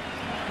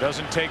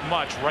 Doesn't take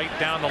much right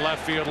down the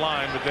left field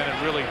line, but then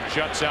it really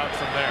juts out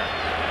from there.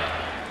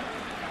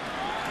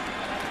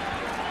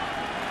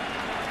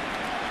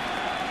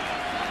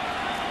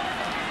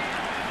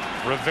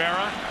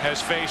 Rivera has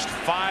faced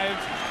 5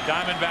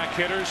 Diamondback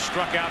hitters,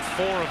 struck out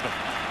 4 of them.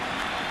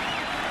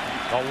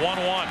 A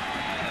 1-1.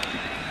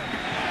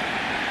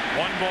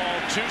 1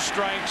 ball, 2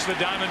 strikes. The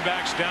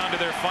Diamondbacks down to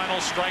their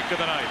final strike of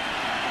the night.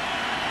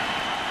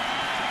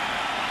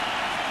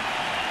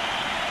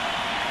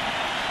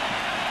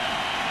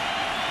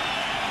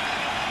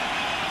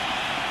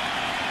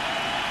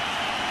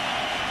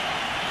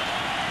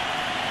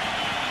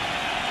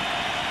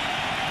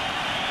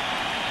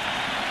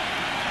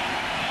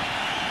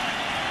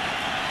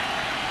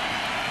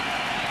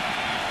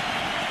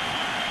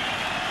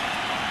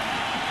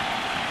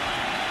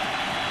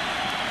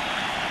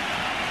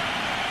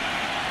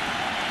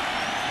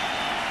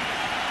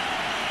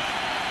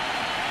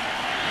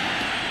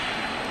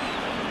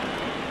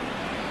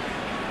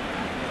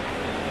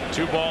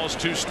 Two balls,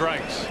 2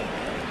 strikes.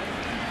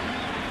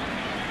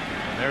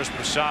 There's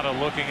Posada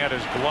looking at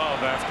his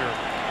glove after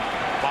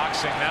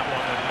boxing that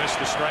one and missed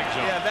the strike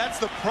zone. Yeah, that's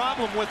the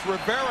problem with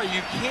Rivera.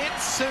 You can't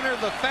center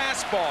the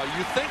fastball.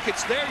 You think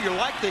it's there. You're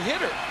like the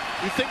hitter.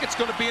 You think it's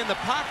going to be in the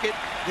pocket.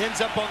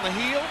 Ends up on the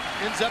heel.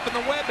 Ends up in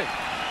the webbing.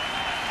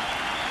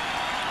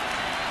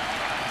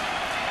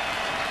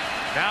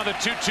 Now the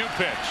 2-2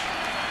 pitch.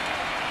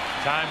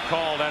 Time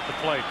called at the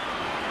plate.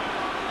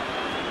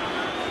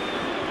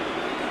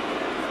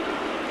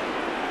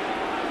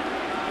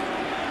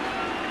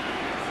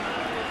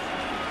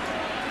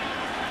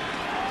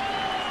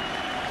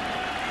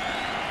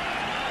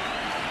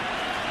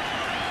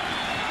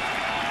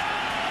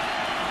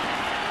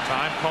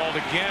 Time called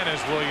again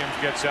as Williams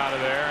gets out of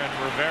there, and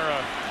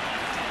Rivera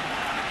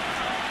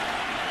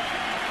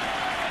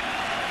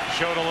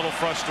showed a little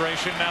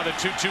frustration. Now the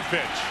 2-2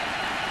 pitch.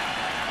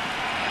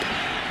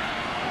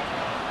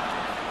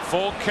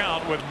 Full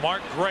count with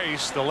Mark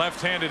Grace, the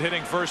left-handed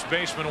hitting first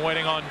baseman,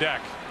 waiting on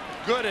deck.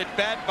 Good at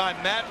bat by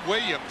Matt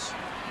Williams,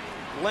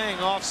 laying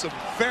off some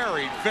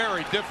very,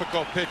 very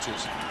difficult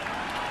pitches.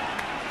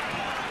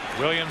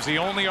 Williams the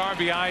only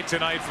RBI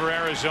tonight for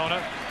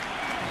Arizona.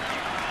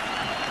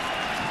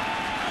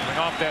 Coming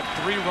off that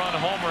 3-run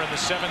homer in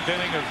the 7th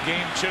inning of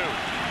Game 2.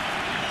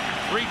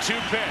 3-2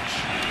 pitch.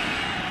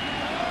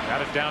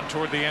 Got it down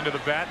toward the end of the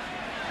bat.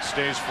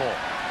 Stays full.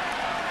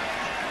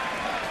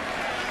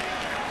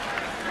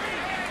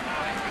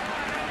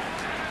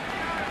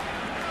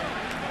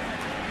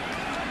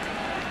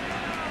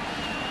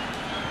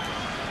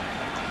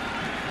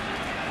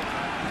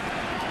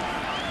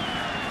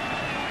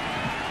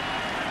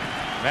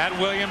 Matt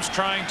Williams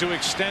trying to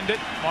extend it.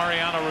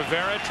 Mariano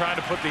Rivera trying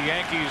to put the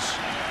Yankees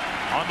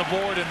on the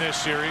board in this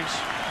series.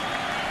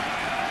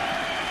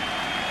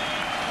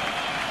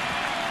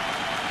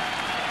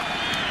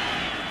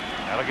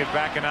 That'll get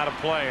back and out of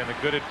play, and the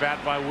good at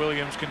bat by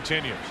Williams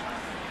continues.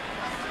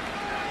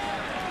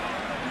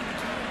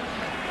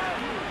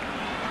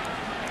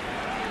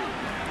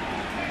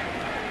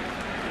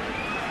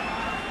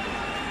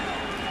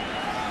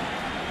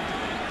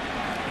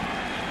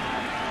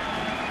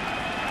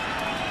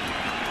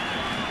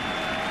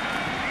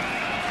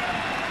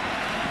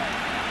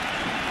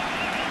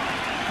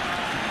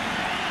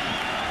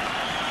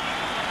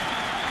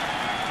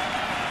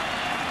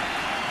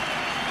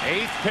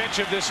 Eighth pitch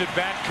of this at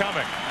bat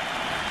coming.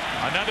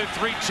 Another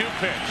 3-2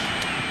 pitch.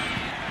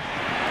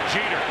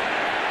 Jeter.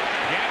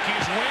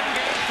 Yankees win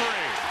Game 3.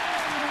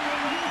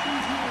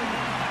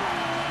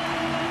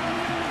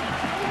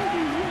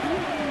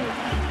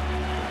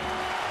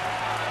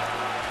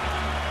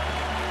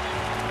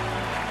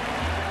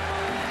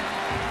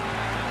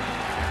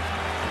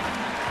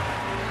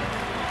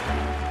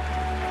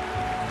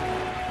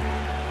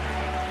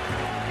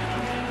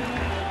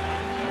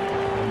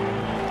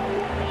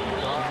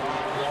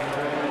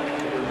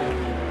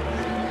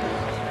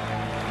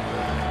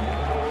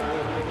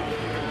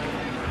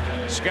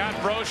 Scott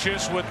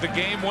Brosius with the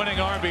game-winning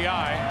RBI,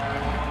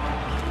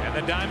 and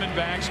the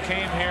Diamondbacks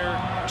came here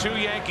to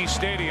Yankee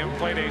Stadium,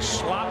 played a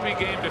sloppy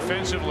game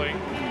defensively,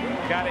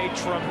 got a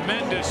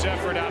tremendous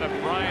effort out of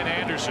Brian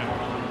Anderson,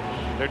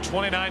 their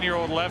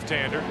 29-year-old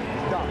left-hander.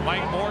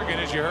 Mike Morgan,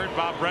 as you heard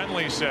Bob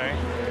Brenly say,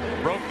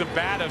 broke the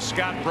bat of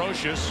Scott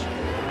Brosius,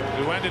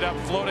 who ended up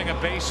floating a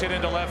base hit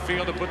into left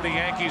field to put the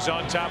Yankees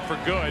on top for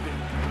good.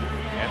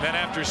 And then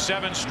after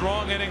 7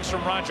 strong innings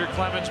from Roger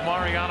Clemens,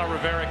 Mariano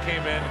Rivera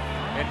came in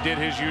and did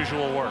his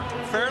usual work.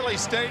 Fairly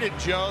stated,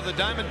 Joe. The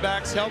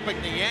Diamondbacks helping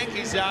the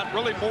Yankees out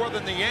really more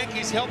than the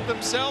Yankees helped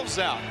themselves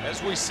out.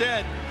 As we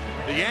said,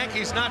 the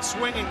Yankees not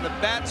swinging the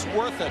bat's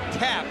worth a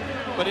tap,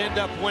 but end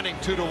up winning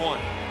 2-1.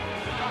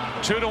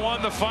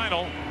 2-1 the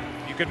final.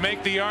 You could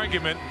make the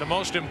argument the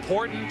most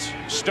important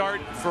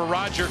start for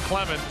Roger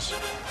Clemens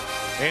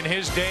in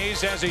his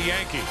days as a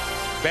Yankee.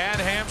 Bad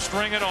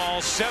hamstring and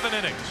all, 7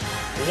 innings,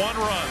 1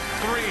 run,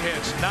 3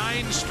 hits,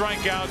 9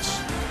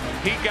 strikeouts.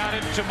 He got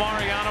it to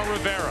Mariano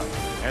Rivera,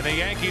 and the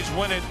Yankees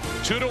win it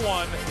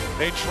 2-1.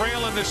 They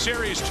trail in the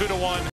series 2-1.